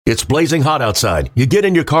It's blazing hot outside. You get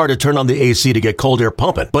in your car to turn on the AC to get cold air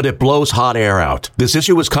pumping, but it blows hot air out. This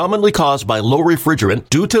issue is commonly caused by low refrigerant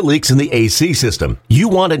due to leaks in the AC system. You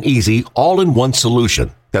want an easy, all-in-one solution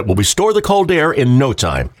that will restore the cold air in no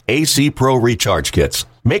time. AC Pro Recharge Kits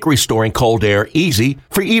make restoring cold air easy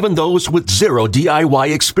for even those with zero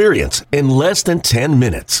DIY experience in less than 10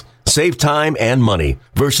 minutes. Save time and money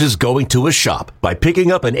versus going to a shop by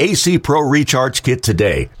picking up an AC Pro Recharge Kit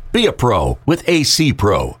today. Be a pro with AC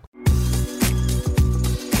Pro.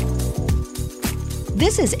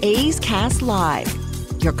 This is A's Cast Live,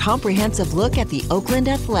 your comprehensive look at the Oakland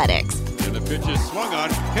Athletics. And the pitch is swung on,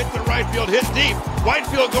 hit the right field, hit deep.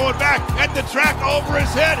 Whitefield going back at the track, over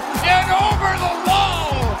his head, and over the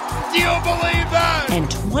wall. Do you believe that? And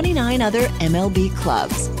 29 other MLB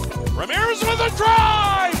clubs. Ramirez with a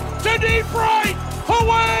drive to deep right,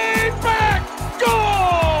 away back,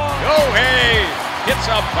 goal! Go Hayes! Gets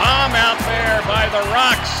a bomb out there by the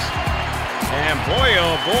Rocks. And boy,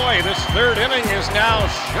 oh boy, this third inning is now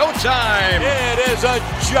showtime. It is a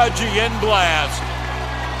Judgian blast.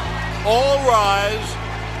 All rise.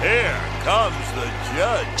 Here comes the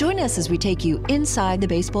judge. Join us as we take you inside the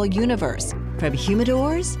baseball universe, from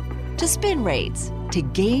humidors to spin rates to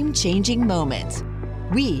game-changing moments.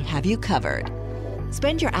 We have you covered.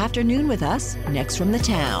 Spend your afternoon with us next from the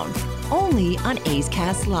town, only on A's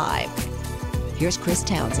Cast Live. Here's Chris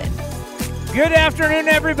Townsend. Good afternoon,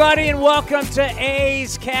 everybody, and welcome to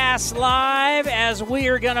A's Cast Live, as we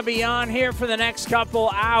are going to be on here for the next couple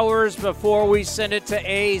hours before we send it to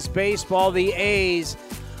A's baseball. The A's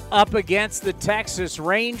up against the Texas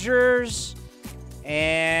Rangers,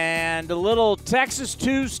 and a little Texas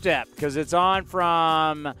two-step because it's on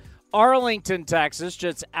from Arlington, Texas,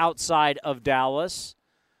 just outside of Dallas,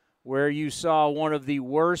 where you saw one of the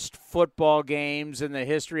worst football games in the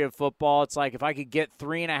history of football. It's like if I could get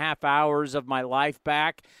 3.5 hours of my life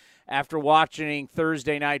back after watching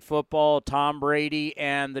Thursday Night Football, Tom Brady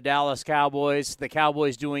and the Dallas Cowboys, the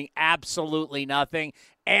Cowboys doing absolutely nothing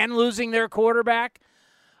and losing their quarterback.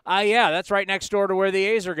 Yeah, that's right next door to where the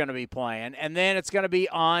A's are going to be playing. And then it's going to be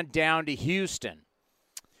on down to Houston.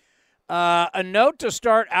 A note to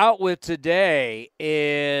start out with today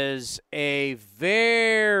is a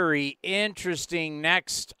very interesting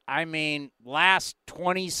last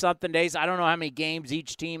 20-something days. I don't know how many games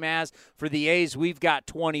each team has. For the A's, we've got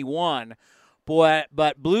 21. But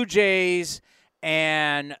Blue Jays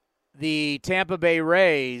and the Tampa Bay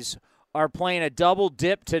Rays are playing a double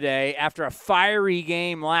dip today after a fiery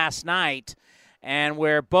game last night, and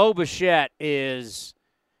where Bo Bichette is,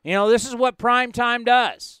 this is what primetime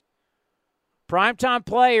does. Primetime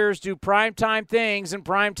players do primetime things in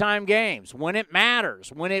primetime games when it matters.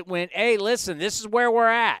 Hey, listen, this is where we're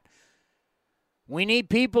at. We need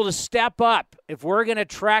people to step up if we're going to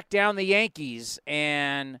track down the Yankees.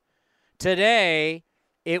 And today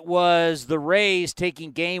it was the Rays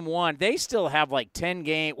taking game one. They still have like 10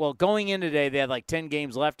 games. Well, going in today, they had like 10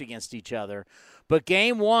 games left against each other. But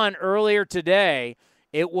game one earlier today,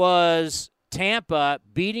 it was Tampa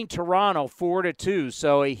beating Toronto 4-2,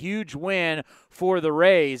 so a huge win for the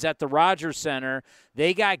Rays at the Rogers Center.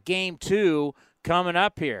 They got game two coming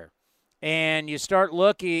up here, and you start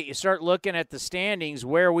looking at the standings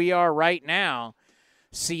where we are right now.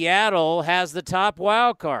 Seattle has the top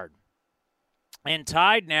wild card and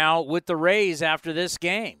tied now with the Rays after this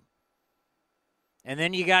game, and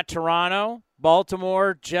then you got Toronto,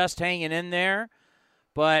 Baltimore just hanging in there.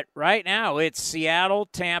 But right now, it's Seattle,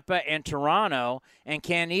 Tampa, and Toronto. And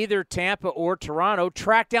can either Tampa or Toronto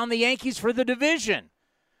track down the Yankees for the division?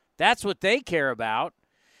 That's what they care about.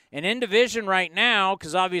 And in division right now,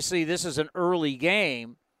 because obviously this is an early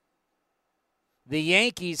game, the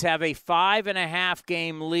Yankees have a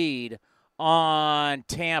 5.5-game lead on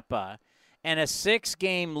Tampa and a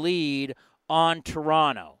 6-game lead on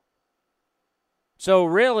Toronto. So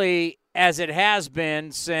really, as it has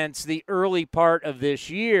been since the early part of this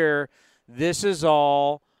year, this is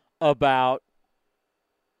all about,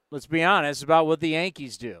 let's be honest, about what the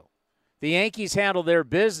Yankees do. The Yankees handle their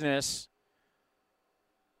business,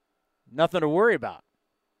 nothing to worry about.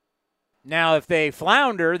 Now, if they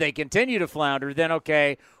flounder, they continue to flounder, then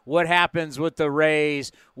okay, what happens with the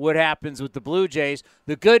Rays? What happens with the Blue Jays?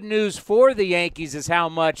 The good news for the Yankees is how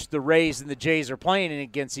much the Rays and the Jays are playing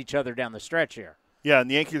against each other down the stretch here. Yeah,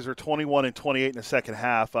 and the Yankees are 21-28 in the second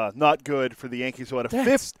half. Not good for the Yankees, who had a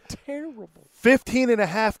terrible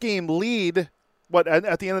 15.5-game lead.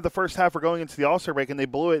 At the end of the first half, we're going into the All-Star break, and they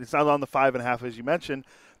blew it. It's not on the 5.5, as you mentioned.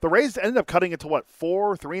 The Rays ended up cutting it to,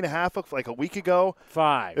 3.5, like a week ago?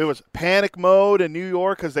 5. It was panic mode in New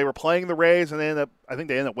York because they were playing the Rays, and I think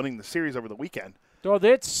they ended up winning the series over the weekend. Well,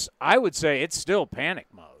 I would say it's still panic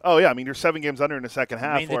mode. Oh, yeah. I mean, you're 7 games under in the second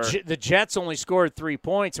half. I mean, the Jets only scored 3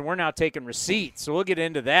 points, and we're now taking receipts. So we'll get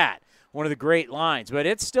into that. One of the great lines. But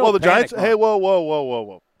it's still Well, the panic Giants – mode. hey,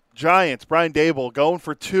 whoa. Giants, Brian Dable going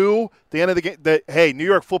for 2. The end of the game. Hey, New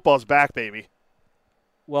York football's back, baby.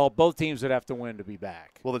 Well, both teams would have to win to be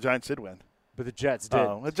back. Well, the Giants did win. But the Jets did.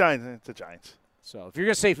 Oh, the Giants. So if you're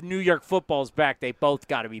going to say New York football's back, they both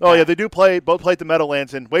got to be back. Oh, yeah, they do play. Both play at the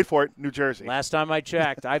Meadowlands in, wait for it, New Jersey. Last time I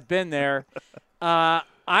checked. I've been there.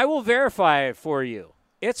 I will verify it for you.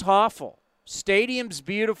 It's awful. Stadium's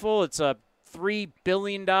beautiful. It's a $3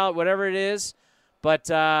 billion, whatever it is. But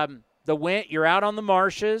the wind, you're out on the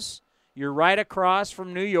marshes. You're right across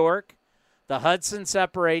from New York. The Hudson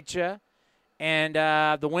separates you. And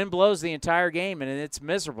the wind blows the entire game, and it's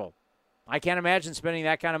miserable. I can't imagine spending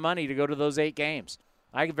that kind of money to go to those 8 games.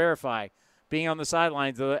 I can verify being on the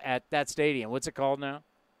sidelines at that stadium. What's it called now?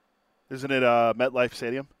 Isn't it MetLife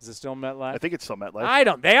Stadium? Is it still MetLife? I think it's still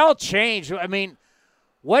MetLife. They all changed. I mean,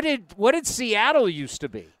 what did Seattle used to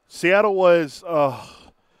be? Seattle was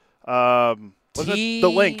wasn't it the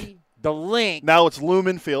Link. The Link. Now it's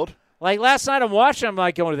Lumen Field. Like last night I'm watching, I'm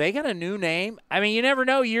like, going, they got a new name? I mean, you never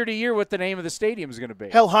know year to year what the name of the stadium is going to be.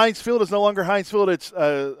 Hell, Heinz Field is no longer Heinz Field. It's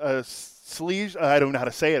Sleege. I don't know how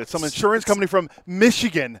to say it. It's some insurance company from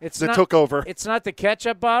Michigan that took over. It's not the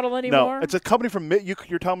ketchup bottle anymore? No, it's a company from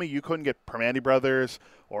you're telling me you couldn't get Primanti Brothers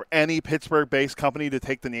or any Pittsburgh-based company to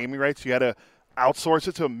take the naming rights? You had to outsource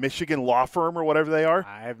it to a Michigan law firm or whatever they are?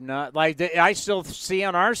 I have not. I still see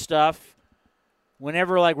on our stuff,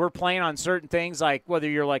 whenever we're playing on certain things, like whether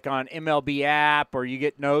you're on MLB app or you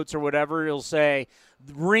get notes or whatever, it'll say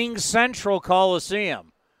Ring Central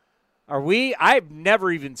Coliseum. I've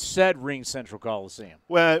never even said Ring Central Coliseum.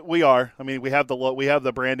 Well, we are. I mean, we have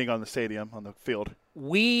the branding on the stadium, on the field.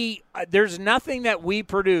 There's nothing that we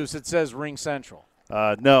produce that says Ring Central.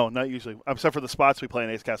 No, not usually, except for the spots we play in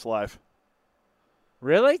Ace Cast Live.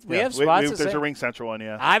 Really? We have spots. There's a Ring Central one,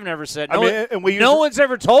 yeah. I've never said. No one's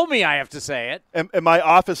ever told me I have to say it. And my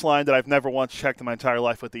office line that I've never once checked in my entire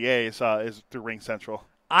life with the A's is through Ring Central.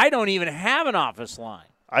 I don't even have an office line.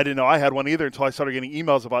 I didn't know I had one either until I started getting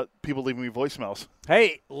emails about people leaving me voicemails.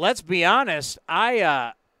 Hey, let's be honest.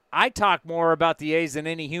 I talk more about the A's than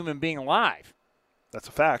any human being alive. That's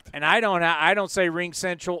a fact. And I don't say Ring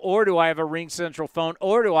Central, or do I have a Ring Central phone,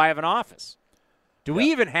 or do I have an office? Do we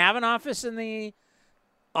even have an office in the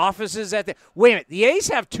offices at the – wait a minute. The A's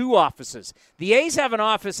have 2 offices. The A's have an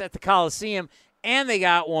office at the Coliseum, and they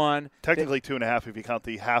got one. Technically 2.5 if you count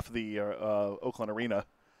the half of the Oakland Arena.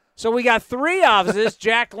 So we got 3 offices,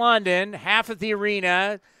 Jack London, half at the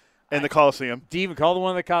arena. And the Coliseum. Do you even call the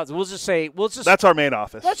one the Coliseum? That's our main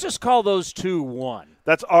office. Let's just call those 2 one.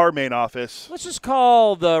 That's our main office. Let's just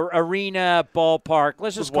call the arena, ballpark.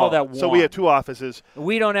 Let's just call that one. So we have 2 offices.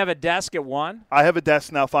 We don't have a desk at one? I have a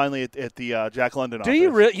desk now finally at the Jack London office. Do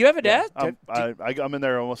you really? You have a desk? Yeah, I'm in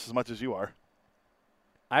there almost as much as you are.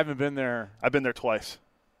 I haven't been there. I've been there twice.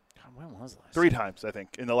 God, when was last? 3 times, I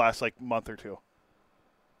think, in the last month or 2.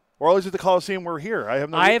 We're always at the Coliseum. We're here.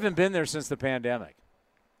 I haven't been there since the pandemic.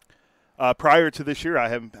 Prior to this year, I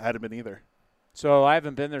hadn't been either. So I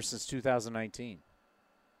haven't been there since 2019.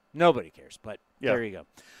 Nobody cares, but there you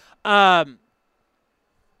go.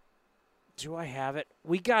 Do I have it?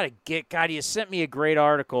 We got to get – God, you sent me a great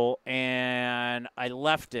article, and I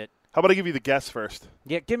left it. How about I give you the guests first?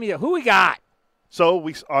 Yeah, give me – who we got? So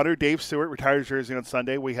we honor Dave Stewart, retired jersey on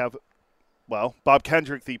Sunday. We have – Bob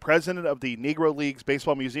Kendrick, the president of the Negro Leagues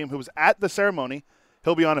Baseball Museum, who was at the ceremony.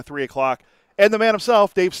 He'll be on at 3 o'clock. And the man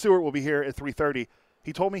himself, Dave Stewart, will be here at 3:30.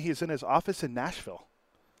 He told me he's in his office in Nashville.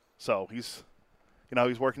 So he's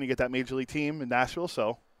working to get that major league team in Nashville.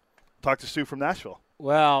 So talk to Stu from Nashville.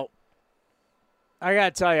 Well, I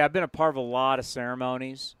got to tell you, I've been a part of a lot of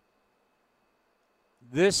ceremonies.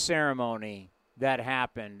 This ceremony that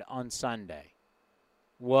happened on Sunday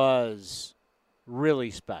was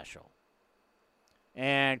really special.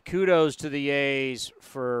 And kudos to the A's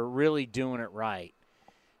for really doing it right.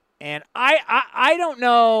 And I don't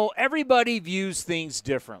know. Everybody views things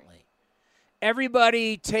differently.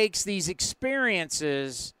 Everybody takes these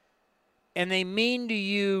experiences and they mean to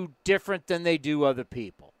you different than they do other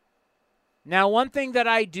people. Now, one thing that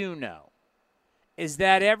I do know is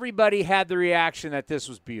that everybody had the reaction that this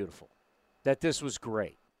was beautiful, that this was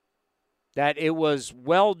great, that it was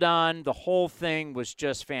well done. The whole thing was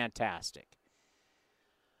just fantastic.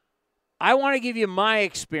 I want to give you my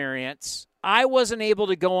experience. I wasn't able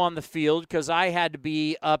to go on the field because I had to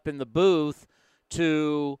be up in the booth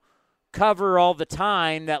to cover all the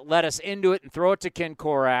time that led us into it and throw it to Ken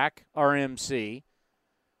Korak, our MC.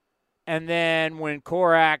 And then when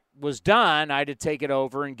Korak was done, I had to take it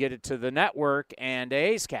over and get it to the network and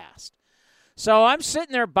A's Cast. So I'm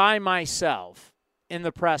sitting there by myself in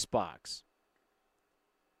the press box.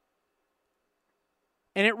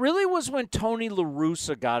 And it really was when Tony La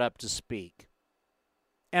Russa got up to speak.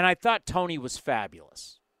 And I thought Tony was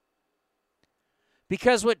fabulous.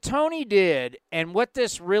 Because what Tony did, and what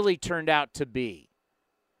this really turned out to be,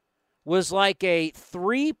 was like a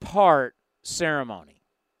 3-part ceremony.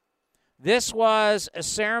 This was a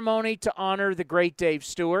ceremony to honor the great Dave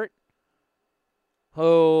Stewart,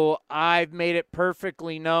 who I've made it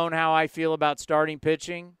perfectly known how I feel about starting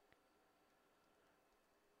pitching.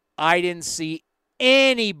 I didn't see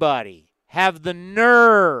anybody have the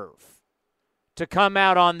nerve to come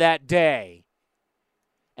out on that day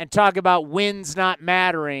and talk about wins not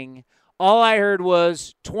mattering. All I heard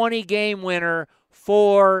was 20-game winner,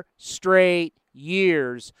 4 straight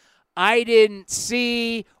years. I didn't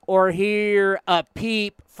see or hear a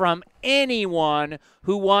peep from anyone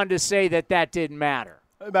who wanted to say that that didn't matter.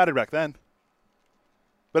 It mattered back then.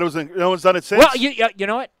 But no one's done it since. Well, you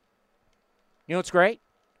know what? You know what's great?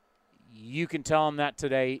 You can tell him that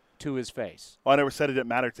today to his face. Well, I never said it didn't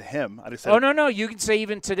matter to him. I just said no. You can say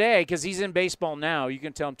even today, because he's in baseball now, you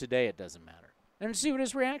can tell him today it doesn't matter. And see what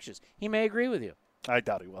his reaction is. He may agree with you. I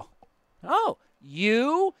doubt he will. Oh,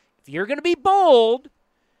 if you're going to be bold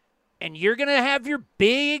and you're going to have your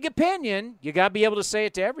big opinion, you got to be able to say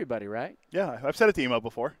it to everybody, right? Yeah, I've said it to Emo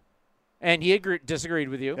before. And he disagreed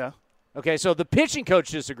with you? Yeah. Okay, so the pitching coach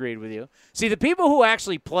disagreed with you. See, the people who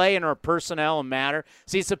actually play and are personnel and matter,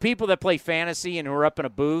 see, it's the people that play fantasy and who are up in a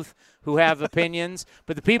booth who have opinions,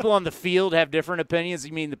 but the people on the field have different opinions.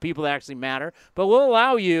 You mean the people that actually matter. But we'll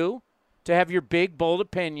allow you to have your big, bold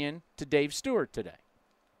opinion to Dave Stewart today.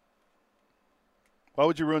 Why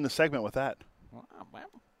would you ruin the segment with that?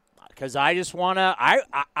 Because I just want to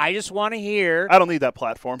I just want to hear. I don't need that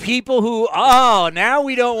platform. People who, now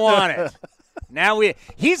we don't want it.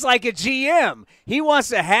 He's like a GM. He wants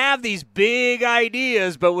to have these big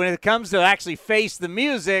ideas, but when it comes to actually face the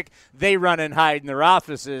music, they run and hide in their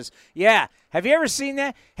offices. Yeah. Have you ever seen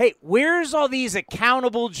that? Hey, where's all these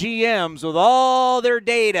accountable GMs with all their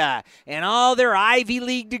data and all their Ivy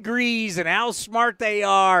League degrees and how smart they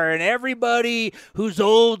are and everybody who's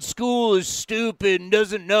old school is stupid and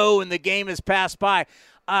doesn't know and the game has passed by?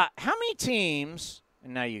 How many teams,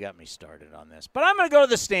 and now you got me started on this, but I'm going to go to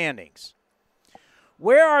the standings.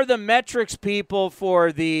 Where are the metrics people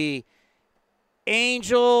for the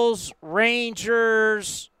Angels,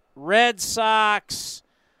 Rangers, Red Sox?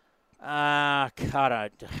 I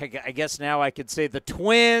guess now I could say the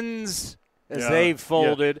Twins as they've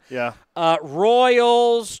folded. Yeah.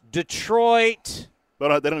 Royals, Detroit.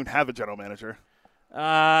 But they don't even have a general manager.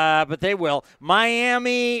 But they will.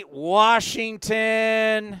 Miami,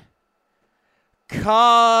 Washington,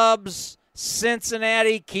 Cubs,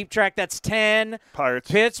 Cincinnati, keep track, that's 10. Pirates.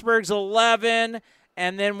 Pittsburgh's 11.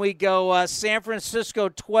 And then we go San Francisco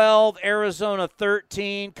 12, Arizona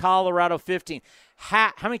 13, Colorado 15.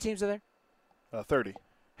 How many teams are there? 30.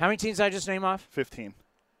 How many teams did I just name off? 15.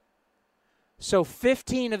 So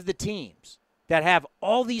 15 of the teams that have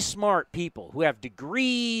all these smart people who have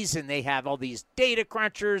degrees and they have all these data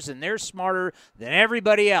crunchers and they're smarter than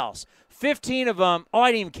everybody else. 15 of them,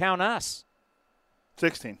 I didn't even count us.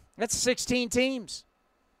 16. That's 16 teams.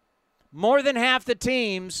 More than half the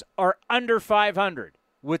teams are under 500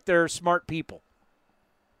 with their smart people.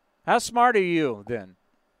 How smart are you then?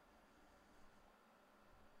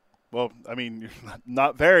 Well, I mean, you're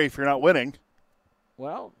not very if you're not winning.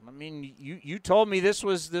 Well, I mean, you told me this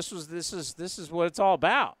is what it's all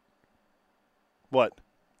about. What?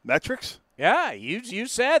 Metrics? Yeah, you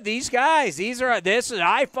said these guys.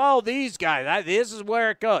 I follow these guys. This is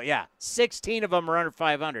where it goes. Yeah, 16 of them are under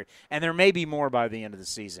 500, and there may be more by the end of the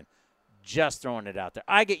season. Just throwing it out there.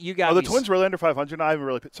 The Twins were under 500. I haven't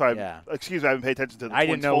really. Sorry, yeah. Excuse me. I haven't paid attention to the Twins. I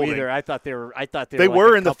didn't know folding. either. I thought they were. They like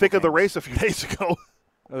were in the thick games. of the race a few days ago.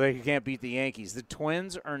 Well, they can't beat the Yankees. The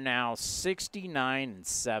Twins are now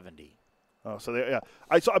 69-70. Oh, so they, yeah.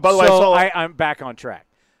 I saw. By the way, I saw. I'm back on track.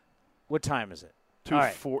 What time is it?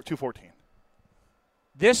 2:14.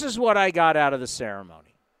 This is what I got out of the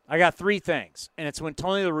ceremony. I got 3 things, and it's when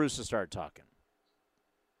Tony La Russa started talking.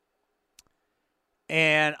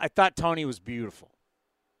 And I thought Tony was beautiful.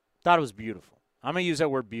 Thought it was beautiful. I'm going to use that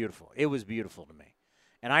word beautiful. It was beautiful to me.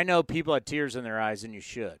 And I know people had tears in their eyes, and you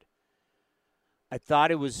should. I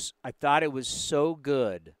thought it was so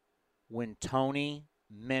good when Tony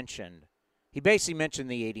he basically mentioned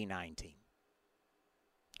the 89 team.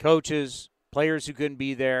 Coaches, players who couldn't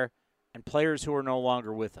be there, and players who are no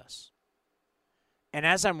longer with us. And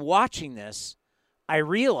as I'm watching this, I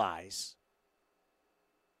realize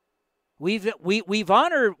we've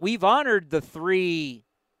honored the 3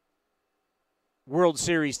 World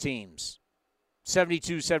Series teams,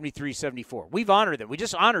 72, 73, 74. We've honored them. We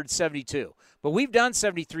just honored 72. But we've done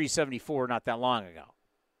 73, 74 not that long ago.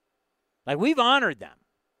 Like, we've honored them.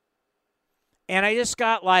 And I just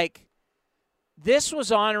got like, this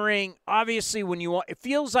was honoring, obviously, when you, it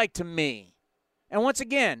feels like to me, and once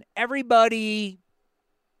again, everybody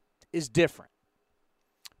is different.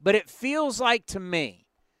 But it feels like to me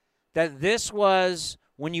that this was,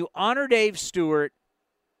 when you honor Dave Stewart,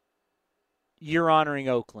 you're honoring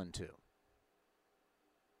Oakland too.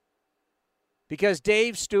 Because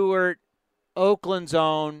Dave Stewart, Oakland's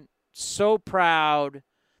own, so proud.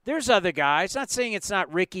 There's other guys. Not saying it's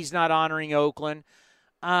not Ricky's not honoring Oakland.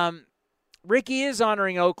 Ricky is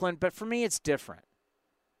honoring Oakland, but for me it's different.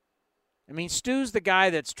 I mean, Stu's the guy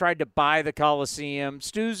that's tried to buy the Coliseum.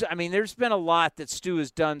 There's been a lot that Stu has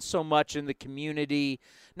done so much in the community.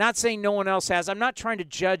 Not saying no one else has. I'm not trying to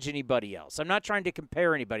judge anybody else. I'm not trying to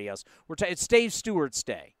compare anybody else. It's Dave Stewart's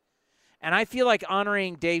day. And I feel like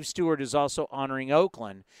honoring Dave Stewart is also honoring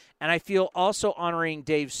Oakland. And I feel also honoring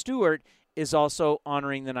Dave Stewart is also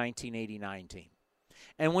honoring the 1989 team.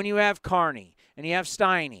 And when you have Carney, and you have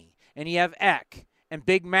Steiny, and you have Eck, and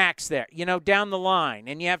Big Mac's there, down the line,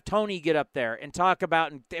 and you have Tony get up there and talk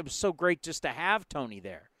about, and it was so great just to have Tony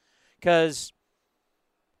there. Because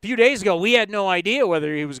a few days ago, we had no idea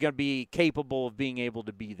whether he was going to be capable of being able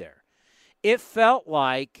to be there. It felt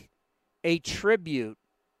like a tribute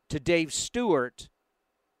to Dave Stewart,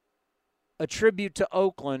 a tribute to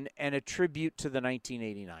Oakland, and a tribute to the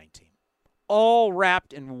 1989 team. All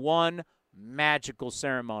wrapped in one magical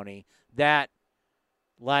ceremony that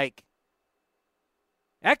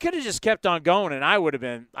could have just kept on going, and I would have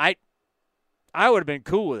been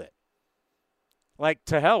cool with it. Like,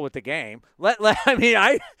 to hell with the game. Let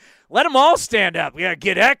them all stand up. Yeah,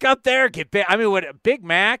 get Eck up there. Big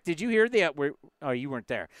Mac. Did you hear you weren't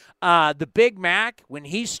there. The Big Mac, when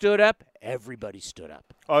he stood up, everybody stood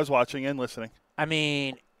up. I was watching and listening. I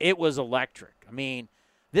mean, it was electric. I mean,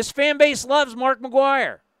 this fan base loves Mark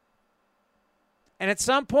McGwire. And at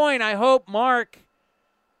some point, I hope Mark.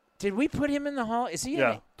 Did we put him in the hall? Is he?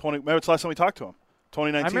 Yeah, remember it's the last time we talked to him.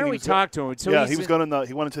 2019. I remember we talked to him. So he was going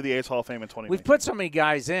he went into the A's Hall of Fame in 2019. We've put so many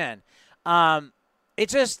guys in.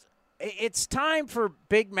 It's time for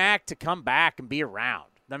Big Mac to come back and be around.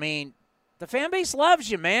 I mean, the fan base loves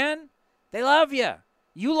you, man. They love you.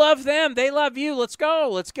 You love them. They love you. Let's go.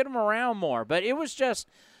 Let's get them around more. But it was just,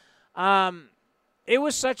 it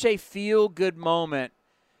was such a feel-good moment.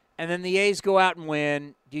 And then the A's go out and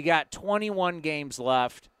win. You got 21 games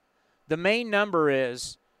left. The main number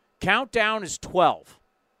is, countdown is 12.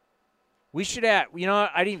 We should have, I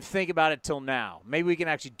didn't even think about it till now. Maybe we can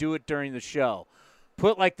actually do it during the show.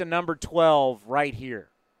 Put the number 12 right here.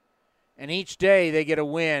 And each day they get a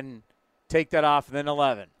win, take that off, and then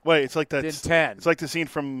 11. Wait, it's like that. Then 10. It's like the scene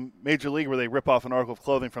from Major League where they rip off an article of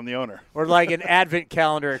clothing from the owner. Or like an advent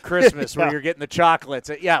calendar at Christmas where you're getting the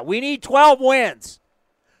chocolates. Yeah, we need 12 wins.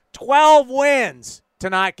 12 wins to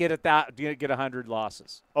not get 100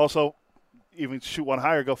 losses. Also, even shoot one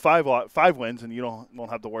higher, go 5 wins, and you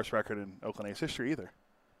won't have the worst record in Oakland A's history either.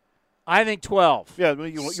 I think 12. Yeah,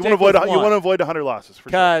 you want to avoid 100 losses for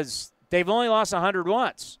sure. Because they've only lost 100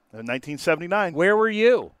 once. In 1979. Where were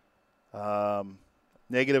you?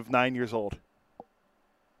 -9 years old.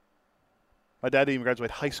 My dad didn't even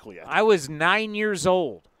graduate high school yet. I was 9 years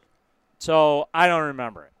old, so I don't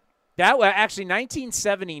remember it. That was actually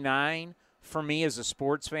 1979 for me as a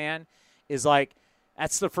sports fan is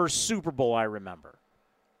that's the first Super Bowl I remember.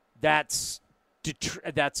 That's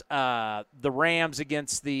the Rams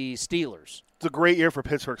against the Steelers. It's a great year for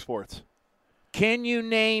Pittsburgh sports. Can you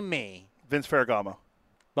name me? Vince Ferragamo.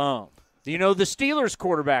 Boom. Do you know who the Steelers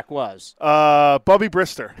quarterback was? Bubby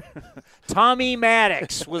Brister. Tommy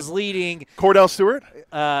Maddox was leading. Cordell Stewart?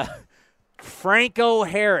 Franco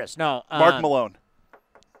Harris. No. Mark Malone.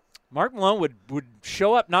 Mark Malone would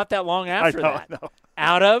show up not that long after that. I know.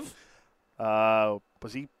 Out of?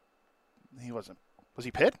 Was he? He wasn't. Was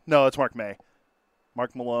he Pitt? No, it's Mark May.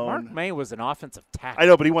 Mark Malone. Mark May was an offensive tackle. I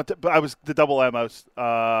know, but he went to. But I was the double M. I was.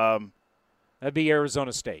 That'd be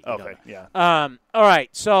Arizona State. Okay, yeah. All right,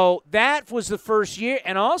 so that was the first year,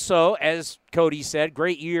 and also, as Cody said,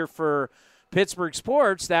 great year for Pittsburgh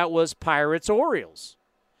sports. That was Pirates-Orioles.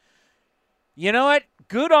 You know what?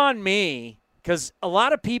 Good on me, because a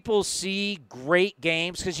lot of people see great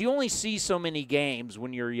games, because you only see so many games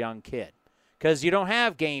when you're a young kid, because you don't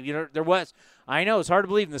have games. I know, it's hard to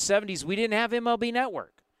believe in the 70s we didn't have MLB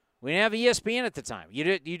Network. We didn't have ESPN at the time.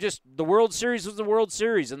 The World Series was the World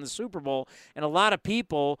Series and the Super Bowl, and a lot of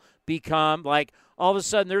people become like, all of a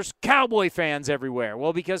sudden there's Cowboy fans everywhere.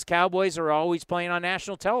 Well, because Cowboys are always playing on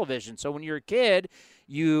national television. So when you're a kid,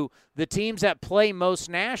 the teams that play most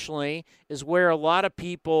nationally is where a lot of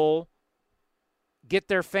people get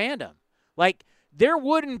their fandom. Like, there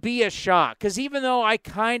wouldn't be a shock, because even though I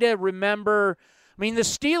kind of remember, I mean, the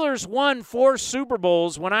Steelers won 4 Super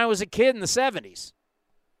Bowls when I was a kid in the 70s.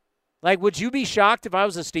 Like, would you be shocked if I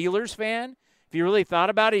was a Steelers fan? If you really thought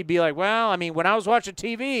about it, you'd be like, well, I mean, when I was watching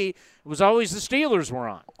TV, it was always the Steelers were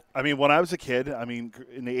on. I mean, when I was a kid, I mean,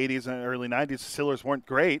 in the 80s and early 90s, the Steelers weren't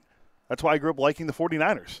great. That's why I grew up liking the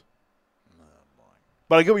 49ers. Oh, boy.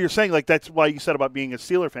 But I get what you're saying. Like, that's why you said about being a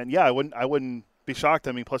Steeler fan. Yeah, I wouldn't be shocked.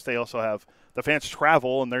 I mean, plus they also have the fans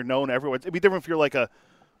travel, and they're known everywhere. It'd be different if you're like a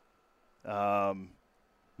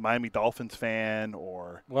Miami Dolphins fan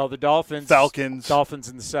or the Falcons. Dolphins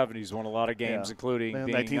in the 70s won a lot of games, including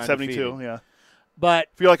being 1972. undefeated. Yeah, but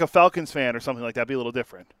if you're like a Falcons fan or something like that, it'd be a little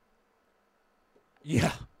different.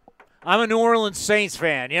 Yeah, I'm a New Orleans Saints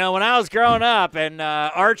fan. You know, when I was growing up, and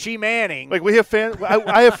Archie Manning. Like, we have fans.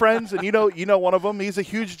 I have friends, and you know one of them. He's a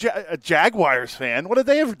huge Jaguars fan. What have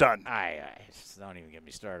they ever done? I don't even get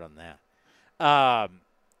me started on that.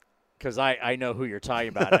 Because I know who you're talking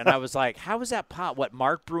about. And I was like, how was that pop? What,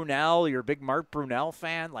 Mark Brunell? You're a big Mark Brunell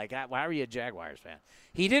fan? Like, why are you a Jaguars fan?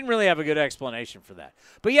 He didn't really have a good explanation for that.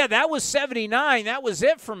 But, yeah, that was 79. That was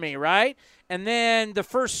it for me, right? And then the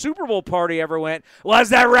first Super Bowl party I ever went was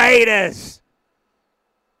the Raiders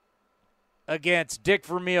against Dick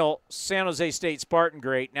Vermeil, San Jose State Spartan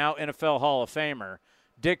great, now NFL Hall of Famer.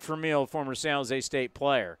 Dick Vermeil, former San Jose State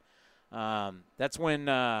player. That's when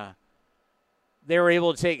they were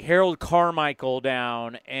able to take Harold Carmichael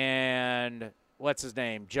down and what's his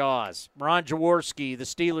name? Jaws. Ron Jaworski, the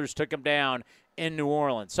Steelers took him down in New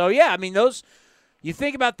Orleans. So, yeah, I mean, you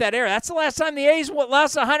think about that era. That's the last time the A's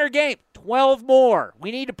lost 100 games. 12 more.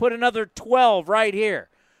 We need to put another 12 right here.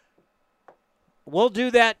 We'll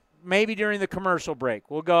do that maybe during the commercial break.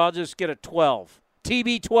 I'll just get a 12.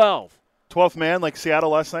 TB12. 12th man, like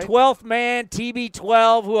Seattle last night? 12th man,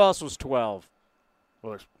 TB12. Who else was 12?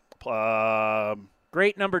 Well, there's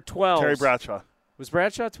great number 12. Terry Bradshaw. Was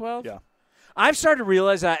Bradshaw 12? Yeah. I've started to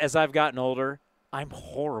realize that as I've gotten older, I'm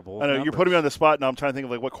horrible. I know, you're putting me on the spot now. I'm trying to think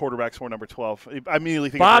of like what quarterbacks were number 12. I immediately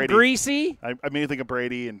think Bob of Brady. Greasy? I immediately think of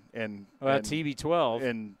Brady and TB12.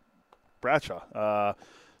 And Bradshaw.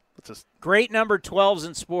 Great number 12s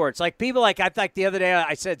in sports. Like people I thought the other day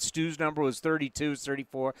I said Stu's number was 32,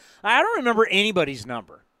 34. I don't remember anybody's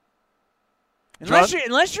number.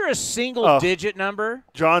 Unless you're a single-digit number.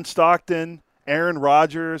 John Stockton, Aaron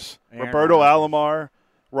Rodgers, Roberto Alomar,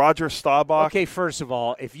 Roger Staubach. Okay, first of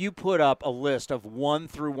all, if you put up a list of 1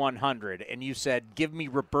 through 100 and you said, give me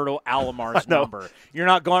Roberto Alomar's number, you're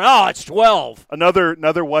not going, it's 12.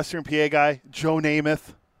 Another Western PA guy, Joe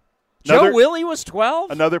Namath. Joe Willie was 12?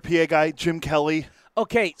 Another PA guy, Jim Kelly.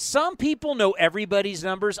 Okay, some people know everybody's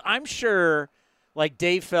numbers. I'm sure, like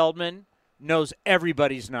Dave Feldman knows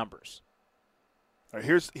everybody's numbers. All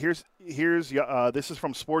right, here's this is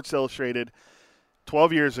from Sports Illustrated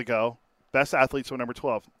 12 years ago. Best athletes were number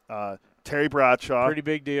 12. Terry Bradshaw. Pretty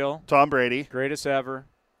big deal. Tom Brady. Greatest ever.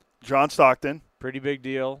 John Stockton. Pretty big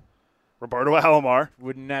deal. Roberto Alomar.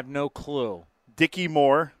 Wouldn't have no clue. Dickie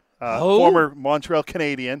Moore. Former Montreal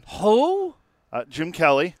Canadian. Who? Jim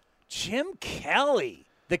Kelly. Jim Kelly.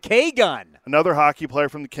 The K-Gun. Another hockey player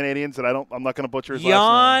from the Canadians that I'm not going to butcher his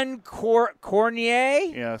last name. Jan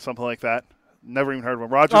Cornier? Yeah, something like that. Never even heard of him.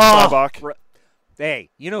 Roger Staubach. Hey,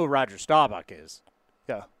 you know who Roger Staubach is?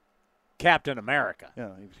 Yeah. Captain America. Yeah,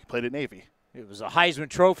 he played at Navy. He was a Heisman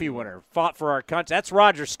Trophy winner, fought for our country. That's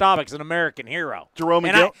Roger Staubach's an American hero. Jerome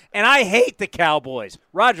McGill. And I hate the Cowboys.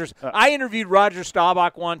 I interviewed Roger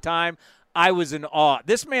Staubach one time. I was in awe.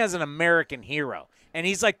 This man's an American hero, and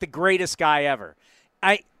he's like the greatest guy ever.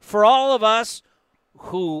 For all of us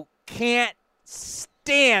who can't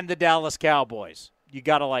stand the Dallas Cowboys, you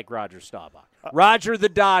got to like Roger Staubach. Roger the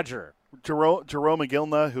Dodger. Jerome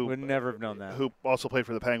McGillna, who would never have known that. Who also played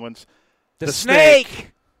for the Penguins. The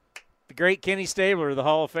Snake. The great Kenny Stabler, the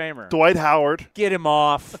Hall of Famer. Dwight Howard. Get him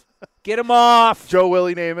off. Get him off. Joe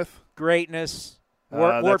Willie Namath. Greatness.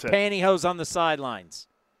 Wore pantyhose on the sidelines.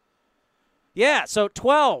 Yeah, so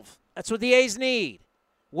 12. That's what the A's need.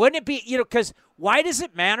 Wouldn't it be, because why does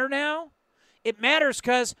it matter now? It matters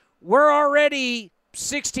because we're already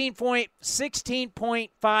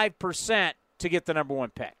 16.5% to get the number 1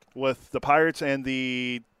 pick. With the Pirates and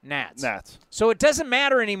the Nats. So it doesn't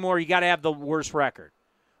matter anymore. You got to have the worst record.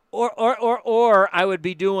 Or I would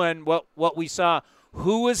be doing what we saw.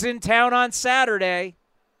 Who was in town on Saturday?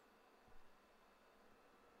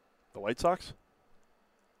 The White Sox?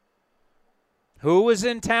 Who was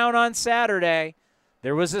in town on Saturday?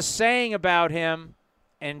 There was a saying about him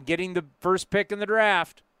and getting the first pick in the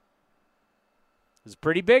draft. It was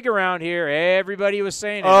pretty big around here. Everybody was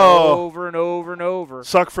saying it over and over and over.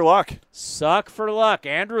 Suck for luck. Suck for luck.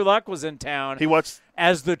 Andrew Luck was in town. He was.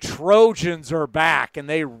 As the Trojans are back, and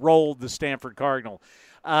they rolled the Stanford Cardinal.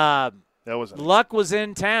 That was Luck was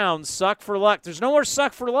in town. Suck for luck. There's no more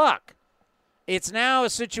suck for luck. It's now a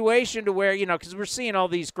situation to where, because we're seeing all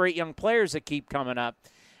these great young players that keep coming up,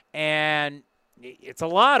 and it's a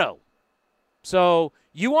lotto. So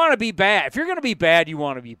you want to be bad. If you're going to be bad, you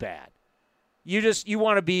want to be bad. You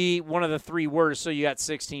want to be one of the three worst, so you got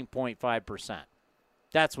 16.5%.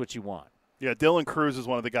 That's what you want. Yeah, Dylan Cruz is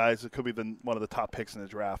one of the guys that could be one of the top picks in the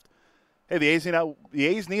draft. Hey, the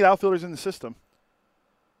A's need outfielders in the system.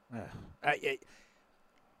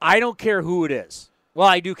 I don't care who it is. Well,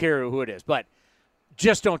 I do care who it is, but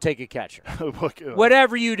just don't take a catcher.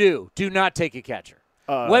 Whatever you do not take a catcher.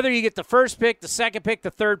 Whether you get the first pick, the second pick,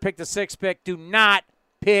 the third pick, the sixth pick, do not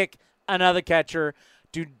pick another catcher.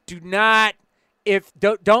 Do not.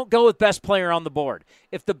 Don't go with best player on the board.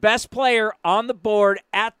 If the best player on the board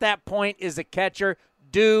at that point is a catcher,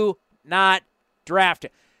 do not draft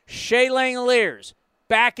it. Shea Langeliers,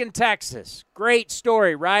 back in Texas. Great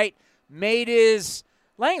story, right? Langeliers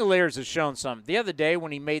has shown some. The other day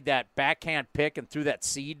when he made that backhand pick and threw that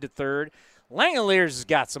seed to third, Langeliers has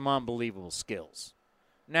got some unbelievable skills.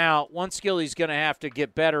 Now, one skill he's going to have to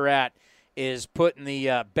get better at is putting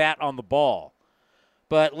the bat on the ball.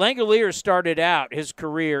 But Langeliers started out his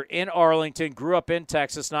career in Arlington, grew up in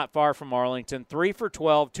Texas, not far from Arlington, 3 for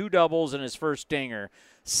 12, 2 doubles, and his first dinger.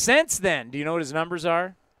 Since then, do you know what his numbers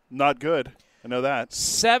are? Not good. I know that.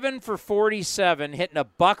 7 for 47, hitting a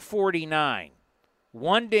 .149.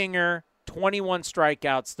 1 dinger, 21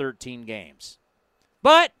 strikeouts, 13 games.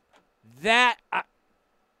 But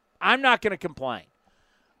I'm not going to complain.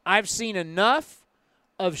 I've seen enough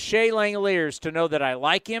of Shea Langeliers to know that I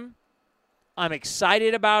like him. I'm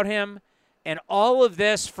excited about him, and all of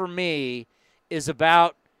this for me is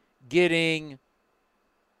about getting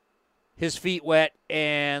his feet wet,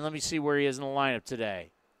 and let me see where he is in the lineup today.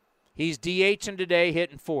 He's DHing today,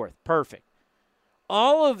 hitting fourth. Perfect.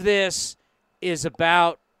 All of this is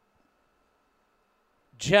about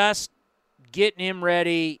just getting him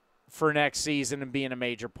ready for next season and being a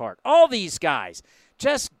major part. All these guys,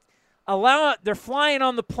 just they're flying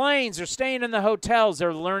on the planes, they're staying in the hotels,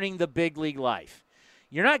 they're learning the big league life.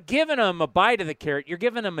 You're not giving them a bite of the carrot, you're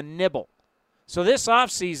giving them a nibble. So this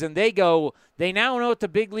offseason, they now know what the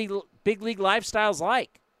big league lifestyle's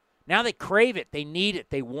like. Now they crave it, they need it,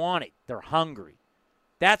 they want it, they're hungry.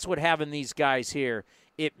 That's what having these guys here,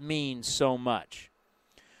 it means so much.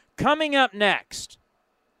 Coming up next,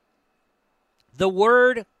 the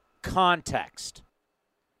word context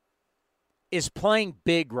is playing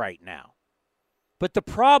big right now. But the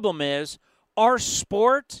problem is our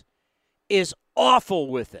sport is awful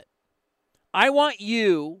with it. I want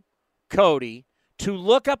you, Cody, to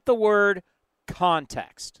look up the word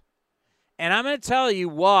context. And I'm going to tell you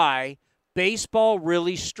why baseball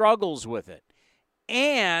really struggles with it.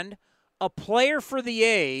 And a player for the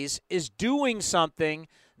A's is doing something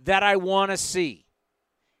that I want to see.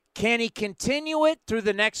 Can he continue it through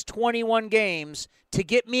the next 21 games to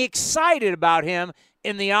get me excited about him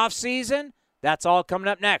in the offseason? That's all coming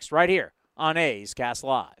up next right here on A's Cast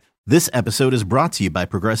Live. This episode is brought to you by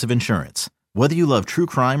Progressive Insurance. Whether you love true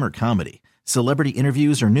crime or comedy, celebrity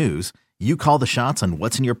interviews or news, you call the shots on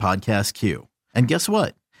what's in your podcast queue. And guess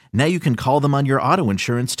what? Now you can call them on your auto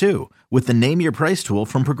insurance too with the Name Your Price tool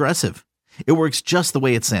from Progressive. It works just the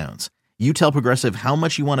way it sounds. You tell Progressive how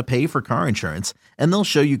much you want to pay for car insurance, and they'll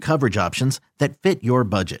show you coverage options that fit your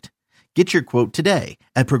budget. Get your quote today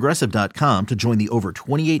at Progressive.com to join the over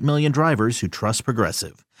 28 million drivers who trust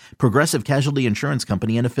Progressive. Progressive Casualty Insurance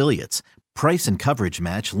Company and Affiliates. Price and coverage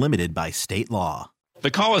match limited by state law. The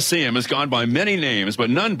Coliseum has gone by many names, but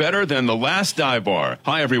none better than the Last Dive Bar.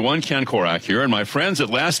 Hi, everyone. Ken Korak here, and my friends at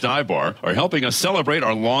Last Dive Bar are helping us celebrate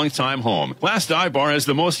our longtime home. Last Dive Bar has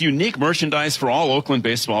the most unique merchandise for all Oakland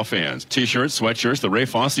baseball fans. T-shirts, sweatshirts, the Ray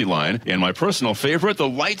Fosse line, and my personal favorite, the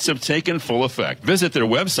lights have taken full effect. Visit their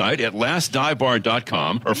website at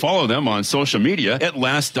lastdivebar.com or follow them on social media at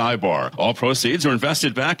Last Dive Bar. All proceeds are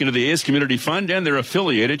invested back into the A's Community Fund and their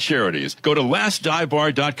affiliated charities. Go to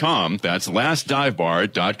lastdivebar.com. That's lastdivebar.com.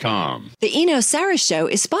 The Eno Saris Show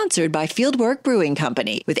is sponsored by Fieldwork Brewing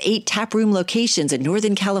Company. With 8 taproom locations in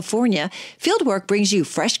Northern California, Fieldwork brings you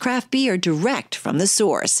fresh craft beer direct from the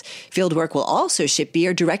source. Fieldwork will also ship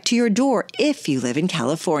beer direct to your door if you live in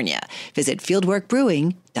California. Visit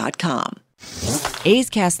fieldworkbrewing.com.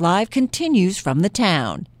 A's Cast Live continues from the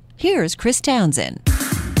town. Here's Chris Townsend.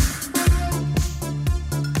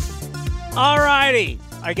 All righty.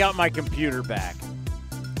 I got my computer back.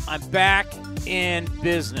 I'm back in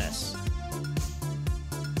business.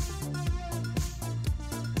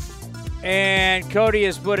 And Cody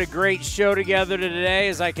has put a great show together today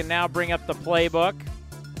as I can now bring up the playbook.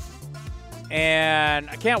 And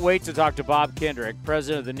I can't wait to talk to Bob Kendrick,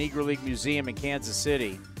 president of the Negro League Museum in Kansas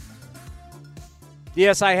City.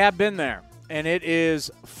 Yes, I have been there, and it is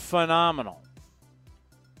phenomenal.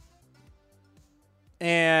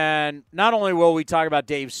 And not only will we talk about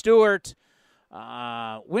Dave Stewart,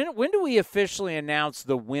 when do we officially announce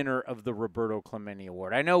the winner of the Roberto Clemente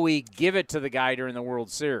Award? I know we give it to the guy during the World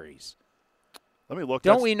Series. Let me look.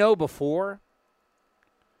 Don't we know before?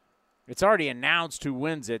 It's already announced who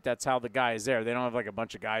wins it. That's how the guy is there. They don't have like a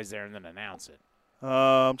bunch of guys there and then announce it.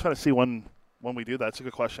 I'm trying to see when we do that. That's a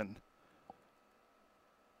good question.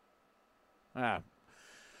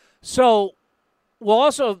 So we'll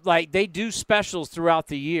also, they do specials throughout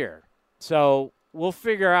the year. So we'll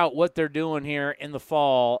figure out what they're doing here in the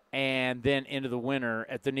fall and then into the winter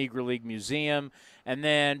at the Negro League Museum. And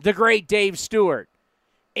then the great Dave Stewart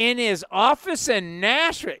in his office in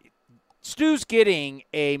Nashville. Stu's getting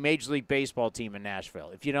a Major League Baseball team in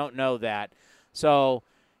Nashville, if you don't know that. So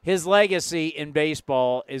his legacy in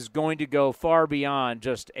baseball is going to go far beyond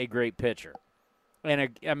just a great pitcher.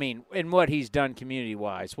 And, in what he's done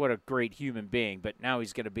community-wise, what a great human being. But now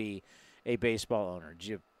he's going to be a baseball owner. Did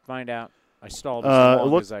you find out? I stalled as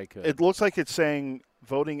long as I could. It looks like it's saying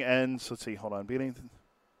voting ends. Let's see. Hold on.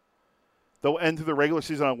 They'll end through the regular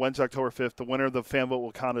season on Wednesday, October 5th. The winner of the fan vote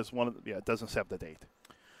will count as one of the – it doesn't have the date.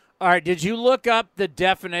 All right, did you look up the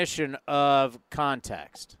definition of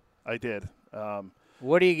context? I did.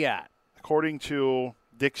 What do you got? According to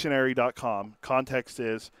dictionary.com, context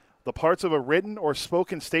is the parts of a written or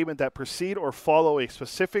spoken statement that precede or follow a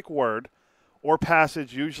specific word or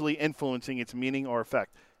passage, usually influencing its meaning or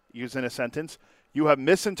effect. Used in a sentence, you have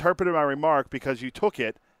misinterpreted my remark because you took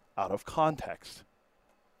it out of context.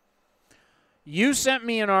 You sent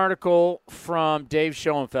me an article from Dave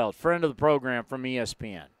Schoenfeld, friend of the program from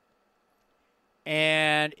ESPN.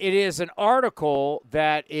 And it is an article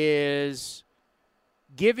that is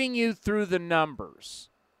giving you through the numbers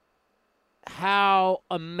how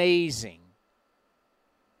amazing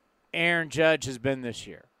Aaron Judge has been this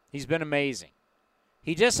year. He's been amazing.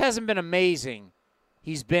 He just hasn't been amazing.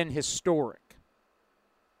 He's been historic.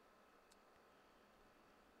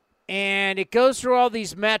 And it goes through all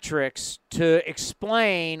these metrics to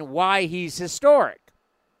explain why he's historic.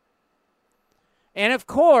 And, of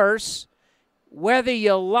course, whether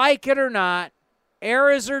you like it or not,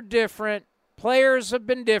 eras are different. Players have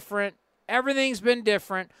been different. Everything's been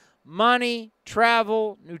different. Money,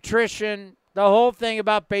 travel, nutrition, the whole thing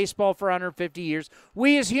about baseball for 150 years.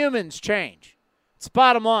 We as humans change. It's the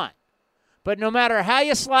bottom line. But no matter how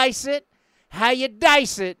you slice it, how you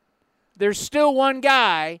dice it, there's still one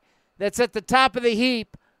guy that's at the top of the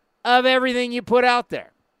heap of everything you put out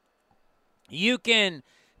there. You can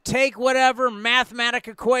take whatever mathematic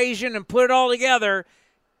equation and put it all together,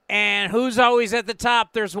 and who's always at the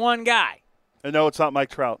top? There's one guy. And no, it's not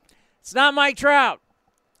Mike Trout. It's not Mike Trout.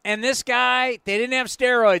 And this guy, they didn't have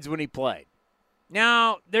steroids when he played.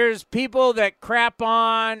 Now, there's people that crap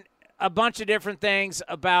on a bunch of different things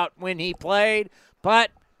about when he played, but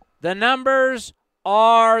the numbers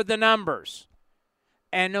are the numbers.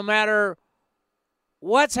 And no matter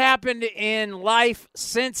what's happened in life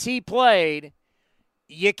since he played,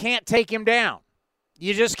 you can't take him down.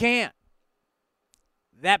 You just can't.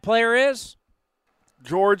 That player is?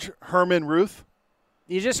 George Herman Ruth.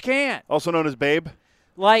 You just can't. Also known as Babe.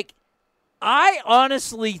 I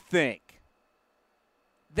honestly think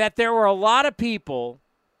that there were a lot of people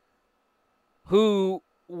who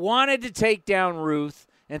wanted to take down Ruth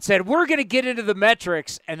and said, we're going to get into the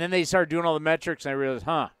metrics, and then they started doing all the metrics, and I realized,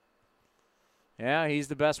 yeah, he's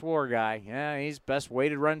the best WAR guy. Yeah, he's best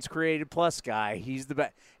weighted runs created plus guy. He's the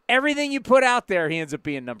best. Everything you put out there, he ends up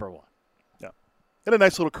being number one. Yeah. Had a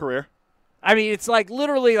nice little career. I mean, it's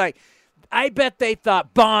literally I bet they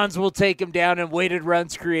thought Bonds will take him down in weighted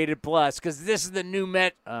runs created plus because this is the new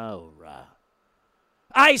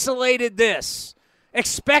isolated this.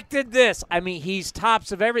 Expected this. I mean, he's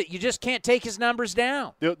tops of everything. You just can't take his numbers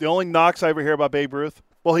down. The only knocks I ever hear about Babe Ruth,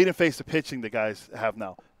 well, he didn't face the pitching the guys have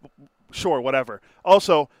now. Sure, whatever.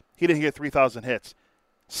 Also, he didn't get 3,000 hits.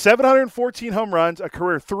 714 home runs, a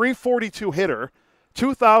career 342 hitter,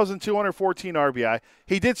 2,214 RBI.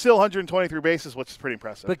 He did steal 123 bases, which is pretty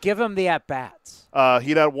impressive. But give him the at-bats.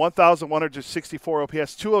 He'd had 1,164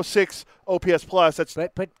 OPS, 206 OPS plus. That's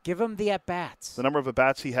But give him the at-bats. the number of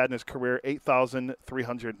at-bats he had in his career,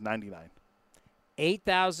 8,399.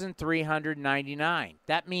 8,399.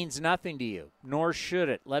 That means nothing to you, nor should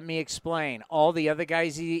it. Let me explain. All the other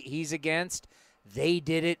guys he's against, they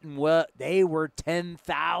did it, and they were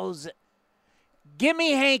 10,000. Give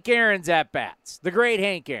me Hank Aaron's at-bats, the great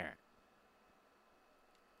Hank Aaron.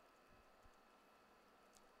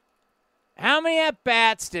 How many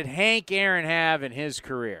at-bats did Hank Aaron have in his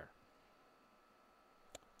career?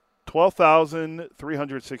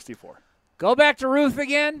 12,364. Go back to Ruth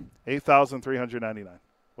again. 8,399.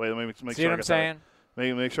 Wait, let me make See sure what I I'm got saying? that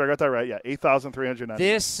right. Make sure I got that right. Yeah, 8,399.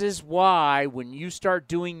 This is why when you start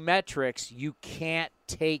doing metrics, you can't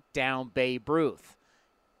take down Babe Ruth.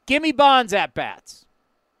 Give me Bonds at-bats.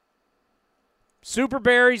 Super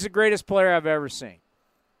Barry's the greatest player I've ever seen.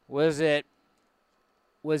 Was he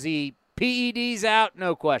PEDs out?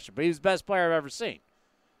 No question. But he was the best player I've ever seen.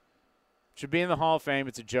 Should be in the Hall of Fame.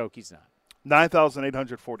 It's a joke he's not.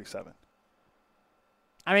 9,847.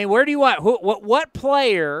 I mean, where do you want? What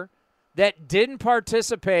player that didn't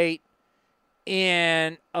participate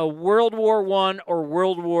in a World War I or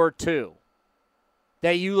World War II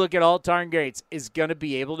that you look at all-time greats is going to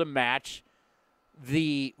be able to match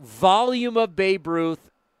the volume of Babe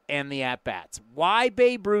Ruth and the at-bats? Why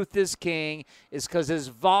Babe Ruth is king is because his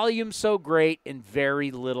volume's so great and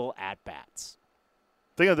very little at-bats.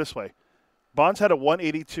 Think of it this way. Bonds had a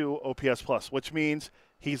 182 OPS plus, which means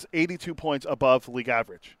he's 82 points above league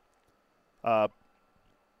average.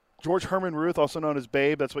 George Herman Ruth, also known as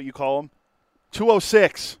Babe, that's what you call him,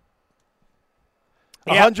 206.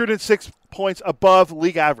 Yeah. 106 points above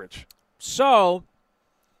league average. So,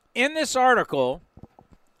 in this article,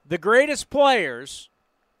 the greatest players,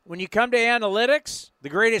 when you come to analytics, the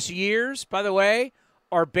greatest years, by the way,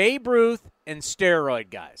 are Babe Ruth and steroid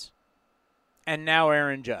guys. And now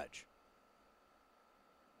Aaron Judge.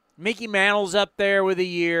 Mickey Mantle's up there with a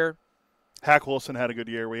year. Hack Wilson had a good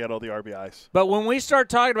year. We had all the RBIs. But when we start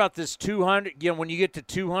talking about this 200, when you get to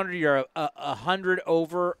 200, you're a 100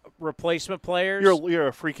 over replacement players. You're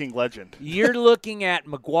a freaking legend. You're looking at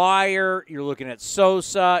McGuire, you're looking at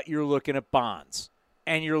Sosa, you're looking at Bonds,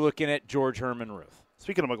 and you're looking at George Herman Ruth.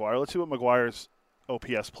 Speaking of McGuire, let's see what McGuire's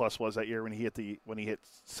OPS plus was that year when he hit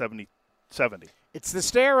 70. It's the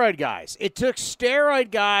steroid guys. It took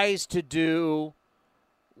steroid guys to do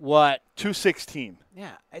what? 216.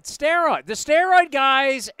 Yeah, it's steroid. The steroid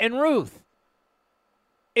guys and Ruth.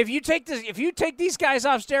 If you take these guys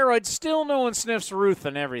off steroids, still no one sniffs Ruth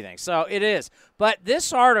and everything. So it is. But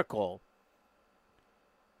this article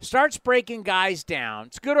starts breaking guys down.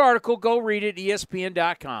 It's a good article. Go read it,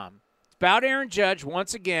 ESPN.com. It's about Aaron Judge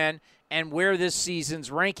once again and where this season's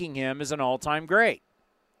ranking him as an all-time great.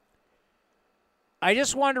 I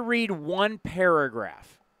just want to read one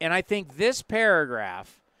paragraph, and I think this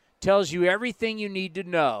paragraph tells you everything you need to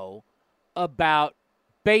know about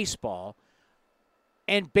baseball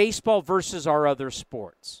and baseball versus our other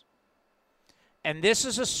sports. And this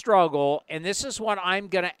is a struggle, and this is what I'm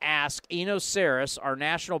going to ask Eno Saris, our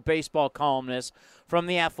national baseball columnist from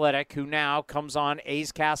The Athletic, who now comes on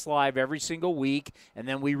A's Cast Live every single week, and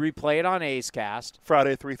then we replay it on A's Cast.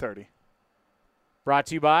 Friday at 3:30. Brought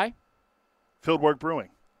to you by Fieldwork Brewing.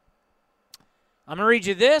 I'm going to read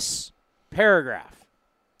you this paragraph.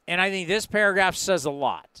 And I think this paragraph says a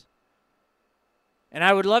lot. And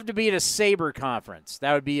I would love to be at a Sabre conference.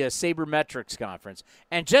 That would be a Sabermetrics conference.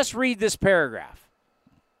 And just read this paragraph.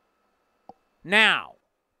 Now,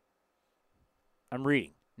 I'm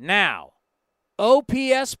reading. Now,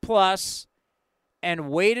 OPS plus and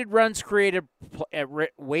weighted runs created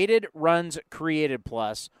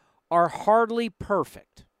plus are hardly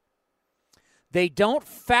perfect. They don't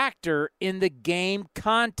factor in the game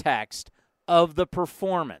context of the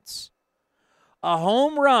performance. A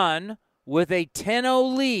home run with a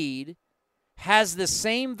 10-0 lead has the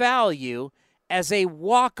same value as a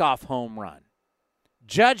walk-off home run.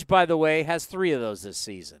 Judge, by the way, has 3 of those this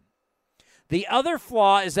season. The other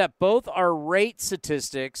flaw is that both are rate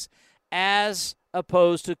statistics as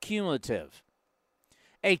opposed to cumulative.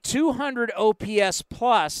 A 200 OPS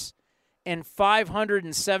plus and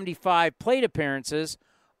 575 plate appearances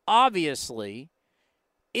obviously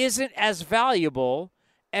isn't as valuable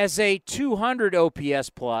as a 200 OPS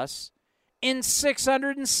plus in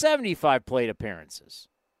 675 plate appearances.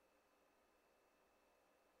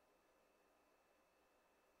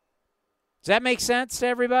 Does that make sense to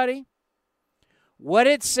everybody? What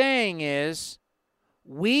it's saying is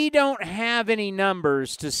we don't have any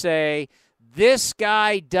numbers to say this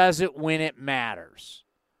guy does it when it matters.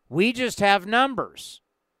 We just have numbers.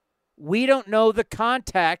 We don't know the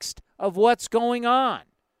context of what's going on.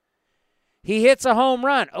 He hits a home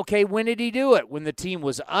run. Okay, when did he do it? When the team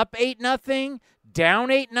was up 8-0, down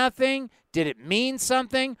 8-0? Did it mean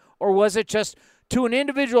something? Or was it just to an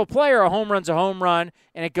individual player, a home run's a home run,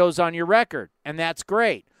 and it goes on your record, and that's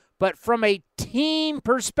great. But from a team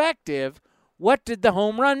perspective, what did the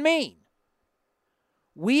home run mean?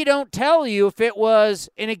 We don't tell you if it was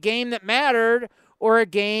in a game that mattered or a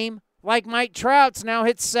game like Mike Trout's now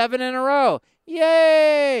hit 7 in a row.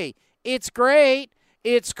 Yay! It's great.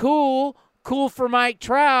 It's cool. Cool for Mike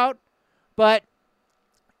Trout. But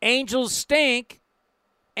Angels stink.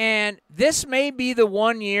 And this may be the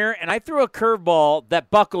one year, and I threw a curveball that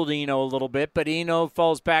buckled Eno a little bit, but Eno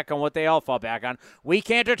falls back on what they all fall back on. We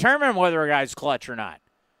can't determine whether a guy's clutch or not.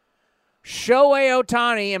 Shohei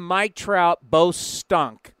Ohtani and Mike Trout both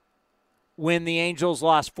stunk when the Angels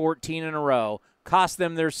lost 14 in a row, cost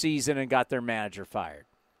them their season, and got their manager fired.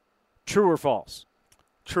 True or false?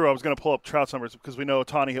 True. I was going to pull up Trout's numbers because we know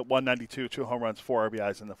Ohtani hit 192, 2 home runs, 4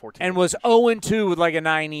 RBIs in the 14. And was 0-2 with like a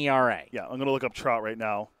 9 ERA. Yeah, I'm going to look up Trout right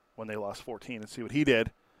now when they lost 14 and see what he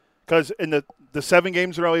did. Because in the 7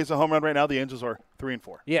 games in a row he has a home run right now, the Angels are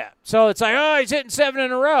 3-4. Yeah, so it's like, oh, he's hitting 7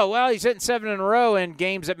 in a row. Well, he's hitting 7 in a row in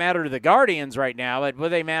games that matter to the Guardians right now, but will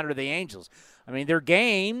they matter to the Angels? I mean, they're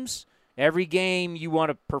games. Every game you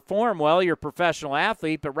want to perform well, you're a professional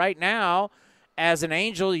athlete, but right now, as an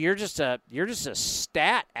Angel, you're just a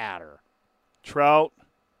stat adder. Trout,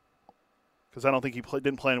 because I don't think he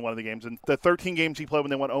didn't play in one of the games. In the 13 games he played when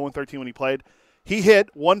they went 0-13 when he played, he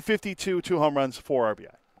hit 152, 2 home runs, 4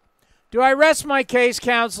 RBI. Do I rest my case,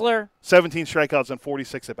 counselor? 17 strikeouts and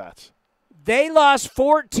 46 at-bats. They lost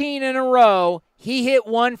 14 in a row. He hit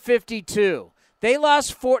 152. They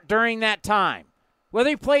lost 4 during that time. Whether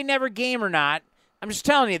he played in every game or not, I'm just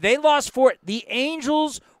telling you, they lost 4. The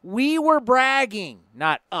Angels, we were bragging,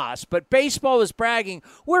 not us, but baseball was bragging.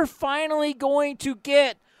 We're finally going to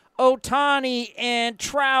get Ohtani and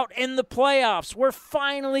Trout in the playoffs. We're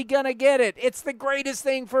finally going to get it. It's the greatest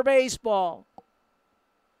thing for baseball.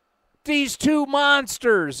 These two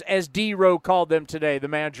monsters, as D-Row called them today, the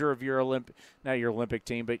manager of your not your Olympic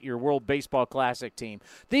team, but your World Baseball Classic team.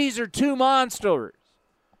 These are two monsters.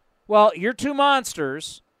 Well, you're two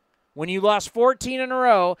monsters when you lost 14 in a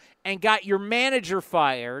row and got your manager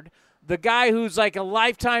fired, the guy who's like a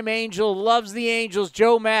lifetime Angel, loves the Angels,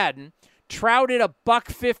 Joe Madden, Trout hit a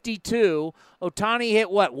 $152. Ohtani hit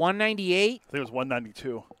what, 198? I think it was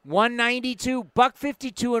 192. 192,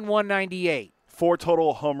 $152 and 198. 4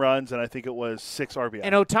 total home runs, and I think it was 6 RBI.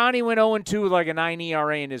 And Ohtani went 0-2 with like a 9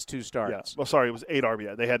 ERA in his 2 starts. Yeah. Well, sorry, it was 8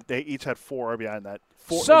 RBI. They each had 4 RBI in that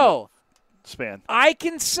span. I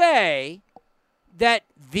can say that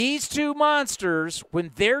these two monsters,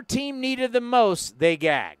 when their team needed them most, they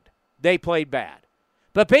gagged. They played bad.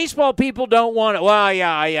 But baseball people don't want it. Well,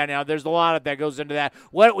 yeah. Now there's a lot of that goes into that.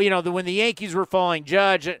 When the Yankees were falling,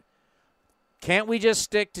 judge it. Can't we just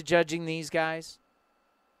stick to judging these guys?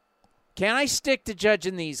 Can I stick to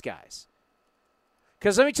judging these guys?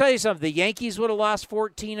 Because let me tell you something. The Yankees would have lost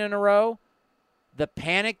 14 in a row. The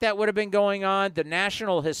panic that would have been going on, the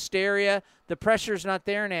national hysteria, the pressure's not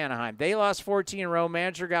there in Anaheim. They lost 14 in a row.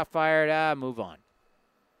 Manager got fired. Move on.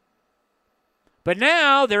 But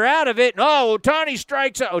now they're out of it. Oh, Ohtani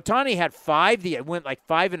strikes out. Ohtani had 5. It went like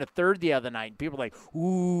 5 1/3 the other night. And people are like,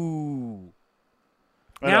 ooh.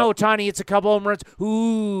 Now Ohtani hits a couple home runs.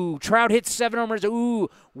 Ooh, Trout hits 7 home runs. Ooh,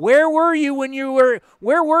 where were you when your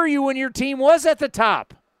team was at the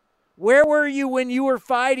top? Where were you when you were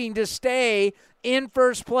fighting to stay in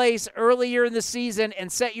first place earlier in the season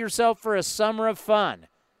and set yourself for a summer of fun?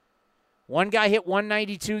 One guy hit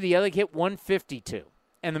 192, the other hit 152,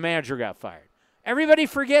 and the manager got fired. Everybody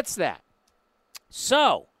forgets that.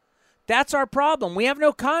 So, that's our problem. We have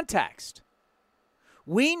no context.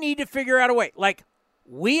 We need to figure out a way. Like,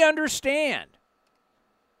 we understand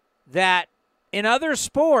that in other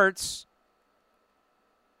sports,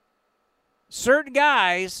 certain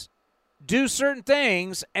guys do certain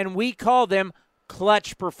things, and we call them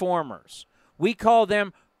clutch performers. We call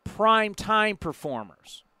them prime time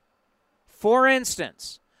performers. For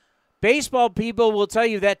instance, baseball people will tell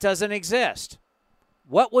you that doesn't exist.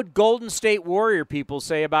 What would Golden State Warrior people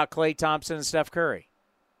say about Klay Thompson and Steph Curry?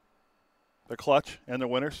 They're clutch and they're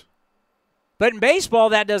winners. But in baseball,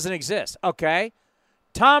 that doesn't exist. Okay.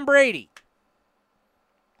 Tom Brady.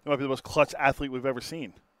 He might be the most clutch athlete we've ever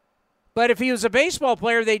seen. But if he was a baseball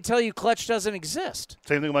player, they'd tell you clutch doesn't exist.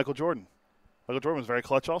 Same thing with Michael Jordan. Michael Jordan was very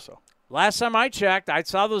clutch also. Last time I checked, I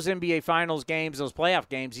saw those NBA Finals games, those playoff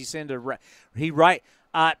games.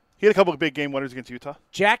 He had a couple of big game winners against Utah.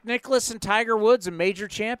 Jack Nicklaus and Tiger Woods in major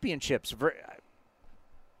championships.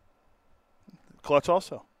 Clutch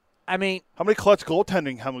also. I mean, how many clutch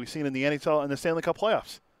goaltending have we seen in the NHL and the Stanley Cup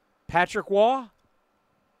playoffs? Patrick Waugh.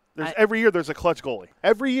 Every year there's a clutch goalie.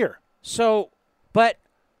 Every year. So, but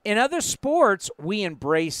in other sports, we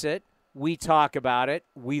embrace it. We talk about it.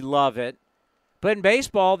 We love it. But in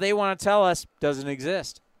baseball, they want to tell us doesn't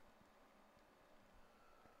exist.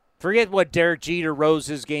 Forget what Derek Jeter rose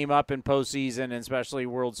his game up in postseason and especially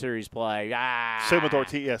World Series play. Same with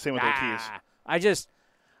Ortiz. Yeah, same with Ortiz.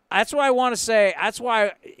 That's why I want to say, that's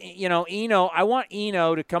why, Eno, I want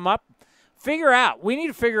Eno to come up, we need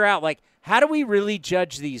to figure out, like, how do we really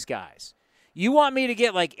judge these guys? You want me to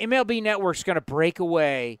get, like, MLB Network's going to break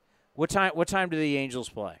away. What time do the Angels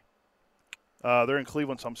play? They're in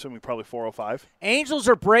Cleveland, so I'm assuming probably 4:05. Angels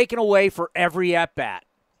are breaking away for every at-bat.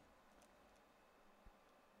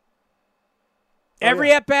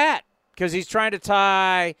 Every at-bat, because he's trying to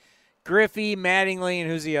tie Griffey, Mattingly,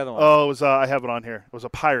 and who's the other one? Oh, it was, I have it on here. It was a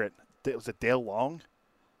Pirate. Was it Dale Long?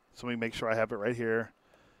 So let me make sure I have it right here.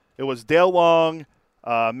 It was Dale Long,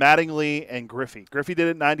 Mattingly, and Griffey. Griffey did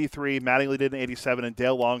it in 93, Mattingly did it in 87, and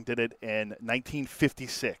Dale Long did it in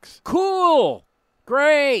 1956. Cool.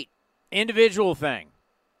 Great. Individual thing.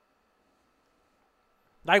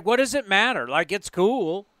 Like, what does it matter? Like, it's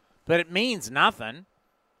cool, but it means nothing.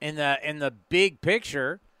 In the big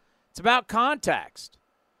picture, it's about context.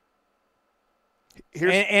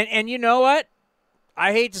 And you know what?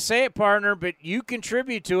 I hate to say it, partner, but you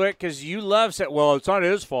contribute to it because you love saying, well, it's not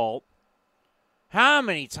his fault. How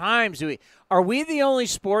many times are we the only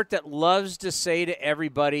sport that loves to say to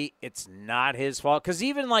everybody it's not his fault? Because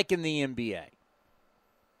even like in the NBA,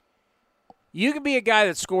 you can be a guy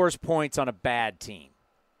that scores points on a bad team.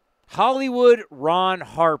 Hollywood Ron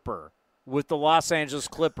Harper with the Los Angeles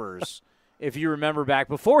Clippers, if you remember back,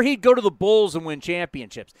 before he'd go to the Bulls and win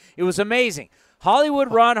championships. It was amazing.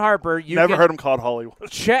 Hollywood Ron Harper. Never heard him called Hollywood.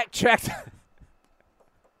 Check.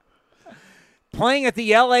 Playing at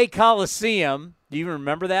the L.A. Coliseum. Do you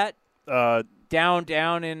remember that?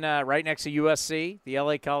 Down in right next to USC, the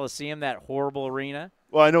L.A. Coliseum, that horrible arena.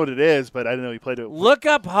 Well, I know what it is, but I didn't know he played it. Look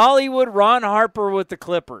up Hollywood Ron Harper with the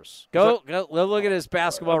Clippers. Go look at his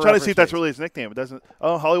basketball. I'm trying to see if that's really his nickname. It doesn't.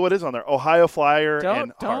 Oh, Hollywood is on there. Ohio Flyer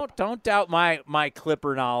and Harp. Don't doubt my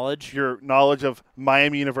Clipper knowledge. Your knowledge of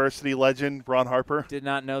Miami University legend Ron Harper. Did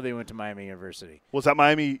not know they went to Miami University. Was that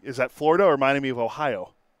Miami? Is that Florida or Miami of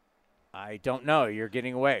Ohio? I don't know. You're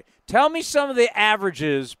getting away. Tell me some of the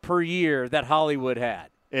averages per year that Hollywood had.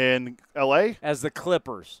 In L.A.? As the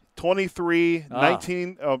Clippers. 23,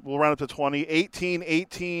 19, we'll round up to 20, 18,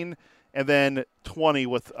 18, and then 20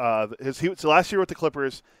 with so last year with the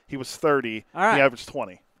Clippers, he was 30. All right. He averaged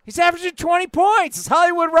 20. He's averaging 20 points. It's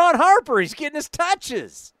Hollywood Ron Harper. He's getting his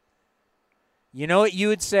touches. You know what you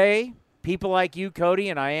would say? People like you, Cody,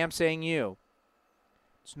 and I am saying you.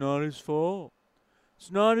 It's not his fault.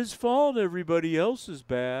 It's not his fault. Everybody else is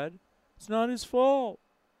bad. It's not his fault.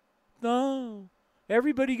 No.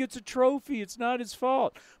 Everybody gets a trophy. It's not his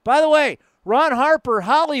fault. By the way, Ron Harper,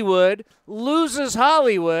 Hollywood, loses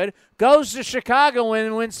Hollywood, goes to Chicago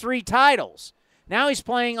and wins 3 titles. Now he's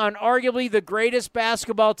playing on arguably the greatest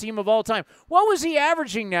basketball team of all time. What was he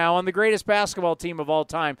averaging now on the greatest basketball team of all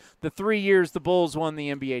time, the 3 years the Bulls won the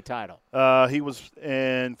NBA title? He was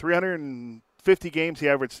in 350 games. He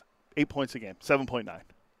averaged 8 points a game, 7.9.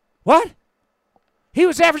 What? He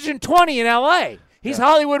was averaging 20 in L.A. He's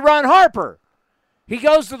Hollywood Ron Harper. He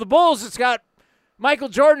goes to the Bulls. It's got Michael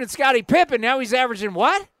Jordan and Scottie Pippen. Now he's averaging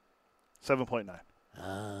what? 7.9.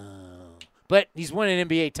 Oh, but he's winning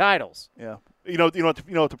NBA titles. Yeah.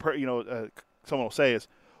 Someone will say is,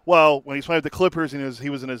 well, when he's playing with the Clippers and he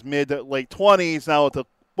was in his mid to late 20s. Now with the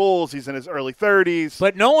Bulls, he's in his early 30s.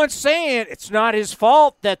 But no one's saying it's not his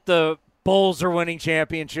fault that the Bulls are winning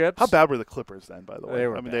championships. How bad were the Clippers then, by the way? They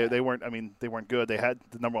were bad. They weren't. I mean, they weren't good. They had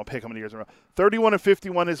the number 1 pick how many years in a row?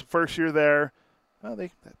 31-51 his first year there. Well,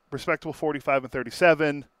 they respectable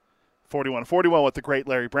 45-37, 41-41 with the great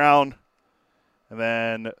Larry Brown, and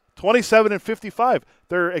then 27-55.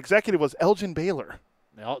 Their executive was Elgin Baylor,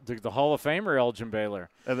 the Hall of Famer Elgin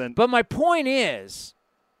Baylor. And then, but my point is,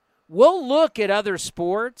 we'll look at other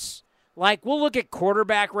sports. Like, we'll look at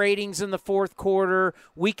quarterback ratings in the fourth quarter.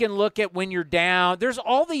 We can look at when you're down. There's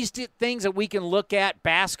all these things that we can look at,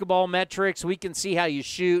 basketball metrics. We can see how you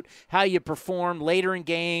shoot, how you perform later in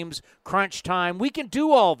games, crunch time. We can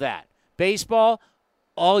do all that. Baseball,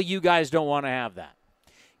 all you guys don't want to have that.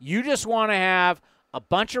 You just want to have a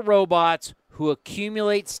bunch of robots who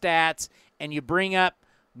accumulate stats, and you bring up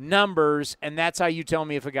numbers, and that's how you tell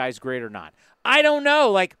me if a guy's great or not. I don't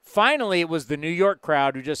know. Like, finally, it was the New York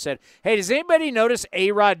crowd who just said, hey, does anybody notice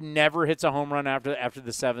A-Rod never hits a home run after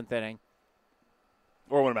the seventh inning?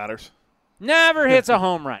 Or when it matters. Never hits a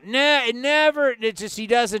home run. It never. It just, he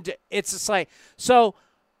doesn't. It's just like, so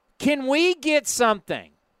can we get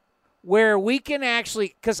something where we can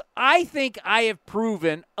actually, because I think I have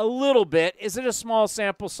proven a little bit, is it a small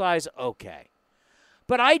sample size? Okay.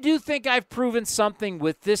 But I do think I've proven something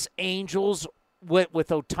with this Angels, with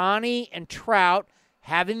Ohtani and Trout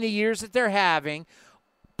having the years that they're having,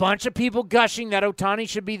 bunch of people gushing that Ohtani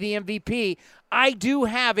should be the MVP. I do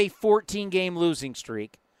have a 14-game losing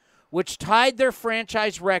streak, which tied their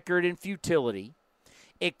franchise record in futility.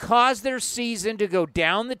 It caused their season to go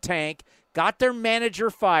down the tank, got their manager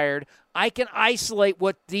fired. I can isolate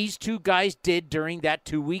what these two guys did during that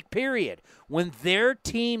 2-week period. When their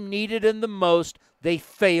team needed them the most, they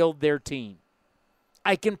failed their team.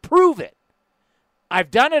 I can prove it. I've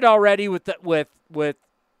done it already with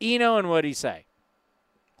Eno, and what'd he say?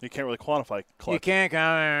 You can't really quantify clutch. You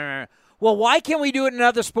can't. Well, why can we do it in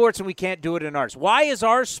other sports and we can't do it in ours? Why is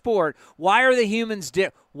our sport? Why are the humans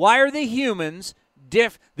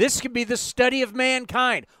This could be the study of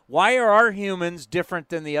mankind. Why are our humans different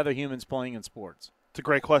than the other humans playing in sports? It's a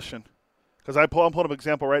great question. Because I'm pulling up an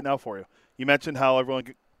example right now for you. You mentioned how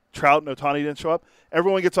Trout and Ohtani didn't show up.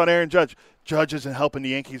 Everyone gets on Aaron Judge. Judge isn't helping the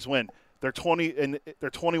Yankees win. They're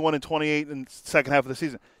 21 and 28 in the second half of the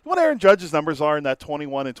season. You know what Aaron Judge's numbers are in that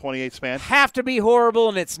 21 and 28 span? Have to be horrible,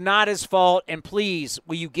 and it's not his fault. And please,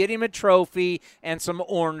 will you get him a trophy and some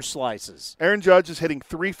orange slices? Aaron Judge is hitting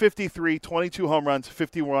 .353, 22 home runs,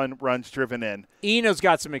 51 runs driven in. Eno's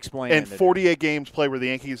got some explaining. And 48 games played where the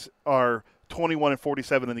Yankees are 21 and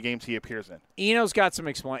 47 in the games he appears in. Eno's got some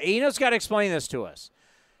explain. Eno's got to explain this to us.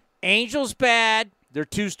 Angels bad, their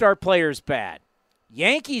two-star players bad.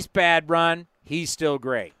 Yankees bad run, he's still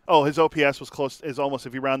great. Oh, his OPS was close, is almost,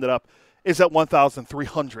 if you round it up, is at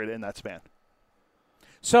 1,300 in that span.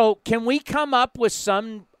 So can we come up with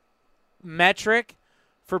some metric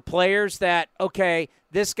for players that, okay,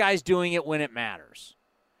 this guy's doing it when it matters?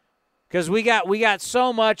 Because we got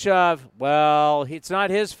so much of, well, it's not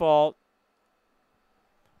his fault.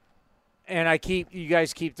 And you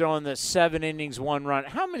guys keep throwing the 7 innings, 1 run.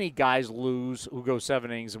 How many guys lose who go 7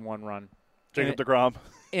 innings and 1 run? Jacob deGrom.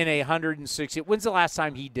 In 160. When's the last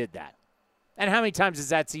time he did that? And how many times has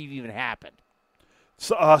that even happened?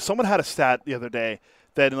 So, someone had a stat the other day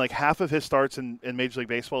that in like half of his starts in Major League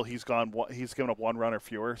Baseball, he's given up 1 run or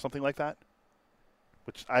fewer, something like that.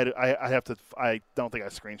 Which I don't think I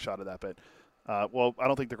screenshotted that, but I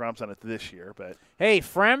don't think deGrom's done it this year. But hey,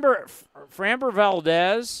 Framber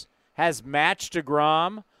Valdez has matched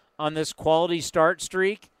deGrom on this quality start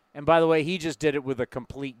streak, and by the way, he just did it with a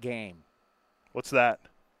complete game. What's that?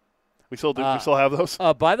 We still have those?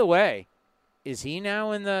 By the way, is he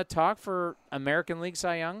now in the talk for American League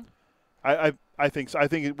Cy Young? I think so. I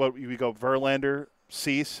think we go Verlander,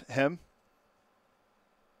 Cease, him.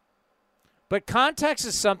 But context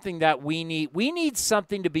is something that we need. We need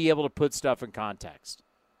something to be able to put stuff in context,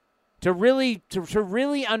 to really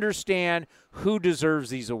understand who deserves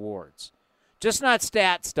these awards, just not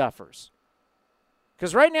stat stuffers.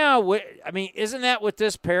 Because right now, isn't that what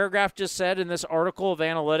this paragraph just said in this article of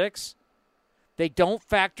analytics? They don't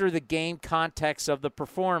factor the game context of the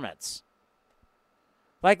performance.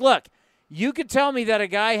 Like, look, you could tell me that a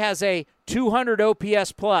guy has a 200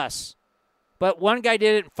 OPS plus, but one guy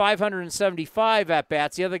did it in 575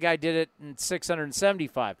 at-bats, the other guy did it in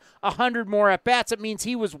 675. 100 more at-bats, it means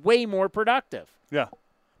he was way more productive. Yeah.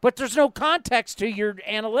 But there's no context to your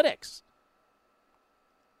analytics.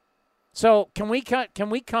 So can we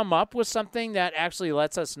come up with something that actually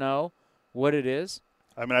lets us know what it is?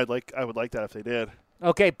 I mean, I would like that if they did.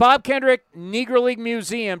 Okay, Bob Kendrick, Negro League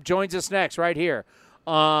Museum, joins us next right here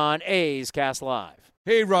on A's Cast Live.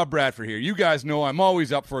 Hey, Rob Bradford here. You guys know I'm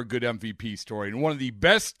always up for a good MVP story, and one of the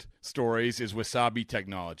best stories is Wasabi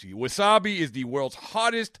Technology. Wasabi is the world's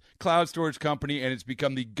hottest cloud storage company, and it's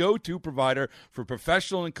become the go-to provider for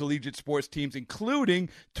professional and collegiate sports teams, including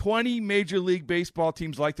 20 Major League Baseball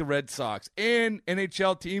teams like the Red Sox and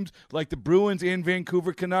NHL teams like the Bruins and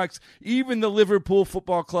Vancouver Canucks. Even the Liverpool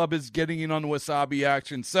Football Club is getting in on the Wasabi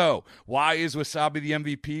action. So, why is Wasabi the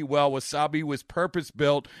MVP? Well, Wasabi was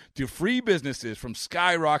purpose-built to free businesses from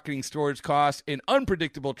skyrocketing storage costs and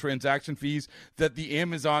unpredictable transaction fees that the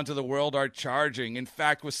Amazons of the world are charging. In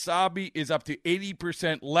fact, Wasabi is up to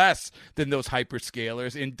 80% less than those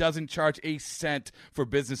hyperscalers and doesn't charge a cent for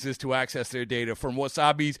businesses to access their data. From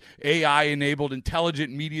Wasabi's AI-enabled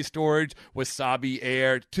intelligent media storage, Wasabi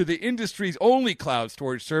Air, to the industry's only cloud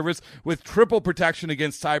storage service with triple protection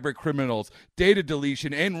against cyber criminals, data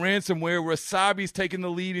deletion, and ransomware, Wasabi's taken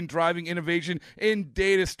the lead in driving innovation in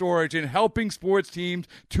data storage and helping sports teams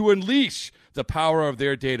to unleash the power of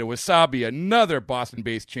their data. Wasabi, another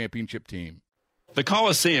Boston-based championship team. The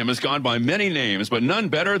Coliseum has gone by many names, but none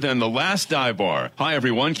better than the Last Dive Bar. Hi,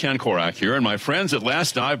 everyone. Ken Korak here, and my friends at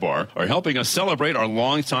Last Dive Bar are helping us celebrate our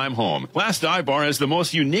longtime home. Last Dive Bar has the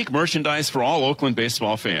most unique merchandise for all Oakland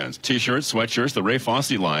baseball fans. T-shirts, sweatshirts, the Ray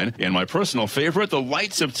Fosse line, and my personal favorite, the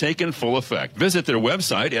lights have taken full effect. Visit their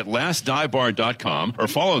website at lastdivebar.com or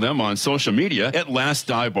follow them on social media at Last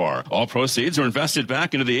Dive Bar. All proceeds are invested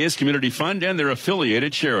back into the A's Community Fund and their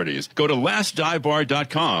affiliated charities. Go to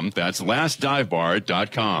lastdivebar.com. That's lastdivebar.com.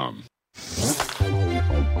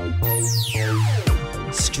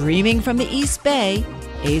 Streaming from the East Bay,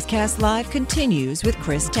 A's Cast Live continues with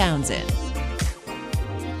Chris Townsend.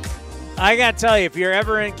 I got to tell you, if you're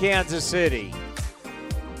ever in Kansas City,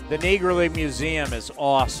 the Negro League Museum is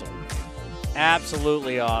awesome.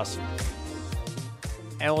 Absolutely awesome.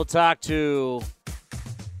 And we'll talk to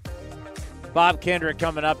Bob Kendrick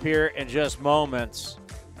coming up here in just moments,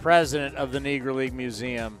 president of the Negro League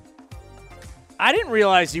Museum. I didn't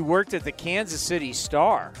realize he worked at the Kansas City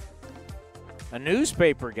Star, a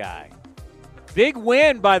newspaper guy. Big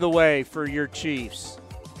win, by the way, for your Chiefs.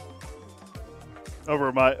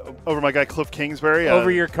 Over my guy Cliff Kingsbury. Over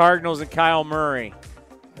your Cardinals and Kyle Murray.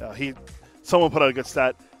 Someone put out a good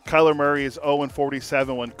stat. Kyler Murray is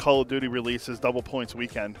 0-47 when Call of Duty releases double points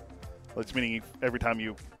weekend. That's meaning every time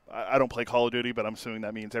I don't play Call of Duty, but I'm assuming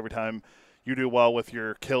that means every time you do well with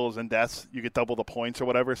your kills and deaths, you get double the points or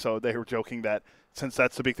whatever. So they were joking that since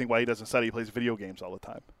that's the big thing why he doesn't study, he plays video games all the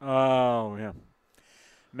time. Oh, yeah.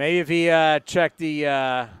 Maybe if he checked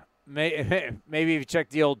the maybe if he checked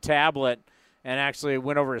the old tablet and actually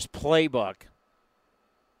went over his playbook.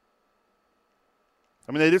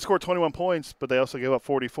 I mean, they did score 21 points, but they also gave up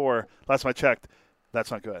 44. Last time I checked, that's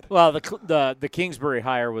not good. Well, the Kingsbury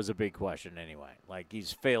hire was a big question anyway. Like,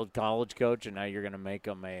 he's failed college coach, and now you're going to make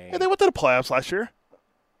him a. Yeah, they went to the playoffs last year.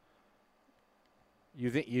 You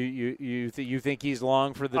think you think he's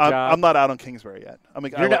long for the job? I'm not out on Kingsbury yet.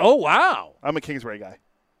 Oh wow! I'm a Kingsbury guy.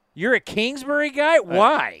 You're a Kingsbury guy?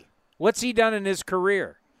 Why? What's he done in his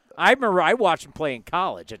career? I remember I watched him play in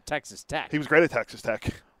college at Texas Tech. He was great at Texas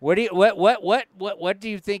Tech. What do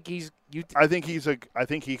you think he's? I think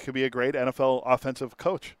he could be a great NFL offensive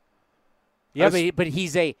coach. Yeah, but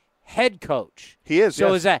he's a head coach. He is. So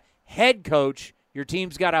yes. as a head coach, your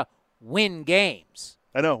team's got to win games.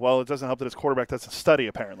 I know. Well, it doesn't help that his quarterback doesn't study,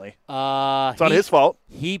 apparently. It's not his fault.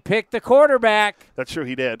 He picked the quarterback. That's true,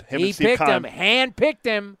 he did. He picked him, hand-picked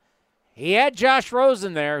him. He had Josh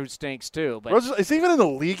Rosen there, who stinks too. But Rosen, is he even in the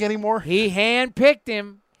league anymore? He hand-picked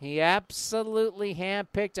him. He absolutely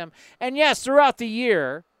hand-picked him. And, yes, throughout the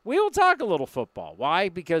year, we will talk a little football. Why?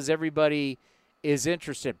 Because everybody is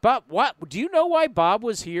interested. But do you know why Bob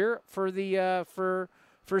was here for the for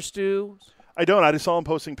Stu? I don't. I just saw him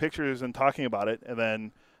posting pictures and talking about it, and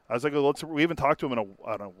then I was like, we haven't talked to him in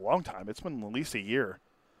a long time. It's been at least a year.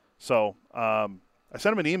 So I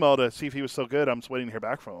sent him an email to see if he was still good. I'm just waiting to hear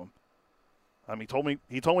back from him. He told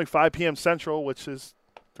me 5 p.m. Central, which is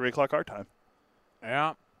 3 o'clock our time.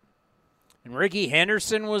 Yeah. And Ricky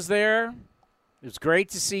Henderson was there. It was great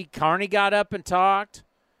to see. Carney got up and talked.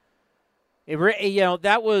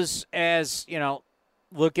 That was, as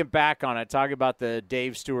looking back on it, talking about the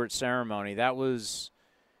Dave Stewart ceremony,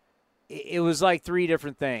 it was like 3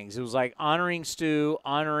 different things. It was like honoring Stu,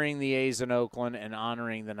 honoring the A's in Oakland, and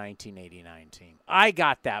honoring the 1989 team. I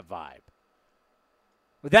got that vibe.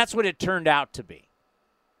 But that's what it turned out to be.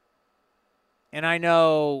 And I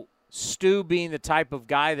know Stu, being the type of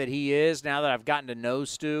guy that he is, now that I've gotten to know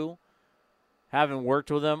Stu, having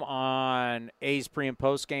worked with him on A's pre- and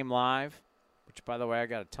post-game live, which, by the way, I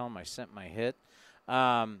got to tell him I sent my hit.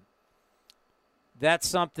 That's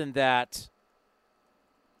something that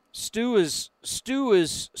Stu is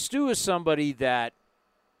somebody that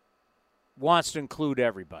wants to include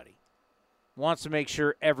everybody, wants to make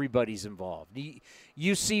sure everybody's involved.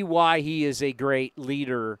 You see why he is a great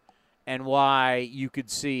leader and why you could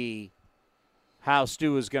see how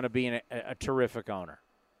Stu is going to be a terrific owner.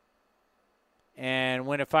 And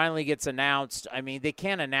when it finally gets announced, I mean, they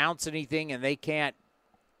can't announce anything, and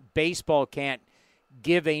baseball can't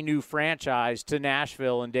give a new franchise to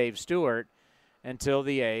Nashville and Dave Stewart until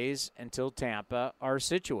the A's, until Tampa are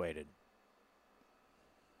situated.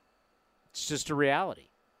 It's just a reality.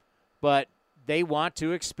 But they want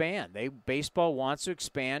to expand. Baseball wants to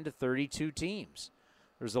expand to 32 teams.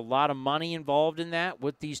 There's a lot of money involved in that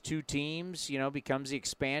with these 2 teams, becomes the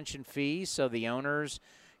expansion fee, so the owners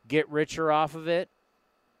get richer off of it.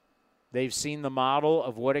 They've seen the model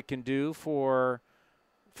of what it can do for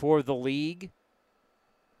the league,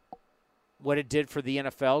 what it did for the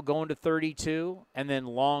NFL going to 32, and then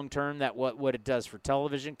long term that what it does for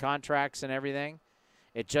television contracts and everything.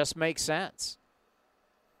 It just makes sense.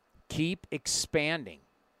 Keep expanding.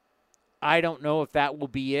 I don't know if that will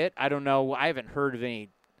be it. I don't know. I haven't heard of any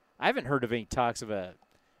talks of a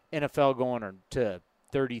NFL going to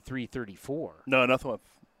 33, 34. No, nothing with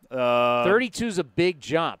 32 is a big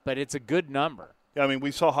jump, but it's a good number. I mean,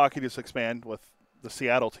 we saw hockey just expand with the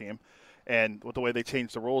Seattle team, and with the way they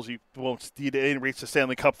changed the rules, you didn't reach the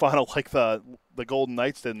Stanley Cup final like the Golden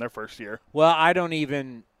Knights did in their first year. Well, I don't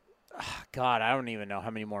even know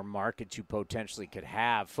how many more markets you potentially could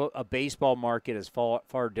have. A baseball market is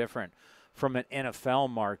far different from an NFL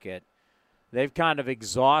market. They've kind of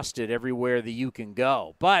exhausted everywhere that you can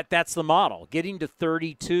go. But that's the model. Getting to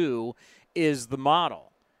 32 is the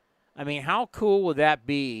model. I mean, how cool would that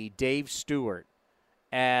be, Dave Stewart,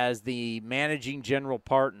 as the managing general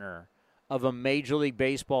partner of a Major League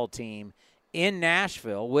Baseball team in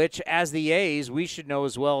Nashville, which, as the A's, we should know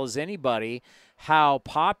as well as anybody how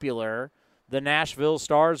popular the Nashville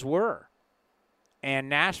Stars were. And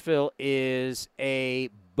Nashville is a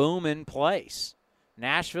booming place.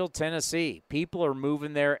 Nashville, Tennessee. People are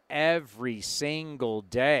moving there every single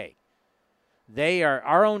day. They are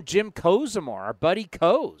our own Jim Cozumar, our buddy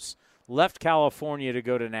Coz, left California to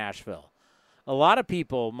go to Nashville. A lot of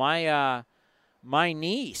people, my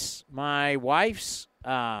niece, my wife's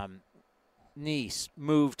niece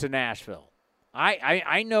moved to Nashville.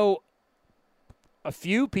 I know a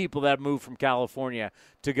few people that moved from California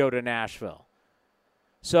to go to Nashville.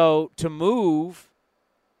 So to move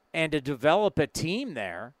and to develop a team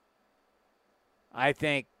there, I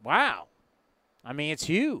think, wow. I mean, it's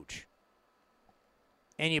huge.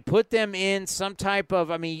 And you put them in some type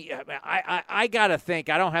of, I got to think,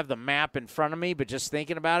 I don't have the map in front of me, but just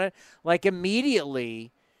thinking about it, like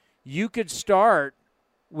immediately you could start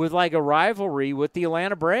with like a rivalry with the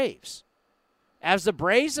Atlanta Braves. As the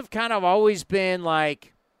Braves have kind of always been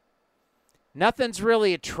like, nothing's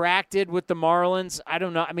really attracted with the Marlins. I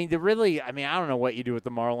don't know. I don't know what you do with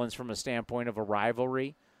the Marlins from a standpoint of a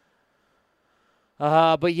rivalry.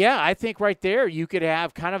 But yeah, I think right there you could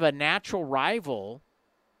have kind of a natural rival.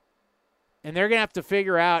 And they're going to have to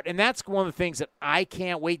figure out, and that's one of the things that I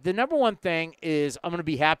can't wait. The number one thing is I'm going to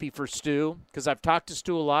be happy for Stu because I've talked to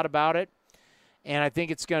Stu a lot about it, and I think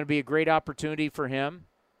it's going to be a great opportunity for him.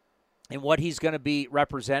 And what he's going to be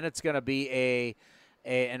represent, it's going to be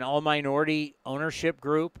an all-minority ownership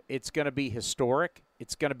group. It's going to be historic.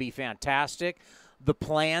 It's going to be fantastic. The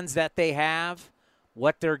plans that they have,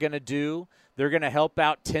 what they're going to do, they're going to help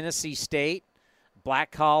out Tennessee State, Black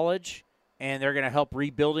College, and they're going to help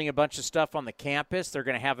rebuilding a bunch of stuff on the campus. They're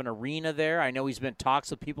going to have an arena there. I know he's been in talks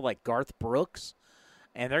with people like Garth Brooks,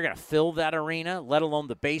 and they're going to fill that arena, let alone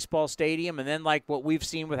the baseball stadium. And then like what we've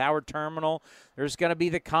seen with Howard Terminal, there's going to be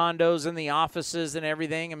the condos and the offices and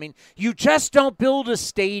everything. I mean, you just don't build a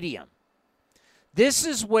stadium. This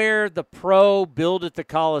is where the pro build at the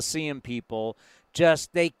Coliseum people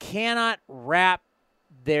they cannot wrap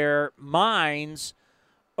their minds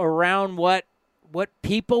around what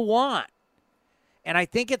people want. And I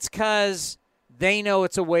think it's because they know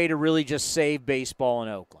it's a way to really just save baseball in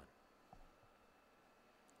Oakland.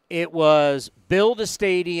 It was build a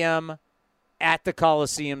stadium at the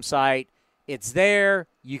Coliseum site. It's there.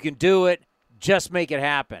 You can do it. Just make it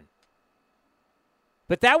happen.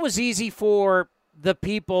 But that was easy for the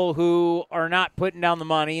people who are not putting down the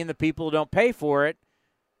money and the people who don't pay for it.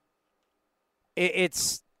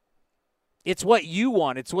 It's what you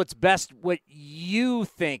want. It's what's best, what you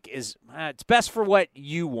think is it's best for what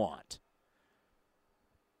you want.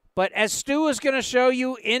 But as Stu is going to show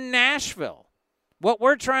you in Nashville, what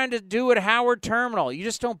we're trying to do at Howard Terminal, you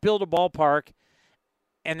just don't build a ballpark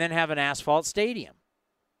and then have an asphalt stadium.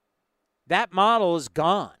 That model is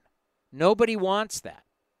gone. Nobody wants that.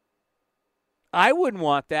 I wouldn't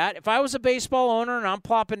want that. If I was a baseball owner and I'm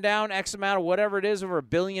plopping down X amount of whatever it is, over $1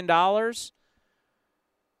 billion, I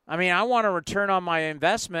want a return on my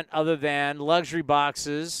investment other than luxury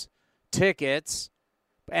boxes, tickets,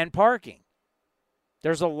 and parking.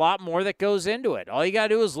 There's a lot more that goes into it. All you got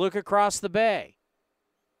to do is look across the bay.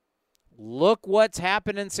 Look what's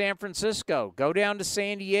happened in San Francisco. Go down to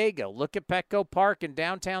San Diego. Look at Petco Park in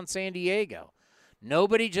downtown San Diego.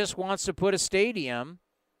 Nobody just wants to put a stadium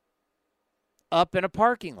up in a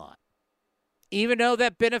parking lot. even though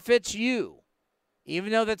that benefits you,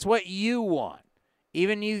 even though that's what you want,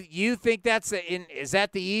 even you think is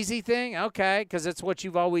that the easy thing? Okay, because it's what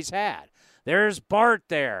you've always had. There's BART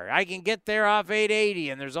there. I can get there off 880,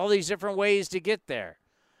 and there's all these different ways to get there.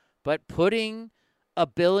 But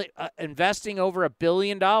investing over $1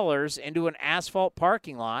 billion into an asphalt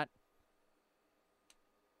parking lot,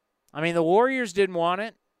 I mean, the Warriors didn't want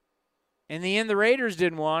it. In the end, the Raiders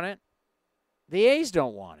didn't want it. The A's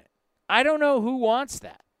don't want it. I don't know who wants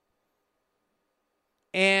that.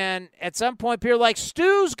 And at some point, people are like,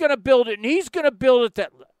 Stu's going to build it, and he's going to build it.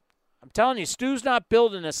 That I'm telling you, Stu's not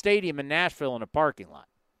building a stadium in Nashville in a parking lot.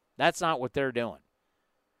 That's not what they're doing.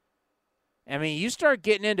 I mean, you start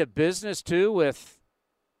getting into business, too, with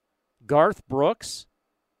Garth Brooks.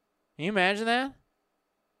 Can you imagine that?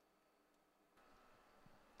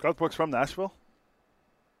 Garth Brooks from Nashville?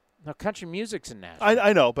 No, country music's in Nashville.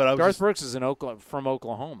 I know, but Garth Brooks is from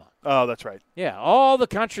Oklahoma. Oh, that's right. Yeah, all the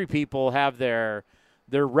country people have their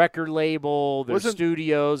record label, their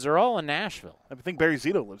studios. They're all in Nashville. I think Barry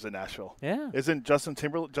Zito lives in Nashville. Yeah. Isn't Justin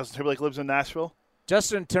Timberlake lives in Nashville?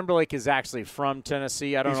 Justin Timberlake is actually from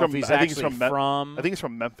Tennessee. I don't know if he's actually from. I think he's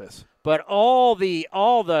from Memphis. But all the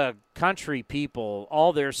country people,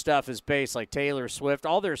 all their stuff is based, like Taylor Swift,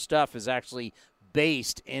 all their stuff is actually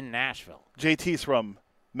based in Nashville. JT's from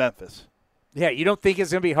Memphis. Yeah, you don't think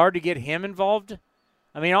it's going to be hard to get him involved?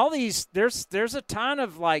 I mean, all these there's a ton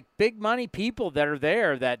of like big money people that are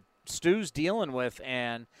there that Stu's dealing with,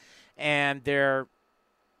 and they're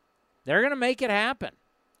going to make it happen.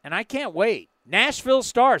 And I can't wait. Nashville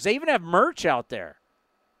Stars. They even have merch out there.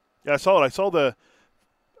 Yeah, I saw it. I don't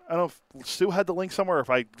know if Stu had the link somewhere, or if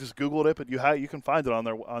I just Googled it, but you can find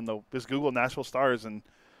it just Google Nashville Stars, and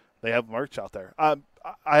they have merch out there. I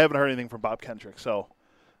haven't heard anything from Bob Kendrick, so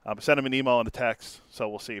send him an email and a text, so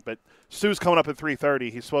we'll see. But Stu's coming up at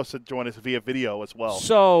 3:30. He's supposed to join us via video as well.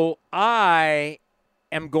 So I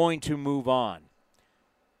am going to move on.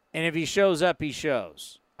 And if he shows up, he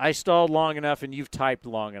shows. I stalled long enough, and you've typed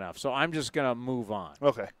long enough, so I'm just going to move on.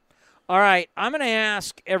 Okay. All right, I'm going to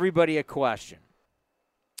ask everybody a question.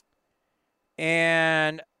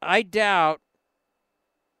 And I doubt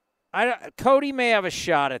Cody may have a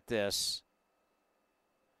shot at this,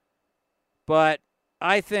 but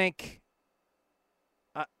I think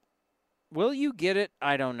will you get it?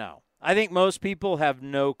 I don't know. I think most people have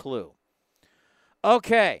no clue.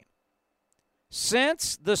 Okay.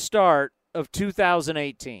 Since the start of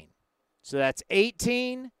 2018, so that's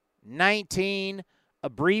 18, 19,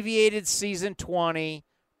 abbreviated season 20,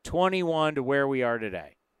 21 to where we are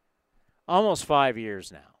today. Almost 5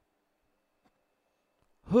 years now.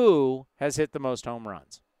 Who has hit the most home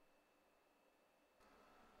runs?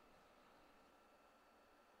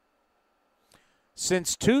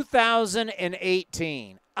 Since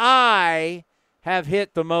 2018, I have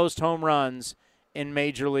hit the most home runs in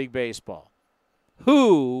Major League Baseball.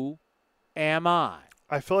 Who am I?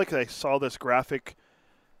 I feel like I saw this graphic.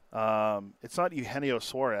 It's not Eugenio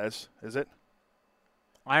Suarez, is it?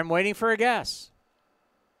 I'm waiting for a guess.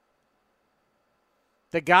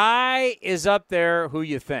 The guy is up there who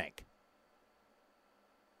you think.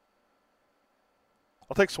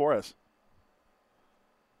 I'll take Suarez.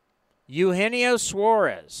 Eugenio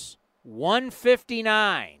Suarez,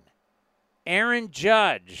 159. Aaron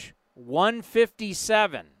Judge,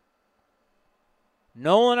 157.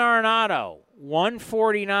 Nolan Arenado,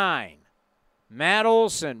 149. Matt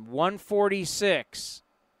Olson, 146.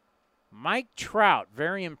 Mike Trout,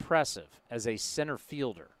 very impressive as a center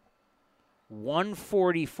fielder.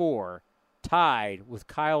 144, tied with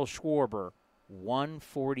Kyle Schwarber,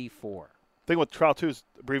 144. Thing with Trout, too, is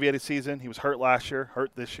abbreviated season. He was hurt last year,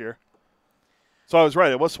 hurt this year. So I was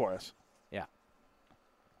right. It was Suarez. Yeah.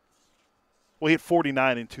 Well, he hit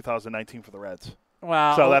 49 in 2019 for the Reds.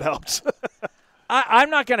 Well, so that helps. I'm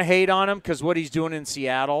not going to hate on him because what he's doing in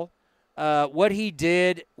Seattle, what he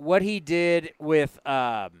did with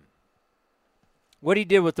the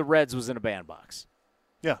Reds was in a bandbox.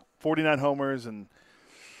 Yeah, 49 homers, and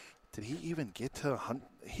did he even get to?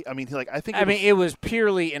 It was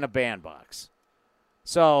purely in a bandbox.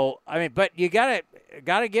 So but you gotta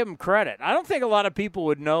give him credit. I don't think a lot of people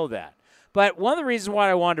would know that. But one of the reasons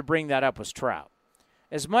why I wanted to bring that up was Trout.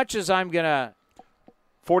 As much as I'm gonna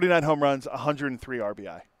 49 home runs, 103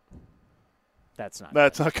 RBI. That's not good.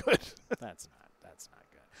 That's not good.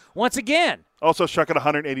 Once again. Also struck at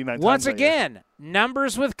 189 times. Once again,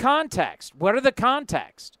 numbers with context. What are the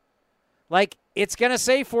context? Like, it's going to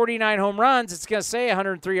say 49 home runs. It's going to say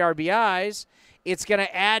 103 RBIs. It's going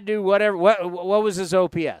to add to whatever. What was his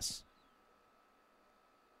OPS?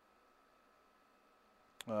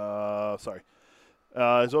 Sorry.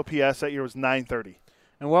 His OPS that year was 930.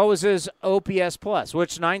 And what was his OPS plus,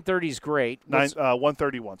 which 930 is great.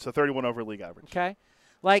 131, so 31 over league average. Okay.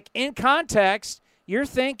 Like, in context, you're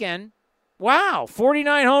thinking, wow,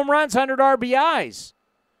 49 home runs, 100 RBIs.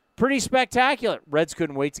 Pretty spectacular. Reds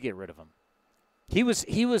couldn't wait to get rid of him. He was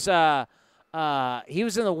in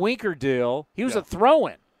the Winker deal. He was a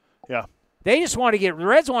throw-in. Yeah. The Reds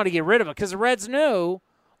wanted to get rid of him because the Reds knew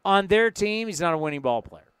on their team he's not a winning ball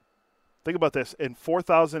player. Think about this. In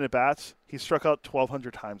 4,000 at-bats, he struck out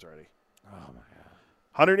 1,200 times already. Oh, my God.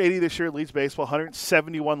 180 this year, leads baseball.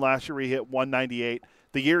 171 last year, he hit 198.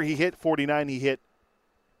 The year he hit 49, he hit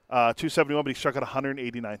 271, but he struck out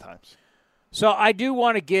 189 times. So I do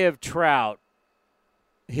want to give Trout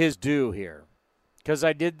his due here because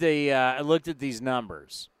I looked at these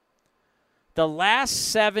numbers. The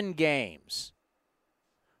last 7 games,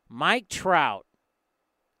 Mike Trout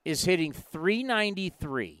is hitting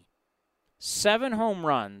 .393, 7 home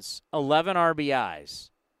runs, 11 RBIs.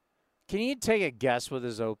 Can you take a guess what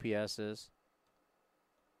his OPS is?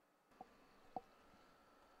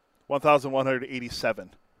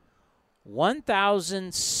 1,187.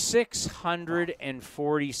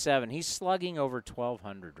 1,647. He's slugging over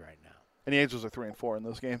 1,200 right now. And the Angels are 3-4 in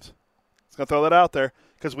those games. Just going to throw that out there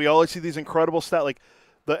because we always see these incredible stats. Like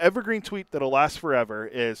the evergreen tweet that'll last forever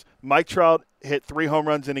is Mike Trout hit 3 home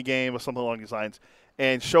runs in a game or something along these lines.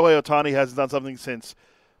 And Shohei Ohtani hasn't done something since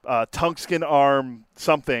Tunkskin Arm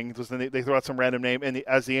something. They throw out some random name. And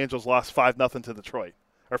as the Angels lost 5-0 to Detroit.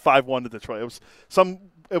 Or 5-1 to Detroit.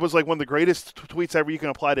 It was like one of the greatest tweets ever you can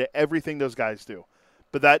apply to everything those guys do.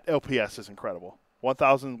 But that LPS is incredible.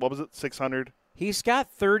 1,000, what was it, 600? He's got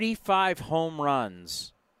 35 home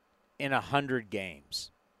runs in 100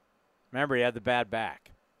 games. Remember, he had the bad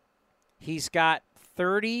back. He's got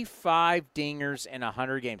 35 dingers in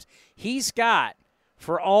 100 games. He's got,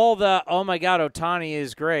 for all the, oh my God, Ohtani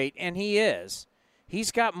is great, and he is,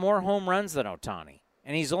 he's got more home runs than Ohtani.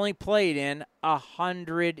 And he's only played in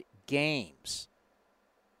 100 games.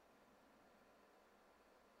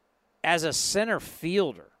 As a center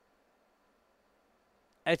fielder,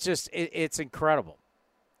 it's incredible.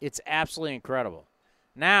 It's absolutely incredible.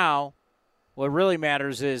 Now, what really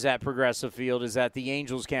matters is at Progressive Field is that the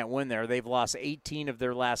Angels can't win there. They've lost 18 of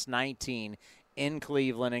their last 19 in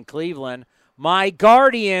Cleveland. And Cleveland, my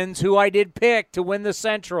Guardians, who I did pick to win the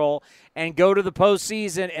Central and go to the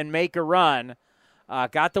postseason and make a run,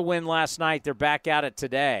 got the win last night. They're back at it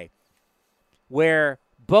today. Where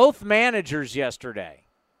both managers yesterday,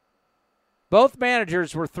 both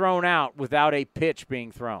managers were thrown out without a pitch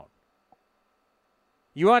being thrown.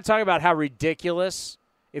 You want to talk about how ridiculous?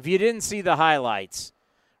 If you didn't see the highlights,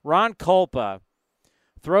 Ron Kulpa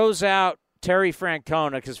throws out Terry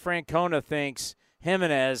Francona because Francona thinks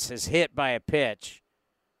Jimenez is hit by a pitch.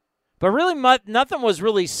 But really, nothing was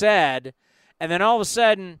really said. And then all of a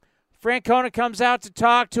sudden, Francona comes out to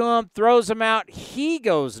talk to him, throws him out. He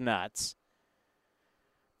goes nuts.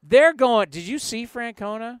 They're going, did you see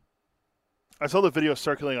Francona? I saw the video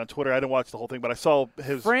circulating on Twitter. I didn't watch the whole thing, but I saw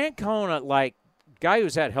his. Francona, like, guy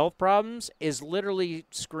who's had health problems, is literally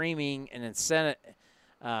screaming an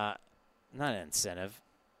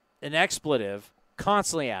an expletive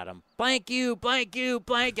constantly at him. Blank you, blank you,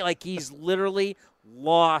 blank you. Like he's literally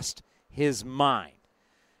lost his mind.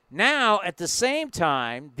 Now, at the same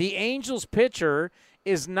time, the Angels pitcher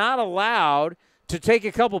is not allowed to take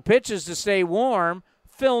a couple pitches to stay warm.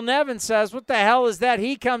 Phil Nevin says, what the hell is that?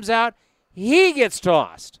 He comes out. He gets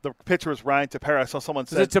tossed. The pitcher was Ryan Tepera. I saw someone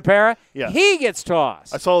say. Is it Tepera? Yeah. He gets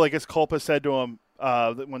tossed. I saw, like, his Culpa said to him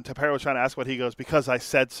when Tepera was trying to ask what he goes, because I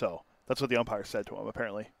said so. That's what the umpire said to him,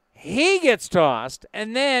 apparently. He gets tossed,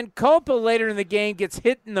 and then Culpa later in the game gets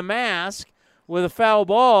hit in the mask with a foul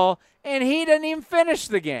ball, and he doesn't even finish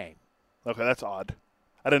the game. Okay, that's odd.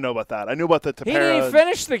 I didn't know about that. I knew about the Tepera. He didn't even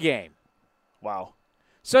finish the game. Wow.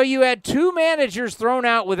 So you had 2 managers thrown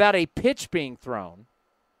out without a pitch being thrown.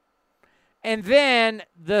 And then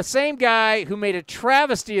the same guy who made a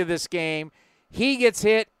travesty of this game, he gets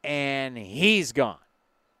hit and he's gone.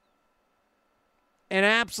 An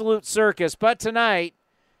absolute circus. But tonight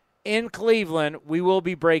in Cleveland, we will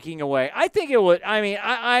be breaking away. I think it would. I mean,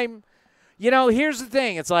 I'm, here's the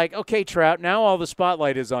thing. It's like, okay, Trout, now all the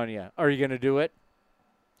spotlight is on you. Are you going to do it?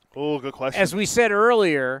 Oh, good question. As we said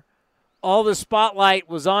earlier, all the spotlight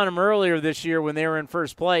was on them earlier this year when they were in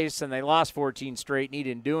first place and they lost 14 straight and he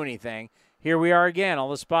didn't do anything. Here we are again. All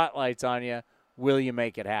the spotlight's on you. Will you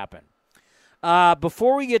make it happen?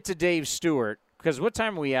 Before we get to Dave Stewart, because what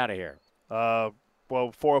time are we out of here? 4:05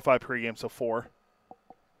 pregame, so 4.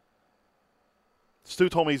 Stu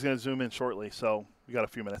told me he's going to zoom in shortly, so we got a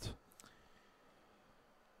few minutes.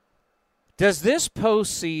 Does this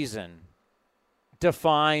postseason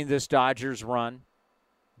define this Dodgers run?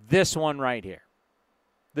 This one right here.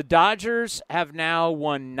 The Dodgers have now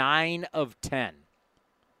won 9 of 10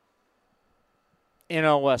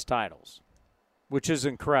 NL West titles, which is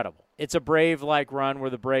incredible. It's a Brave-like run where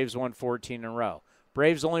the Braves won 14 in a row.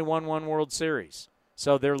 Braves only won 1 World Series,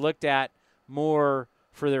 so they're looked at more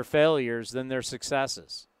for their failures than their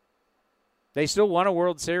successes. They still won a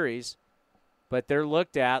World Series, but they're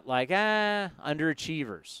looked at like,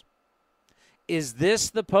 underachievers. Is this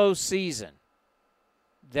the postseason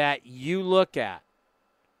that you look at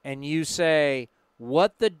and you say,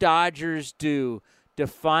 what the Dodgers do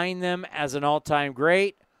define them as an all-time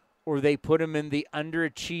great, or they put them in the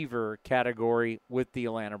underachiever category with the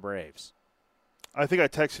Atlanta Braves? I think I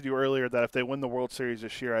texted you earlier that if they win the World Series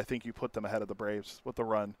this year, I think you put them ahead of the Braves with the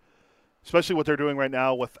run, especially what they're doing right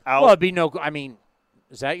now without. Well, it'd be no. I mean,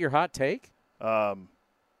 is that your hot take?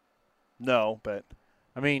 No, but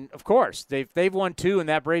I mean, of course they've won 2, and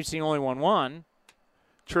that Braves team only won 1.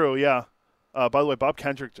 True, yeah. By the way, Bob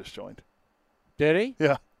Kendrick just joined. Did he?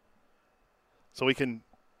 Yeah. So we can.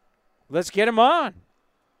 Let's get him on.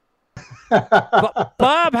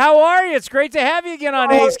 Bob, how are you? It's great to have you again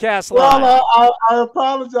on A's Cast Live. Well, I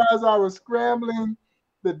apologize. I was scrambling.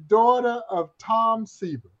 The daughter of Tom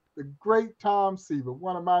Seaver, the great Tom Seaver,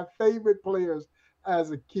 one of my favorite players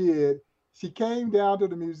as a kid. She came down to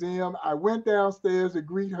the museum. I went downstairs to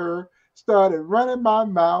greet her, started running my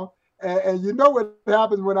mouth. And you know what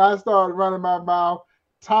happens when I started running my mouth?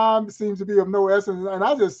 Time seems to be of no essence. And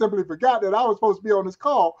I just simply forgot that I was supposed to be on this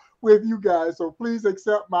call with you guys. So please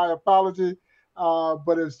accept my apology.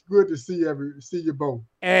 But it's good to see you both.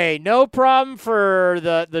 Hey, no problem for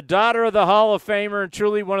the daughter of the Hall of Famer and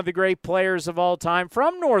truly one of the great players of all time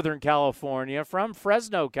from Northern California, from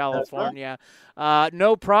Fresno, California. Right.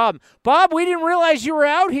 No problem. Bob, we didn't realize you were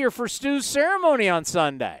out here for Stu's ceremony on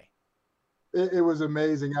Sunday. It was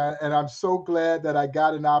amazing. And I'm so glad that I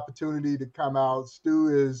got an opportunity to come out. Stu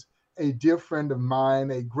is a dear friend of mine,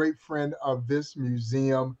 a great friend of this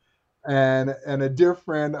museum, and a dear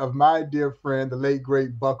friend of my dear friend, the late,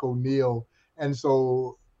 great Buck O'Neil. And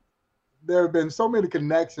so there have been so many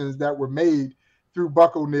connections that were made through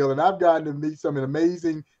Buck O'Neil. And I've gotten to meet some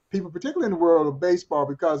amazing people, particularly in the world of baseball,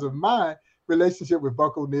 because of my relationship with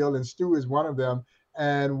Buck O'Neil, and Stu is one of them.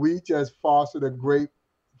 And we just fostered a great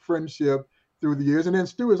friendship through the years. And then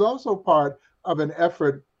Stu is also part of an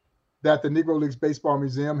effort that the Negro Leagues Baseball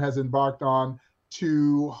Museum has embarked on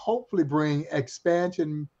to hopefully bring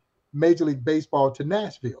expansion Major League Baseball to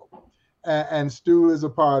Nashville. And Stu is a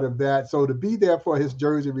part of that. So to be there for his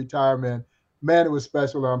jersey retirement, man, it was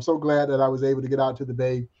special. And I'm so glad that I was able to get out to the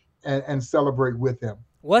Bay and celebrate with him.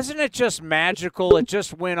 Wasn't it just magical? It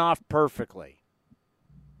just went off perfectly.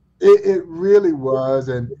 It really was.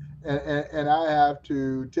 And I have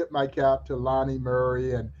to tip my cap to Lonnie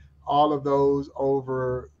Murray and all of those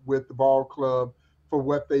over with the ball club for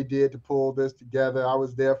what they did to pull this together. I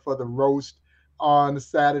was there for the roast on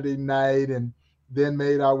Saturday night, and then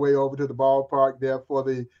made our way over to the ballpark there for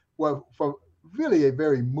for really a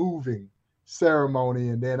very moving ceremony.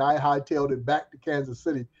 And then I hightailed it back to Kansas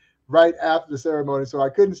City right after the ceremony. So I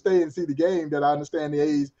couldn't stay and see the game. That I understand the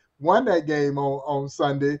A's won that game on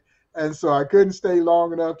Sunday. And so I couldn't stay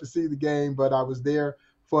long enough to see the game, but I was there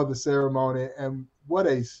for the ceremony. And what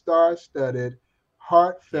a star-studded,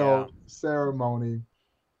 heartfelt ceremony.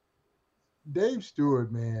 Dave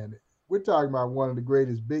Stewart, man, we're talking about one of the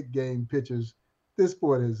greatest big game pitchers this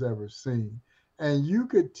sport has ever seen. And you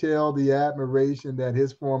could tell the admiration that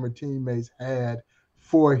his former teammates had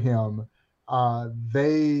for him.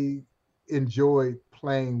 They enjoyed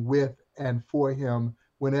playing with and for him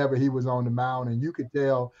whenever he was on the mound. And you could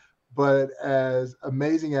tell, but as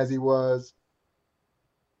amazing as he was,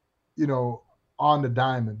 on the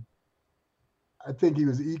diamond, I think he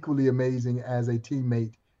was equally amazing as a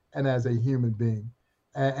teammate and as a human being.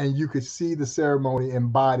 And you could see the ceremony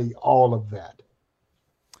embody all of that.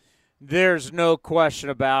 There's no question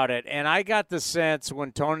about it. And I got the sense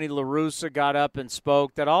when Tony La Russa got up and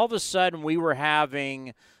spoke that all of a sudden we were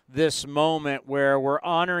having this moment where we're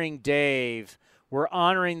honoring Dave, we're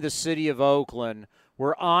honoring the city of Oakland,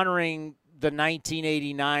 we're honoring the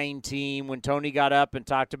 1989 team when Tony got up and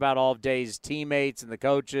talked about all of Dave's teammates and the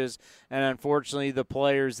coaches and unfortunately the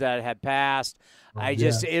players that had passed.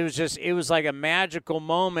 It was like a magical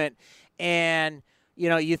moment. And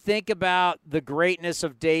you think about the greatness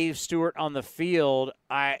of Dave Stewart on the field,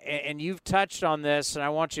 and you've touched on this, and I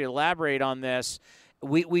want you to elaborate on this.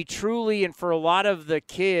 We truly, and for a lot of the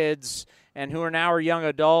kids and who are now young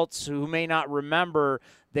adults who may not remember,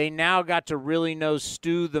 they now got to really know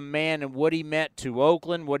Stu the man and what he meant to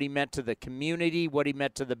Oakland, what he meant to the community, what he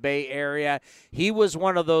meant to the Bay Area. He was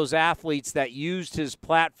one of those athletes that used his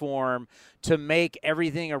platform to make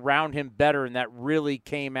everything around him better, and that really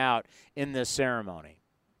came out in this ceremony.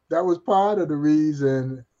 That was part of the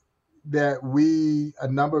reason that we, a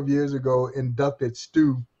number of years ago, inducted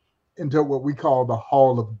Stu into what we call the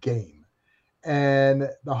Hall of Game. And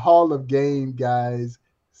the Hall of Game, guys,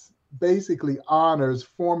 basically honors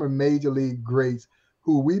former Major League greats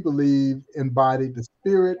who we believe embodied the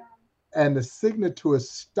spirit and the signature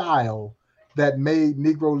style that made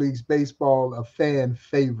Negro Leagues baseball a fan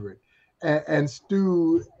favorite. And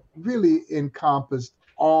Stu really encompassed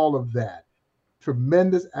all of that.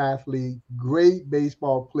 Tremendous athlete, great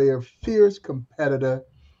baseball player, fierce competitor,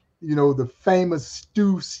 the famous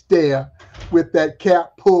Stu stare with that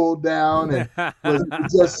cap pulled down and was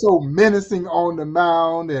just so menacing on the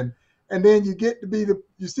mound. And then you get to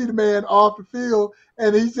you see the man off the field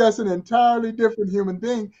and he's just an entirely different human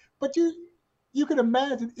being. But you can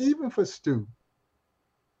imagine, even for Stu,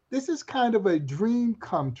 this is kind of a dream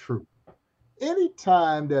come true.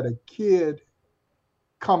 Anytime that a kid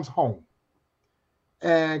comes home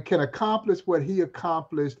and can accomplish what he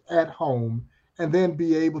accomplished at home and then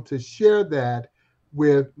be able to share that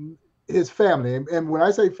with his family. And when I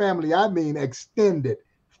say family, I mean extended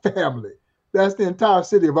family. That's the entire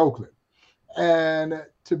city of Oakland. And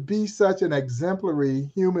to be such an exemplary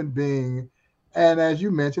human being, and as you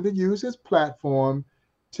mentioned, to use his platform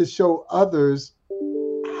to show others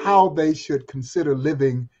how they should consider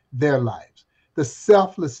living their lives. The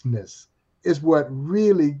selflessness is what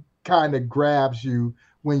really kind of grabs you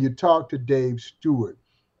when you talk to Dave Stewart.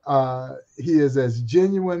 He is as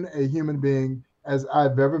genuine a human being as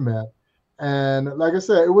I've ever met. And like I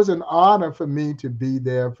said, it was an honor for me to be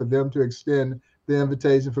there, for them to extend the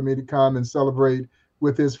invitation for me to come and celebrate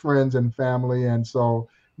with his friends and family. And so,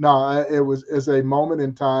 it's a moment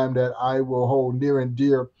in time that I will hold near and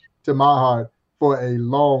dear to my heart for a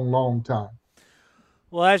long, long time.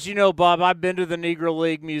 Well, as you know, Bob, I've been to the Negro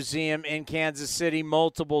League Museum in Kansas City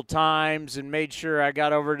multiple times and made sure I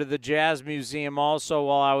got over to the Jazz Museum also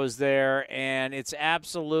while I was there, and it's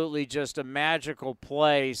absolutely just a magical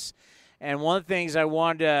place. And one of the things I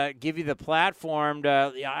wanted to give you the platform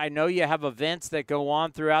to, I know you have events that go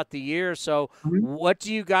on throughout the year, so what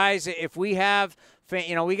do you guys, if we have,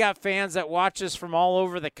 we got fans that watch us from all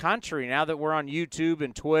over the country now that we're on YouTube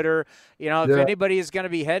and Twitter. If anybody is going to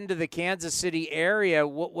be heading to the Kansas City area,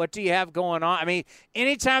 what do you have going on? I mean,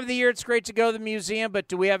 any time of the year it's great to go to the museum, but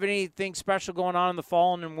do we have anything special going on in the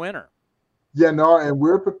fall and in winter? Yeah, no, and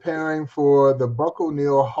we're preparing for the Buck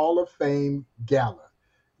O'Neil Hall of Fame Gala.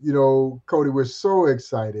 Cody, we're so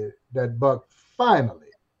excited that Buck finally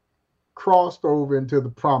crossed over into the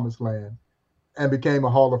promised land and became a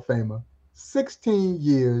Hall of Famer 16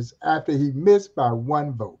 years after he missed by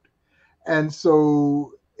one vote. And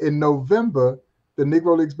so in November, the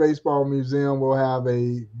Negro Leagues Baseball Museum will have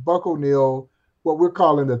a Buck O'Neil, what we're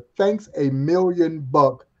calling the Thanks a Million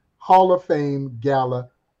Buck Hall of Fame Gala.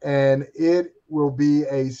 And it will be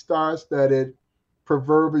a star-studded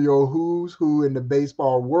proverbial who's who in the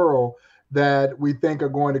baseball world that we think are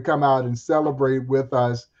going to come out and celebrate with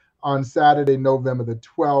us on Saturday, November the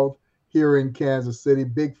 12th here in Kansas City.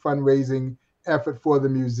 Big fundraising effort for the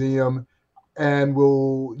museum, and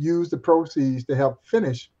we'll use the proceeds to help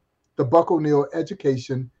finish the Buck O'Neil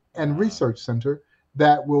Education and Research Center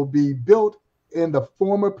that will be built in the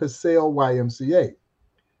former Paseo YMCA.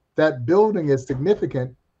 That building is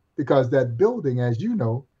significant because that building, as you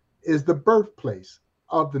know, is the birthplace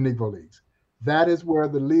of the Negro Leagues. That is where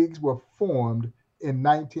the leagues were formed in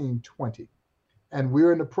 1920. And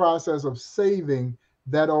we're in the process of saving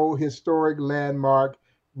that old historic landmark.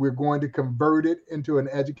 We're going to convert it into an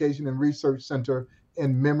education and research center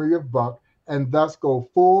in memory of Buck, and thus go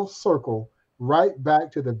full circle right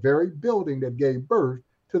back to the very building that gave birth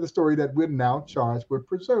to the story that we're now charged with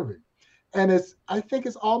preserving. And I think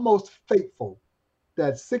it's almost fateful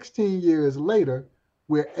that 16 years later,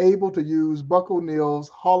 we're able to use Buck O'Neil's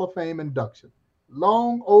Hall of Fame induction,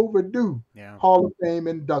 long overdue Hall of Fame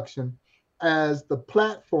induction, as the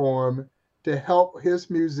platform to help his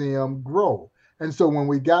museum grow. And so when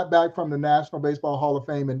we got back from the National Baseball Hall of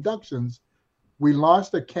Fame inductions, we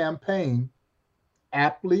launched a campaign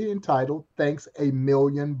aptly entitled Thanks a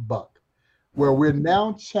Million Buck, where we're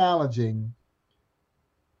now challenging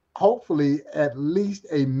hopefully at least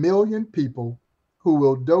 1 million people who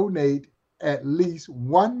will donate at least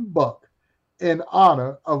 $1 in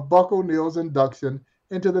honor of Buck O'Neil's induction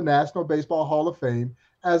into the National Baseball Hall of Fame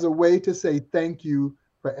as a way to say thank you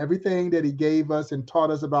for everything that he gave us and taught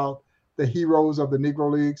us about the heroes of the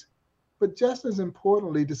Negro Leagues, but just as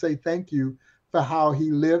importantly, to say thank you for how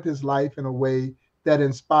he lived his life in a way that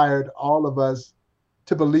inspired all of us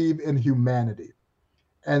to believe in humanity.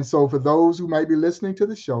 And so for those who might be listening to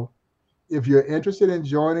the show, if you're interested in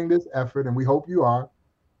joining this effort, and we hope you are,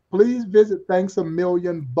 please visit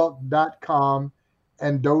thanksamillionbuck.com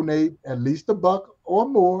and donate at least $1 or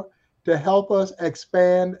more to help us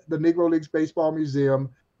expand the Negro Leagues Baseball Museum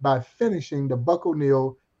by finishing the Buck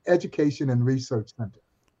O'Neil Education and Research Center.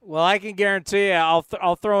 Well, I can guarantee you I'll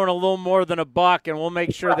throw in a little more than $1, and we'll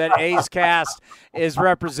make sure that A's Cast is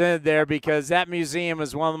represented there, because that museum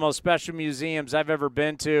is one of the most special museums I've ever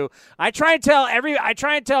been to. I try and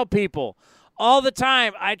tell people all the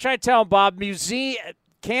time. I try to tell them, Bob,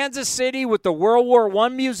 Kansas City with the World War I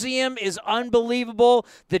Museum is unbelievable.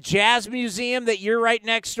 The Jazz Museum that you're right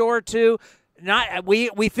next door to,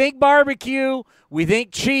 we think barbecue, we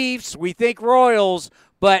think Chiefs, we think Royals,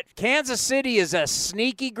 but Kansas City is a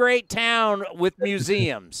sneaky great town with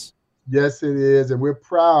museums. Yes, it is, and we're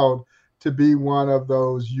proud to be one of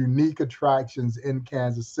those unique attractions in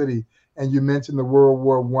Kansas City. And you mentioned the World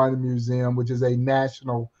War I Museum, which is a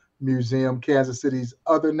national museum. Kansas City's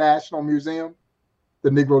other national museum,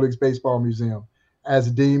 the Negro Leagues Baseball Museum,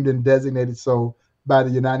 as deemed and designated so by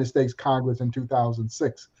the United States Congress in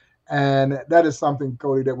 2006. And that is something,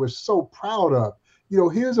 Cody, that we're so proud of. You know,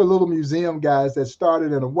 here's a little museum, guys, that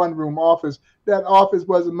started in a one-room office. That office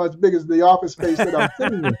wasn't much big as the office space that I'm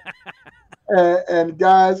sitting in. And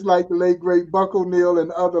guys like the late, great Buck O'Neil and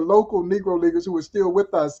other local Negro Leaguers who were still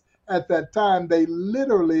with us at that time, they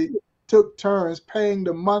literally took turns paying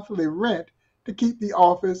the monthly rent to keep the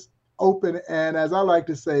office open, and as I like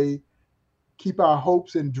to say, keep our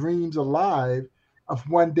hopes and dreams alive of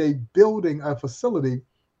one day building a facility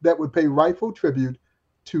that would pay rightful tribute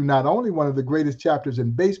to not only one of the greatest chapters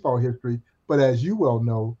in baseball history, but as you well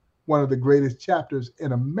know, one of the greatest chapters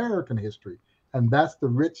in American history. And that's the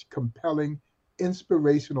rich, compelling,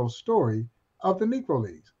 inspirational story of the Negro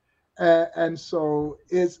Leagues. And so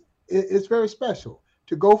it's very special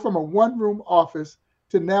to go from a one-room office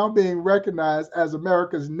to now being recognized as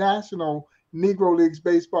America's National Negro Leagues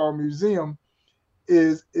Baseball Museum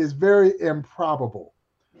is very improbable.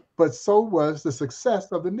 But so was the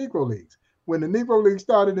success of the Negro Leagues. When the Negro League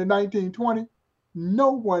started in 1920,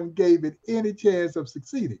 no one gave it any chance of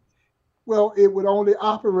succeeding. Well, it would only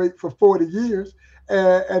operate for 40 years,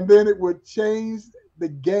 and then it would change the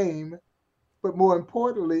game, but more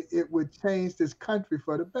importantly, it would change this country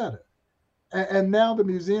for the better. And now the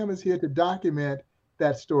museum is here to document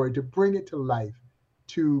that story, to bring it to life,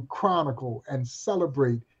 to chronicle and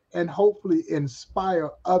celebrate, and hopefully inspire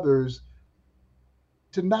others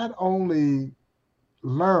to not only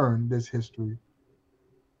learn this history,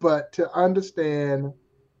 but to understand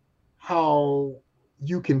how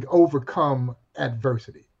you can overcome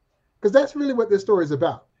adversity. Because that's really what this story is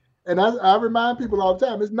about. And I remind people all the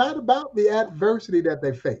time, it's not about the adversity that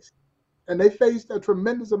they faced. And they faced a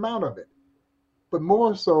tremendous amount of it, but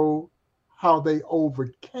more so how they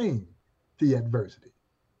overcame the adversity.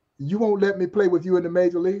 You won't let me play with you in the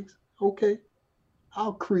major leagues? Okay,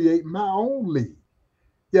 I'll create my own league.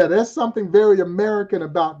 Yeah, there's something very American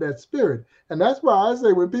about that spirit. And that's why I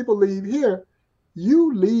say when people leave here,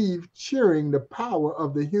 you leave cheering the power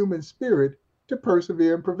of the human spirit to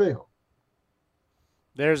persevere and prevail.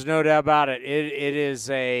 There's no doubt about it. It's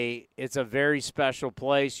a very special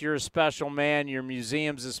place. You're a special man. Your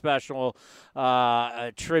museum's a special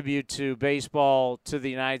tribute to baseball, to the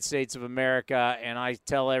United States of America. And I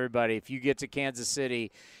tell everybody, if you get to Kansas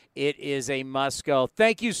City, it is a must-go.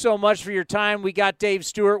 Thank you so much for your time. We got Dave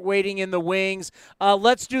Stewart waiting in the wings.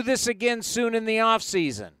 Let's do this again soon in the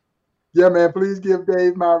offseason. Yeah, man, please give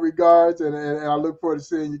Dave my regards, and I look forward to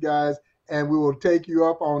seeing you guys, and we will take you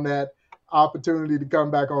up on that opportunity to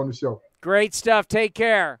come back on the show. Great stuff. Take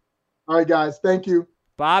care. All right, guys. Thank you.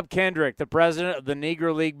 Bob Kendrick, the president of the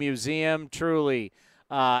Negro League Museum. Truly,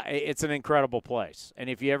 it's an incredible place. And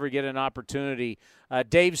if you ever get an opportunity,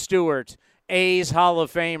 Dave Stewart, A's Hall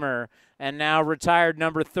of Famer, and now retired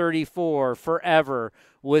number 34 forever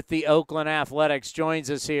with the Oakland Athletics,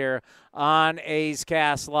 joins us here on A's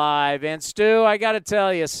Cast Live. And Stu, I got to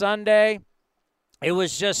tell you, Sunday, it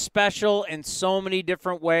was just special in so many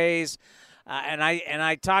different ways. And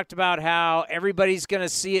I talked about how everybody's going to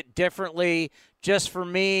see it differently. Just for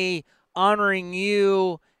me, honoring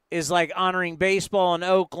you is like honoring baseball in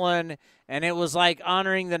Oakland, and it was like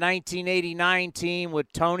honoring the 1989 team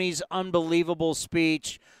with Tony's unbelievable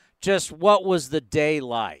speech. Just what was the day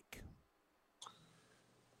like?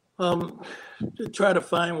 To try to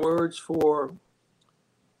find words for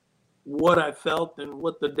what I felt and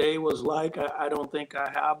what the day was like, I don't think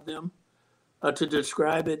I have them. to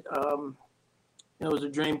describe it. It was a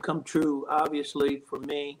dream come true, obviously, for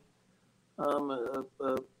me.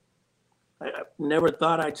 I never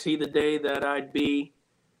thought I'd see the day that I'd be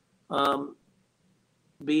honored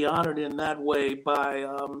in that way by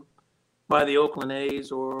the Oakland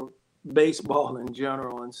A's or baseball in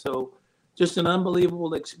general. And so just an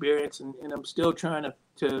unbelievable experience. And I'm still trying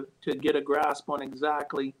to get a grasp on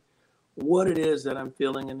exactly what it is that I'm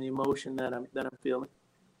feeling and the emotion that I'm feeling.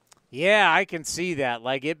 Yeah, I can see that.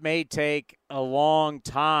 Like, it may take a long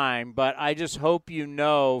time, but I just hope you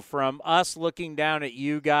know from us looking down at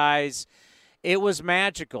you guys, it was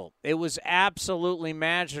magical. It was absolutely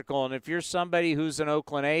magical. And if you're somebody who's an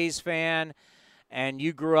Oakland A's fan and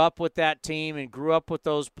you grew up with that team and grew up with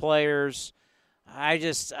those players, I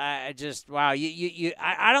just wow.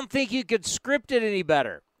 I don't think you could script it any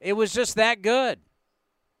better. It was just that good.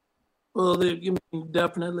 Well,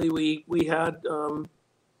 definitely we had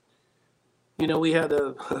we had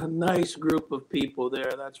a nice group of people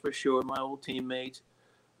there, that's for sure. My old teammates,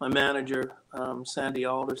 my manager, Sandy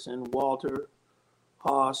Alderson, Walter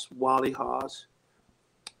Haas, Wally Haas.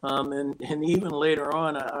 And even later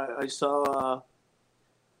on, I saw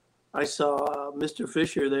Mr.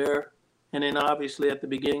 Fisher there. And then obviously at the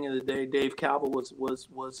beginning of the day, Dave Calvin was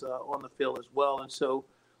on the field as well. And so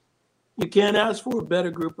you can't ask for a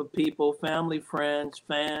better group of people, family, friends,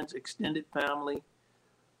 fans, extended family.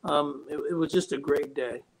 It was just a great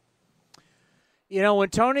day. You know, when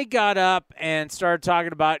Tony got up and started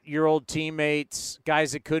talking about your old teammates,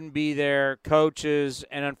 guys that couldn't be there, coaches,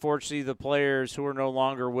 and unfortunately the players who are no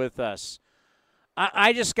longer with us,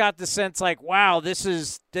 I just got the sense like, wow, this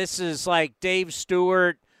is like Dave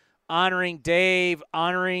Stewart honoring Dave,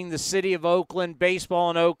 honoring the city of Oakland, baseball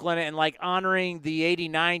in Oakland, and like honoring the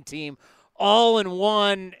 '89 team all in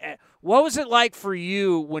one. What was it like for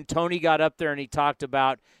you when Tony got up there and he talked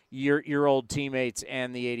about your old teammates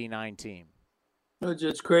and the '89 team? It's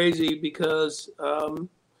just crazy because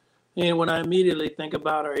when I immediately think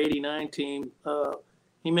about our '89 team,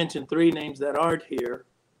 he mentioned three names that aren't here,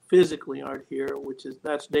 physically aren't here,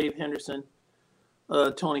 that's Dave Henderson,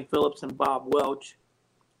 Tony Phillips, and Bob Welch.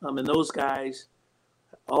 And those guys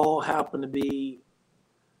all happen to be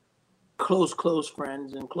close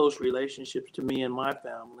friends and close relationships to me and my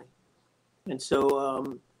family. And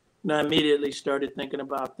so I immediately started thinking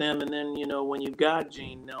about them. And then, when you've got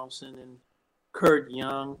Gene Nelson and Kurt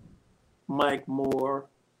Young, Mike Moore,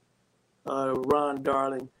 Ron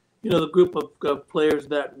Darling, the group of players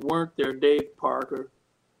that weren't there, Dave Parker,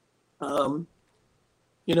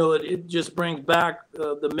 it just brings back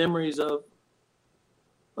the memories of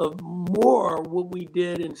more what we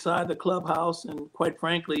did inside the clubhouse. And quite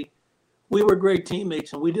frankly, we were great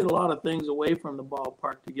teammates and we did a lot of things away from the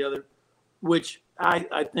ballpark together, which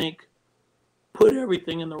I think put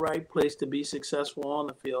everything in the right place to be successful on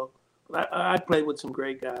the field. I played with some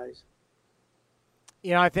great guys.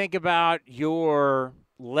 I think about your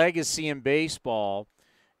legacy in baseball,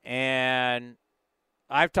 and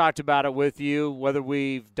I've talked about it with you, whether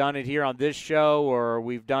we've done it here on this show or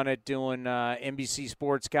we've done it doing NBC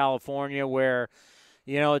Sports California, where,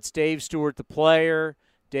 it's Dave Stewart, the player,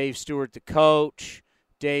 Dave Stewart, the coach,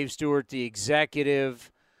 Dave Stewart, the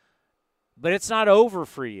executive. But it's not over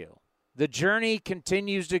for you. The journey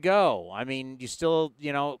continues to go. I mean, you still,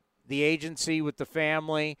 the agency with the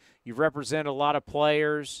family, you've represented a lot of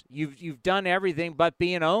players. You've done everything but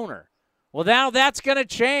be an owner. Well, now that's going to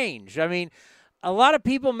change. I mean, a lot of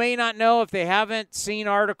people may not know if they haven't seen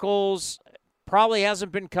articles, probably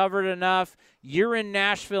hasn't been covered enough. You're in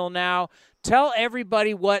Nashville now. Tell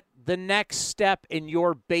everybody what the next step in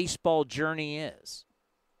your baseball journey is.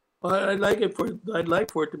 Well, I'd like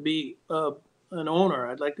for it to be an owner.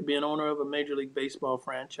 I'd like to be an owner of a Major League Baseball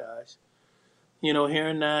franchise. Here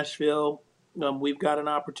in Nashville, we've got an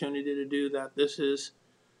opportunity to do that. This is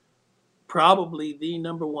probably the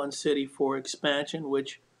number one city for expansion,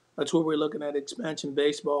 which that's what we're looking at, expansion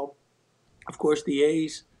baseball. Of course, the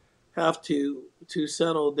A's have to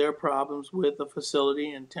settle their problems with a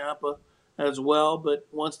facility in Tampa as well. But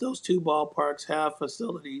once those two ballparks have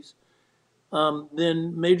facilities,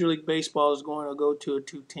 then Major League Baseball is going to go to a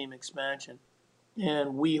two-team expansion.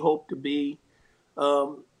 And we hope to be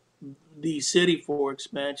the city for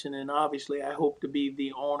expansion. And obviously, I hope to be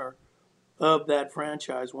the owner of that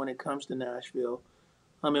franchise when it comes to Nashville.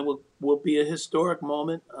 It will be a historic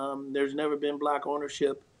moment. There's never been black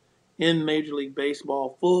ownership in Major League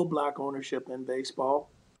Baseball, full black ownership in baseball.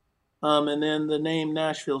 And then the name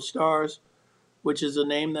Nashville Stars, which is a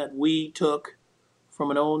name that we took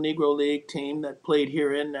from an old Negro League team that played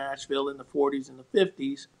here in Nashville in the 40s and the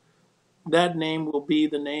 50s. That name will be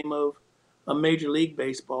the name of a Major League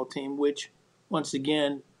Baseball team, which once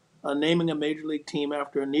again, naming a major league team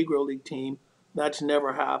after a Negro League team, that's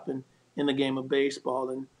never happened in the game of baseball.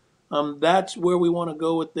 And that's where we want to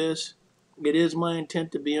go with this. It is my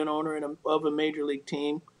intent to be an owner of a major league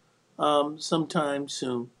team sometime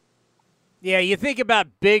soon. Yeah, you think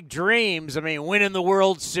about big dreams. I mean, winning the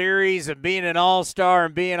World Series and being an all-star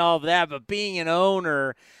and being all of that, but being an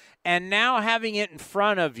owner and now having it in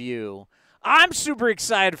front of you. I'm super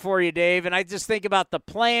excited for you, Dave, and I just think about the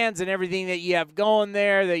plans and everything that you have going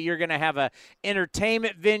there, that you're going to have a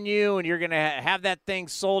entertainment venue and you're going to have that thing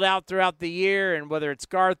sold out throughout the year, and whether it's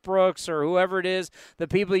Garth Brooks or whoever it is, the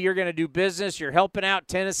people you're going to do business, you're helping out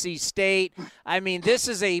Tennessee State. I mean, this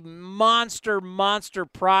is a monster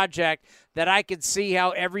project that I could see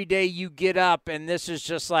how every day you get up, and this is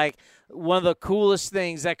just like one of the coolest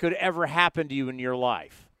things that could ever happen to you in your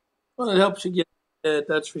life. Well, it helps you get it,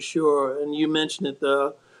 that's for sure. And you mentioned it.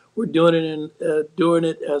 We're doing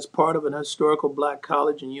it as part of an historical black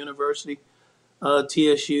college and university,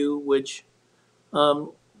 TSU, which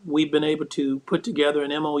we've been able to put together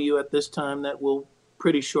an MOU at this time that will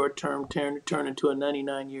pretty short term turn into a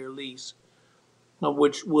 99-year lease,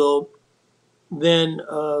 which will then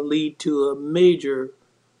lead to a major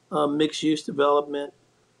mixed use development.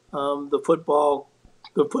 The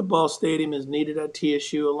football stadium is needed at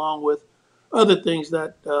TSU, along with other things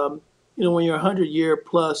that, when you're a 100-year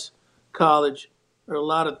plus college, there are a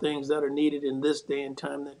lot of things that are needed in this day and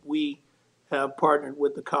time that we have partnered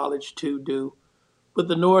with the college to do. But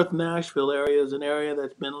the North Nashville area is an area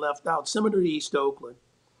that's been left out, similar to East Oakland.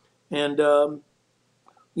 And,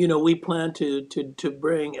 we plan to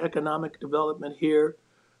bring economic development here,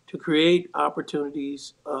 to create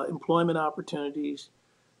opportunities, employment opportunities,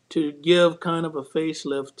 to give kind of a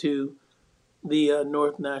facelift to the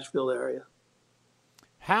North Nashville area.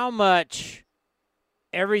 How much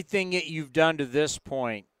everything that you've done to this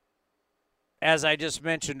point, as I just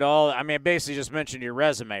mentioned I basically just mentioned your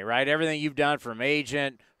resume, right? Everything you've done from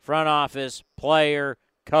agent, front office, player,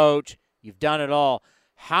 coach, you've done it all.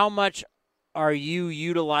 How much are you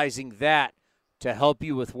utilizing that to help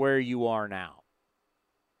you with where you are now?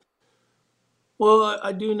 Well,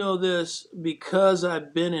 I do know this because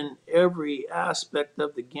I've been in every aspect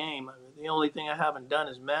of the game. I mean, the only thing I haven't done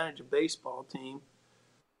is manage a baseball team.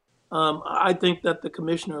 I think that the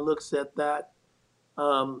commissioner looks at that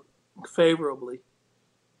favorably.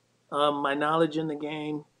 My knowledge in the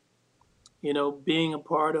game, being a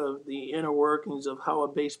part of the inner workings of how a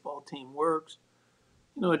baseball team works,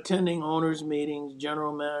 attending owners' meetings,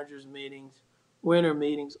 general managers' meetings, winter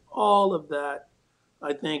meetings, all of that,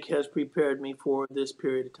 I think, has prepared me for this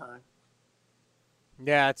period of time.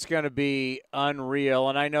 Yeah, it's going to be unreal,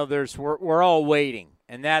 and I know we're all waiting,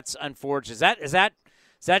 and that's unfortunate. Is that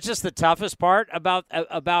just the toughest part about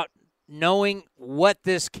knowing what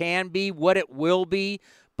this can be, what it will be,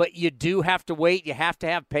 but you do have to wait. You have to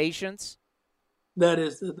have patience. That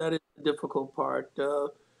is the difficult part.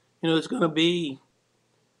 It's going to be,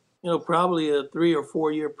 probably a 3 or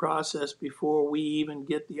 4 year process before we even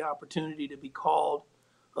get the opportunity to be called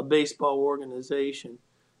a baseball organization.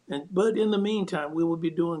 But in the meantime, we will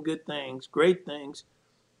be doing good things, great things,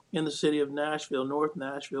 in the city of Nashville, North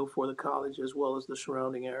Nashville, for the college as well as the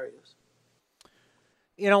surrounding areas.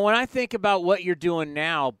 When I think about what you're doing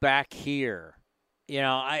now back here,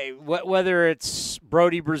 whether it's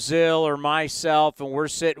Brody Brazil or myself and we're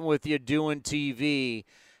sitting with you doing TV,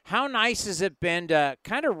 how nice has it been to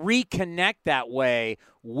kind of reconnect that way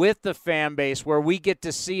with the fan base where we get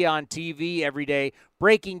to see on TV every day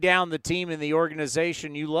breaking down the team and the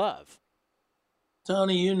organization you love?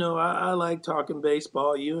 Tony, I like talking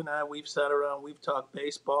baseball. You and I, we've sat around, we've talked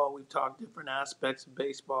baseball, we've talked different aspects of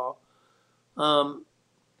baseball. But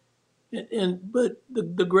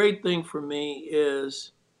the great thing for me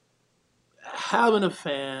is having a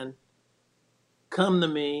fan come to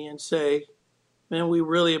me and say, man, we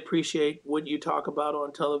really appreciate what you talk about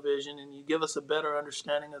on television, and you give us a better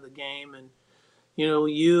understanding of the game. And,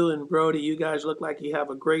 you and Brody, you guys look like you have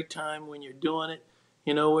a great time when you're doing it.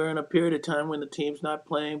 We're in a period of time when the team's not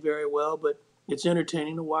playing very well, but it's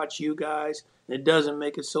entertaining to watch you guys. It doesn't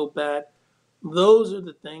make it so bad. Those are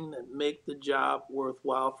the things that make the job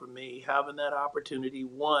worthwhile for me, having that opportunity,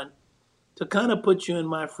 one, to kind of put you in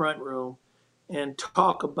my front room and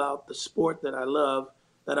talk about the sport that I love,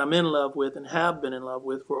 that I'm in love with and have been in love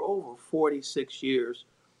with for over 46 years.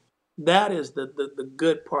 That is the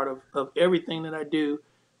good part of everything that I do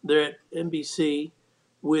there at NBC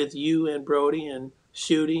with you and Brody and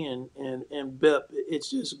Shooty and Bip.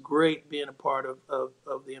 It's just great being a part of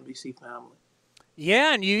the NBC family.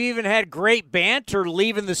 Yeah, and you even had great banter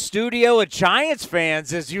leaving the studio at Giants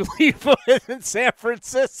fans as you leave in San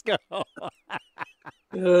Francisco.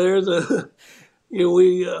 There's a,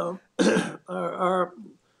 we,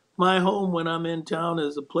 my home when I'm in town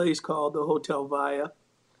is a place called the Hotel Via.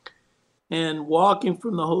 And walking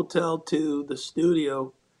from the hotel to the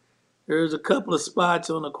studio, there's a couple of spots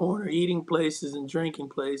on the corner, eating places and drinking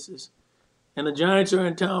places. And the Giants are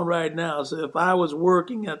in town right now. So if I was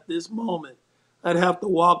working at this moment, I'd have to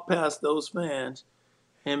walk past those fans.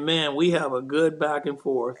 And, man, we have a good back and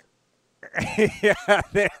forth. Yeah,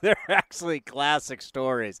 they're actually classic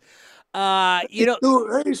stories. Hey,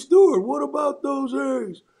 Stuart, what about those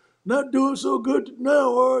A's? Not doing so good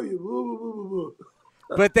now, are you?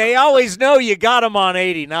 But they always know you got them on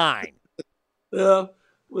 89. Yeah,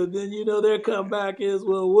 but then, their comeback is,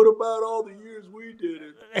 well, what about all the years we did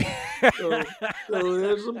it? So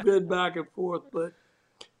there's some good back and forth. But,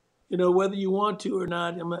 whether you want to or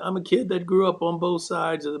not, I'm a kid that grew up on both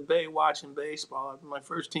sides of the Bay watching baseball. My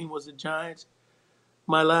first team was the Giants.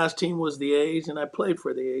 My last team was the A's, and I played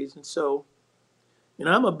for the A's. And so,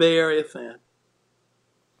 I'm a Bay Area fan.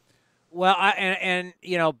 Well,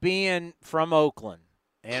 being from Oakland,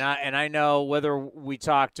 and I know whether we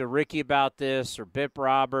talk to Ricky about this or Bip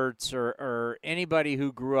Roberts or anybody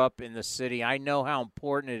who grew up in the city, I know how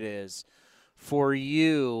important it is for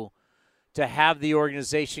you to have the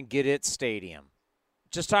organization get its stadium.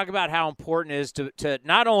 Just talk about how important it is to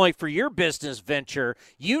not only for your business venture,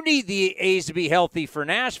 you need the A's to be healthy for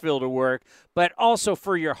Nashville to work, but also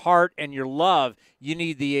for your heart and your love, you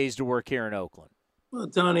need the A's to work here in Oakland. Well,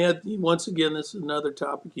 Tony, once again, this is another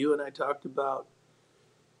topic you and I talked about.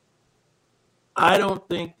 I don't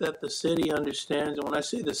think that the city understands, and when I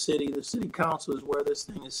say the city council is where this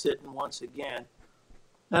thing is sitting once again.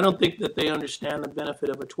 I don't think that they understand the benefit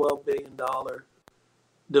of a $12 billion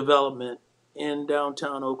development in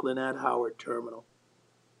downtown Oakland at Howard Terminal.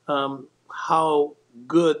 How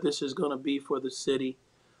good this is going to be for the city,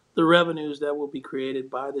 the revenues that will be created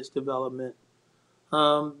by this development,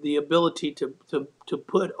 the ability to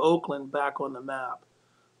put Oakland back on the map,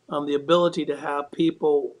 the ability to have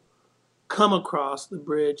people come across the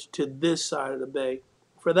bridge to this side of the bay.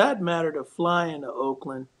 For that matter, to fly into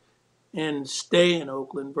Oakland and stay in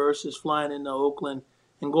Oakland versus flying into Oakland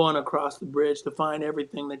and going across the bridge to find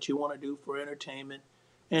everything that you want to do for entertainment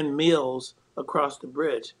and meals across the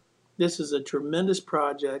bridge. This is a tremendous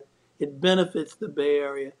project. It benefits the Bay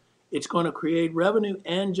Area. It's going to create revenue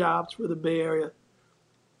and jobs for the Bay Area.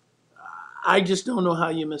 I just don't know how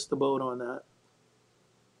you missed the boat on that.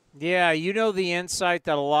 Yeah, the insight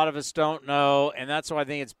that a lot of us don't know, and that's why I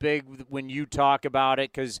think it's big when you talk about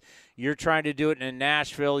it, because you're trying to do it in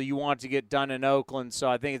Nashville. You want to get done in Oakland, so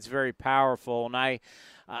I think it's very powerful. And I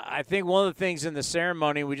think one of the things in the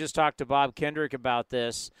ceremony, we just talked to Bob Kendrick about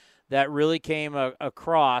this, that really came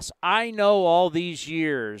across. I know all these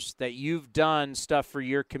years that you've done stuff for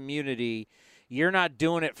your community, you're not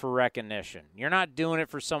doing it for recognition. You're not doing it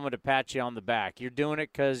for someone to pat you on the back. You're doing it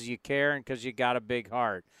because you care and because you got a big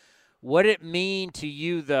heart. What it mean to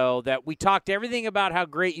you, though, that we talked everything about how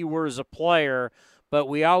great you were as a player, but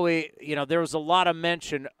we always, there was a lot of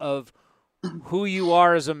mention of who you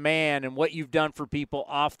are as a man and what you've done for people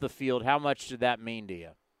off the field. How much did that mean to you?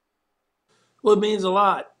 Well, it means a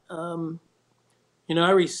lot. I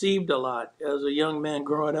received a lot as a young man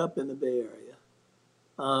growing up in the Bay Area.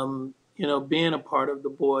 Being a part of the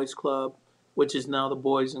Boys Club, which is now the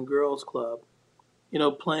Boys and Girls Club,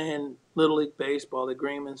 playing Little League Baseball at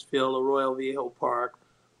Greenman's Field, Arroyo Viejo Park,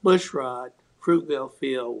 Bushrod, Fruitvale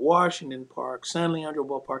Field, Washington Park, San Leandro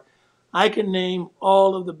Ballpark. I can name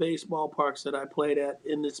all of the baseball parks that I played at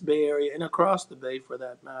in this Bay Area and across the Bay for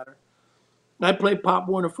that matter. I played Pop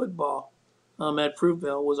Warner football at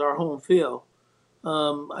Fruitvale, was our home field.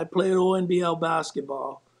 I played ONBL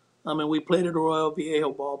basketball. And we played at Arroyo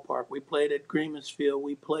Viejo Ballpark. We played at Greenman's Field.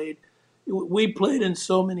 We played in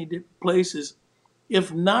so many places.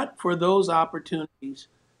 If not for those opportunities,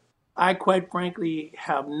 I quite frankly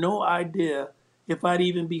have no idea if I'd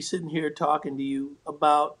even be sitting here talking to you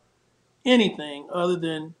about anything other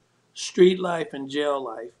than street life and jail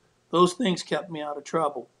life. Those things kept me out of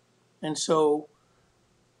trouble. And so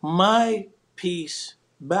my piece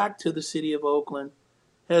back to the city of Oakland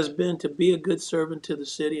has been to be a good servant to the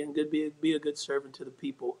city and be a good servant to the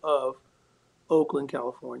people of Oakland,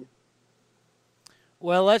 California.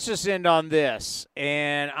 Well, let's just end on this,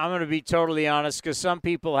 and I'm going to be totally honest because some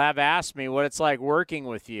people have asked me what it's like working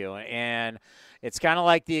with you, and it's kind of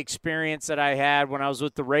like the experience that I had when I was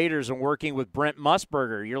with the Raiders and working with Brent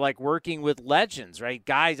Musburger. You're like working with legends, right?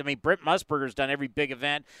 Guys, I mean, Brent Musburger's done every big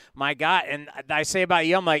event. My God, and I say about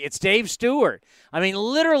you, I'm like, it's Dave Stewart. I mean,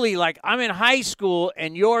 literally, like, I'm in high school,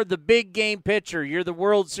 and you're the big game pitcher. You're the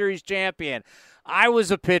World Series champion. I was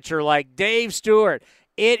a pitcher like Dave Stewart.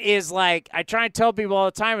 It is like, I try and tell people all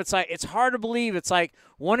the time, it's like, it's hard to believe. It's like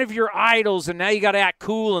one of your idols, and now you got to act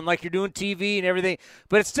cool and like you're doing TV and everything.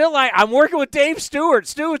 But it's still like, I'm working with Dave Stewart.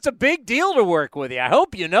 Stu, it's a big deal to work with you. I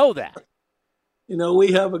hope you know that. You know,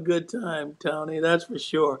 we have a good time, Tony, that's for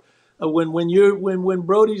sure. When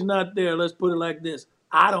Brody's not there, let's put it like this,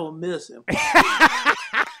 I don't miss him.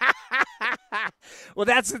 Well,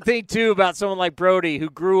 that's the thing, too, about someone like Brody who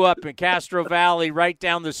grew up in Castro Valley right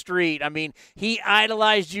down the street. I mean, he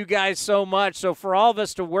idolized you guys so much. So for all of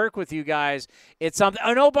us to work with you guys, it's something.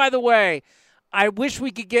 Oh, no, by the way, I wish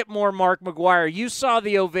we could get more Mark McGwire. You saw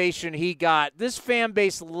the ovation he got. This fan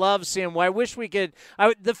base loves him. I wish we could.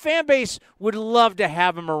 The fan base would love to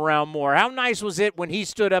have him around more. How nice was it when he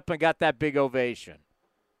stood up and got that big ovation?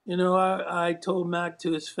 You know, I told Mac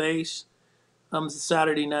to his face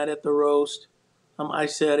Saturday night at the roast. I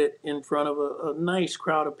said it in front of a nice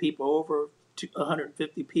crowd of people, over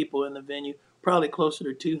 150 people in the venue, probably closer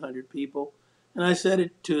to 200 people. And I said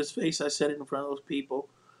it to his face. I said it in front of those people.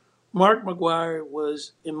 Mark McGwire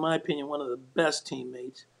was, in my opinion, one of the best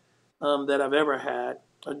teammates that I've ever had.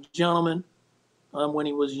 A gentleman. When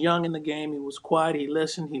he was young in the game, he was quiet. He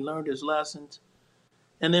listened. He learned his lessons.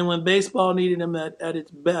 And then when baseball needed him at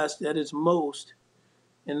its best, at its most,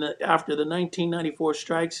 after the 1994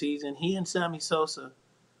 strike season, he and Sammy Sosa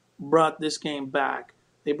brought this game back.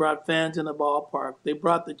 They brought fans in the ballpark. They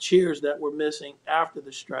brought the cheers that were missing after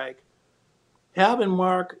the strike. Having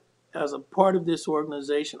Mark as a part of this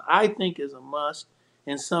organization, I think, is a must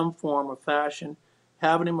in some form or fashion.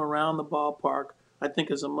 Having him around the ballpark, I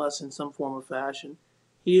think, is a must in some form or fashion.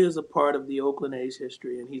 He is a part of the Oakland A's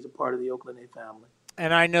history, and he's a part of the Oakland A family.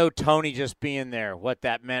 And I know, Tony, just being there, what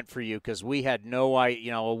that meant for you, because we had no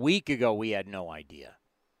idea. A week ago, we had no idea.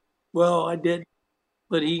 Well, I did,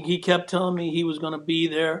 but he kept telling me he was going to be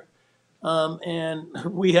there, and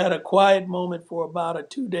we had a quiet moment for about a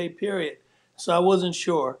 2-day period, so I wasn't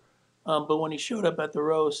sure. But when he showed up at the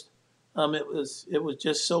roast, it was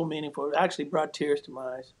just so meaningful. It actually brought tears to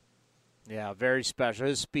my eyes. Yeah, very special.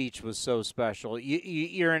 His speech was so special.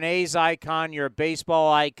 You're an A's icon. You're a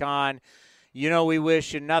baseball icon. You know, we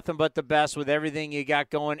wish you nothing but the best with everything you got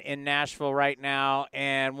going in Nashville right now.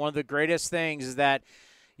 And one of the greatest things is that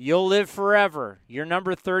you'll live forever. You're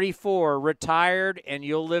number 34, retired, and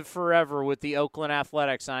you'll live forever with the Oakland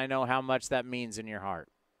Athletics. And I know how much that means in your heart.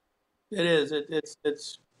 It is.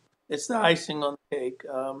 It's the icing on the cake.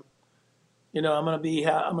 You know, I'm gonna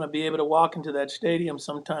be able to walk into that stadium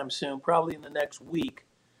sometime soon, probably in the next week,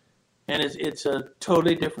 and it's a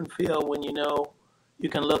totally different feel when you know you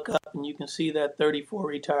can look up and you can see that 34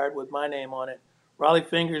 retired with my name on it. Rollie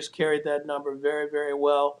Fingers carried that number very, very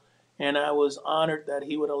well, and I was honored that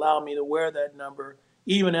he would allow me to wear that number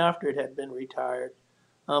even after it had been retired.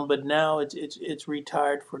 But now it's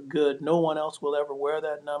retired for good. No one else will ever wear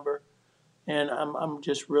that number, and I'm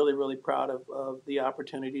just really, really proud of the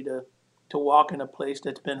opportunity to walk in a place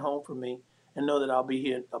that's been home for me and know that I'll be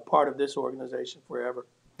here, a part of this organization forever.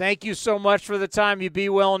 Thank you so much for the time. You be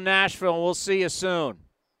well in Nashville. We'll see you soon.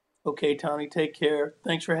 Okay, Tony, take care.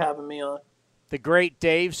 Thanks for having me on. The great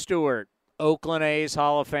Dave Stewart, Oakland A's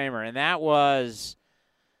Hall of Famer. And that was,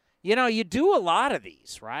 you do a lot of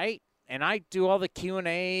these, right? And I do all the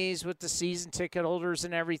Q&As with the season ticket holders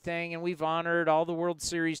and everything, and we've honored all the World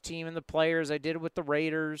Series team and the players. I did it with the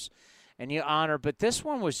Raiders, and you honor. But this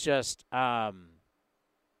one was just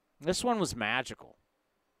this one was magical.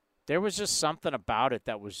 There was just something about it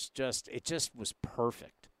that was it just was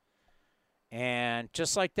perfect. And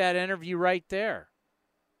just like that interview right there,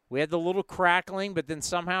 we had the little crackling, but then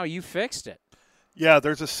somehow you fixed it. Yeah,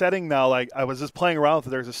 there's a setting now. Like I was just playing around with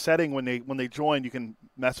it. There's a setting when they join, you can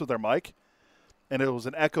mess with their mic, and it was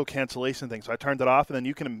an echo cancellation thing. So I turned it off, and then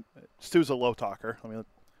you can. Stu's a low talker. I mean,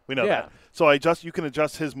 we know that. So you can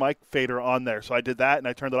adjust his mic fader on there. So I did that, and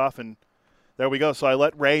I turned it off, and there we go. So I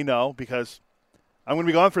let Ray know because I'm going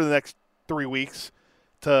to be gone for the next 3 weeks,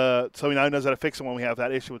 so he now knows how to fix it when we have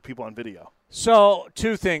that issue with people on video. So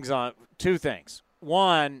two things.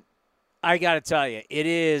 One, I got to tell you, it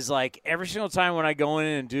is like every single time when I go in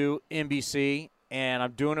and do NBC and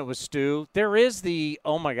I'm doing it with Stu, there is the,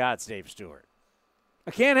 oh, my God, it's Dave Stewart.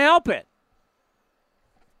 I can't help it.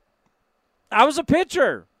 I was a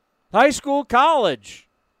pitcher. high school, college.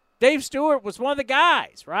 Dave Stewart was one of the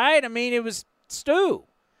guys, right? I mean, it was Stu.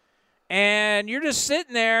 And you're just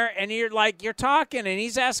sitting there, and you're talking, and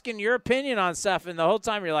he's asking your opinion on stuff, and the whole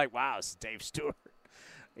time you're like, wow, this is Dave Stewart.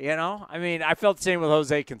 You know? I mean, I felt the same with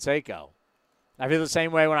Jose Canseco. I feel the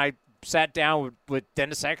same way when I sat down with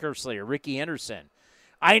Dennis Eckersley or Ricky Anderson.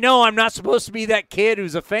 I know I'm not supposed to be that kid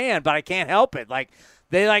who's a fan, but I can't help it. Like,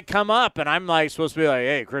 they, come up, and I'm, supposed to be like,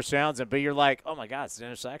 hey, Chris Townsend. But you're like, oh, my God, it's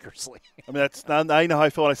Dennis Eckersley. I mean, that's not – I know how I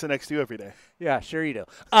feel when I sit next to you every day. Yeah, sure you do.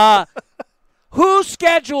 Who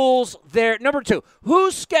schedules their – number 2,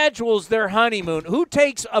 who schedules their honeymoon? Who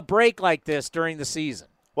takes a break like this during the season?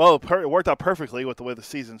 Well, it worked out perfectly with the way the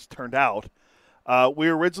season's turned out. We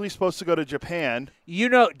were originally supposed to go to Japan. You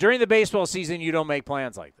know, during the baseball season, you don't make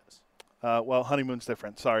plans like this. Well, honeymoon's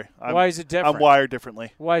different. Sorry. Why is it different? I'm wired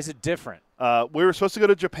differently. Why is it different? We were supposed to go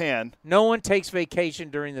to Japan. No one takes vacation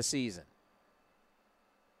during the season.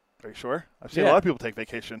 Are you sure? I've seen a lot of people take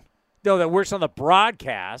vacation. No, that works on the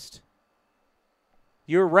broadcast.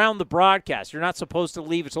 You're around the broadcast. You're not supposed to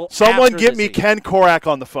leave until Someone after get the me season. Ken Korak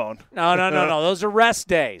on the phone. No. Those are rest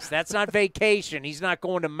days. That's not vacation. He's not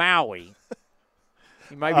going to Maui.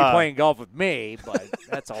 He might be playing golf with me, but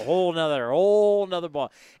that's a whole nother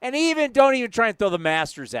ball. And don't even try and throw the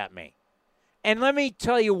Masters at me. And let me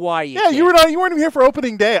tell you why you can't. You weren't even here for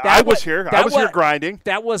opening day. I was here. I was here grinding.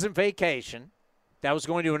 That wasn't vacation. That was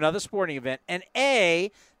going to another sporting event. And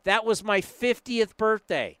that was my 50th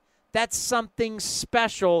birthday. That's something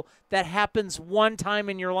special that happens one time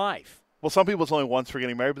in your life. Well, some people it's only once for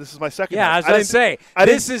getting married, but this is my second. Yeah, time. I was going to say,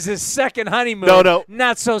 this is his second honeymoon. No.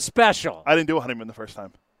 Not so special. I didn't do a honeymoon the first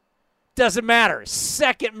time. Doesn't matter.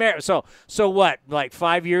 Second marriage. So what, like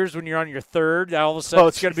 5 years when you're on your third, all of a sudden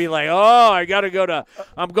it's going to be like, I got to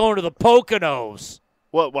I'm going to the Poconos.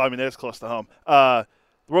 Well, I mean, that's close to home.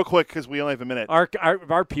 Real quick, because we only have a minute.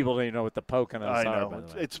 Our people don't even know what the Poconos are. I know.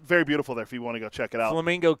 It's very beautiful there if you want to go check it out.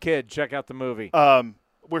 Flamingo Kid, check out the movie.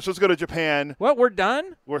 We're supposed to go to Japan. What, we're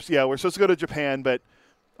done? We're supposed to go to Japan, but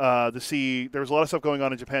there was a lot of stuff going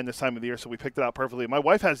on in Japan this time of the year, so we picked it out perfectly. My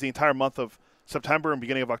wife has the entire month of September and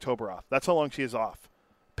beginning of October off. That's how long she is off,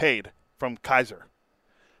 paid from Kaiser.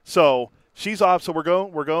 So she's off. So we're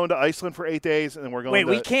going to Iceland for 8 days, and then we're going. Wait,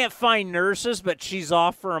 we can't find nurses, but she's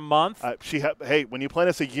off for a month. Hey, when you plan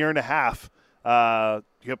this a year and a half, they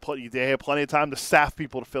have plenty of time to staff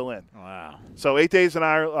people to fill in. Wow. So 8 days in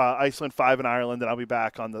Iceland, 5 in Ireland, and I'll be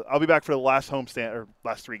back for the last homestand or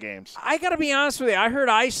last 3 games. I got to be honest with you. I heard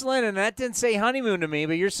Iceland, and that didn't say honeymoon to me,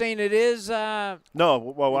 but you're saying it is. No,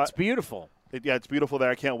 well, it's beautiful. It's beautiful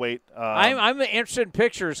there. I can't wait. I'm interested in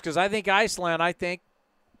pictures because I think Iceland.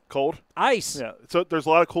 Cold ice. Yeah. So there's a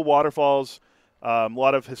lot of cool waterfalls, a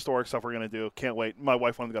lot of historic stuff we're gonna do. Can't wait. My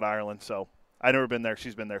wife wanted to go to Ireland, so I've never been there.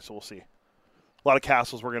 She's been there, so we'll see. A lot of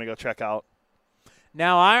castles we're gonna go check out.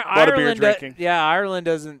 Now, Ireland. Ireland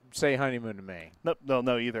doesn't say honeymoon to me.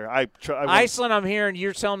 No, either. Iceland, I'm hearing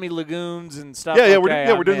you're telling me lagoons and stuff. Yeah,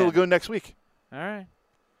 we're doing the lagoon next week. All right.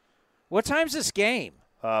 What time's this game?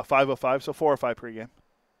 5:05, so 4:05 pregame.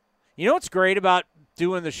 You know what's great about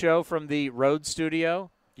doing the show from the road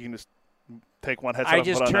studio? You can just take one headset. I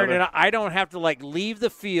just turn it on. I don't have to leave the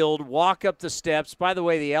field, walk up the steps. By the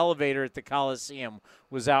way, the elevator at the Coliseum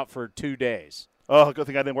was out for 2 days. Oh, good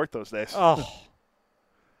thing I didn't work those days. Oh.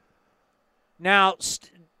 Now,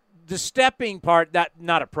 the stepping part,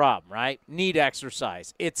 not a problem, right? Need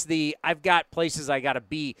exercise. It's I've got places I got to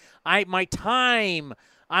be. I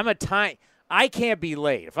can't be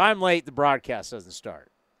late. If I'm late, the broadcast doesn't start.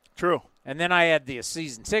 True. And then I had the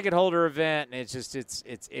season ticket holder event, and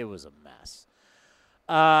it was a mess.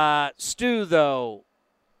 Stu, though,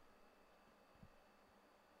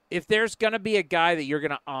 if there's going to be a guy that you're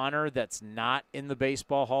going to honor that's not in the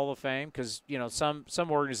Baseball Hall of Fame, because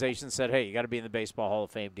some organizations said, hey, you got to be in the Baseball Hall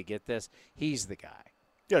of Fame to get this, he's the guy.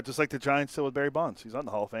 Yeah, just like the Giants did with Barry Bonds. He's not in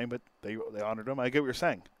the Hall of Fame, but they honored him. I get what you're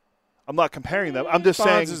saying. I'm not comparing them. I'm just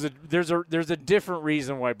Bonds saying there's a different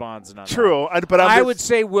reason why Bonds is not. True, but I would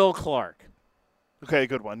say Will Clark. Okay,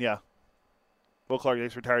 good one. Yeah, Will Clark. They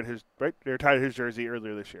retired his jersey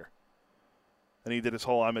earlier this year, and he did his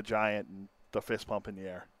whole "I'm a Giant" and the fist pump in the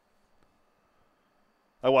air.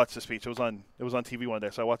 I watched the speech. It was on TV one day,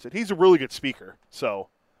 so I watched it. He's a really good speaker. So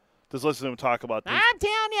just listen to him talk about this. I'm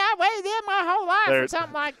telling you, I waited there my whole life for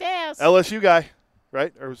something like this. LSU guy.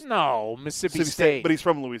 Right? No, Mississippi State. But he's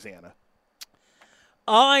from Louisiana.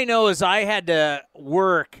 All I know is I had to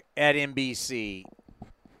work at NBC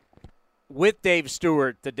with Dave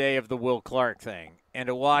Stewart the day of the Will Clark thing and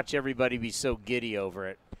to watch everybody be so giddy over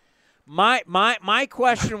it. My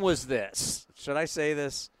question was this. Should I say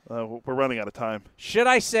this? We're running out of time. Should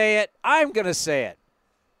I say it? I'm going to say it.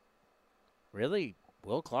 Really?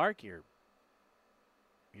 Will Clark, you're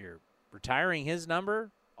retiring his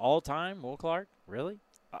number all time? Will Clark? Really?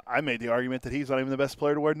 I made the argument that he's not even the best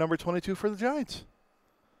player to wear number 22 for the Giants.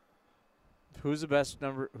 Who's the best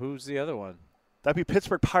number? Who's the other one? That'd be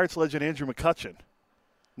Pittsburgh Pirates legend Andrew McCutchen.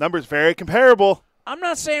 Numbers very comparable. I'm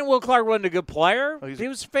not saying Will Clark wasn't a good player. He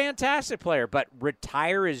was a fantastic player, but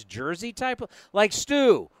retire his jersey type of like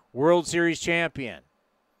Stu, World Series champion,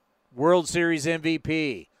 World Series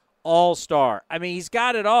MVP, All-Star. I mean, he's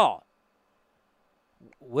got it all.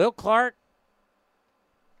 Will Clark,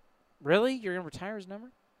 really? You're going to retire his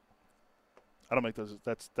number? I don't make those.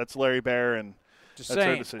 That's Larry Baer and Just that's saying.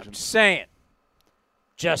 their decision. I'm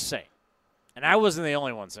just saying. And I wasn't the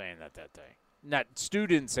only one saying that day. Stu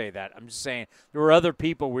didn't say that. I'm just saying there were other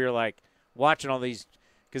people. We were like watching all these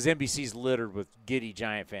because NBC's littered with giddy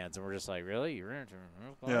Giant fans, and we're just like, really? You're into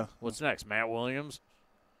Yeah. What's next? Matt Williams,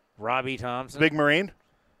 Robbie Thompson, Big Marine.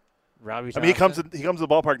 Robbie Thompson. I mean, he comes to the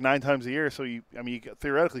ballpark 9 times a year, so you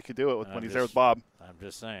theoretically could do it when he's there with Bob. I'm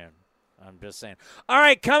just saying. All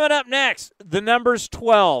right, coming up next, the number's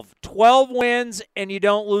 12. 12 wins and you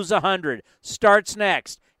don't lose 100. Starts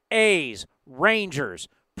next. A's, Rangers,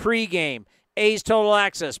 pregame. A's Total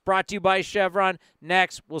Access, brought to you by Chevron.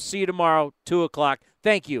 Next, we'll see you tomorrow, 2 o'clock.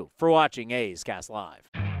 Thank you for watching A's Cast Live.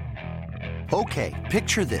 Okay,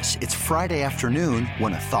 picture this. It's Friday afternoon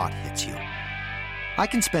when a thought hits you. I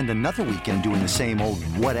can spend another weekend doing the same old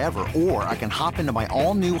whatever, or I can hop into my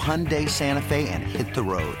all-new Hyundai Santa Fe and hit the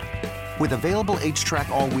road. With available H-Track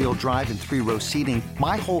all-wheel drive and 3-row seating,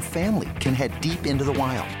 my whole family can head deep into the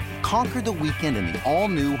wild. Conquer the weekend in the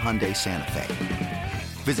all-new Hyundai Santa Fe.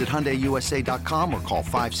 Visit HyundaiUSA.com or call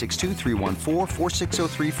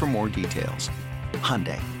 562-314-4603 for more details.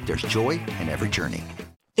 Hyundai, there's joy in every journey.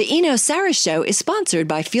 The Eno Saris Show is sponsored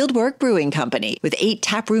by Fieldwork Brewing Company. With 8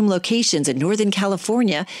 taproom locations in Northern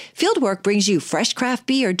California, Fieldwork brings you fresh craft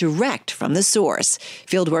beer direct from the source.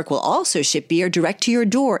 Fieldwork will also ship beer direct to your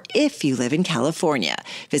door if you live in California.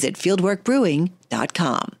 Visit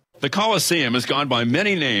fieldworkbrewing.com. The Coliseum has gone by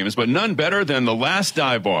many names, but none better than the Last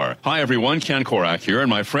Dive Bar. Hi, everyone. Ken Korak here, and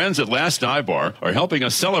my friends at Last Dive Bar are helping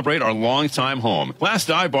us celebrate our longtime home. Last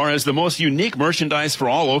Dive Bar has the most unique merchandise for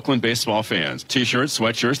all Oakland baseball fans. T-shirts,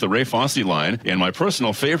 sweatshirts, the Ray Fosse line, and my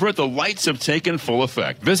personal favorite, the lights have taken full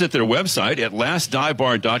effect. Visit their website at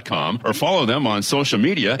lastdivebar.com or follow them on social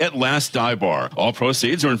media at Last Dive Bar. All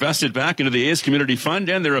proceeds are invested back into the A's Community Fund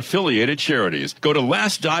and their affiliated charities. Go to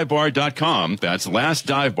lastdivebar.com. That's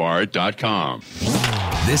lastdivebar.com.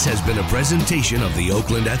 This has been a presentation of the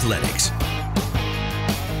Oakland Athletics.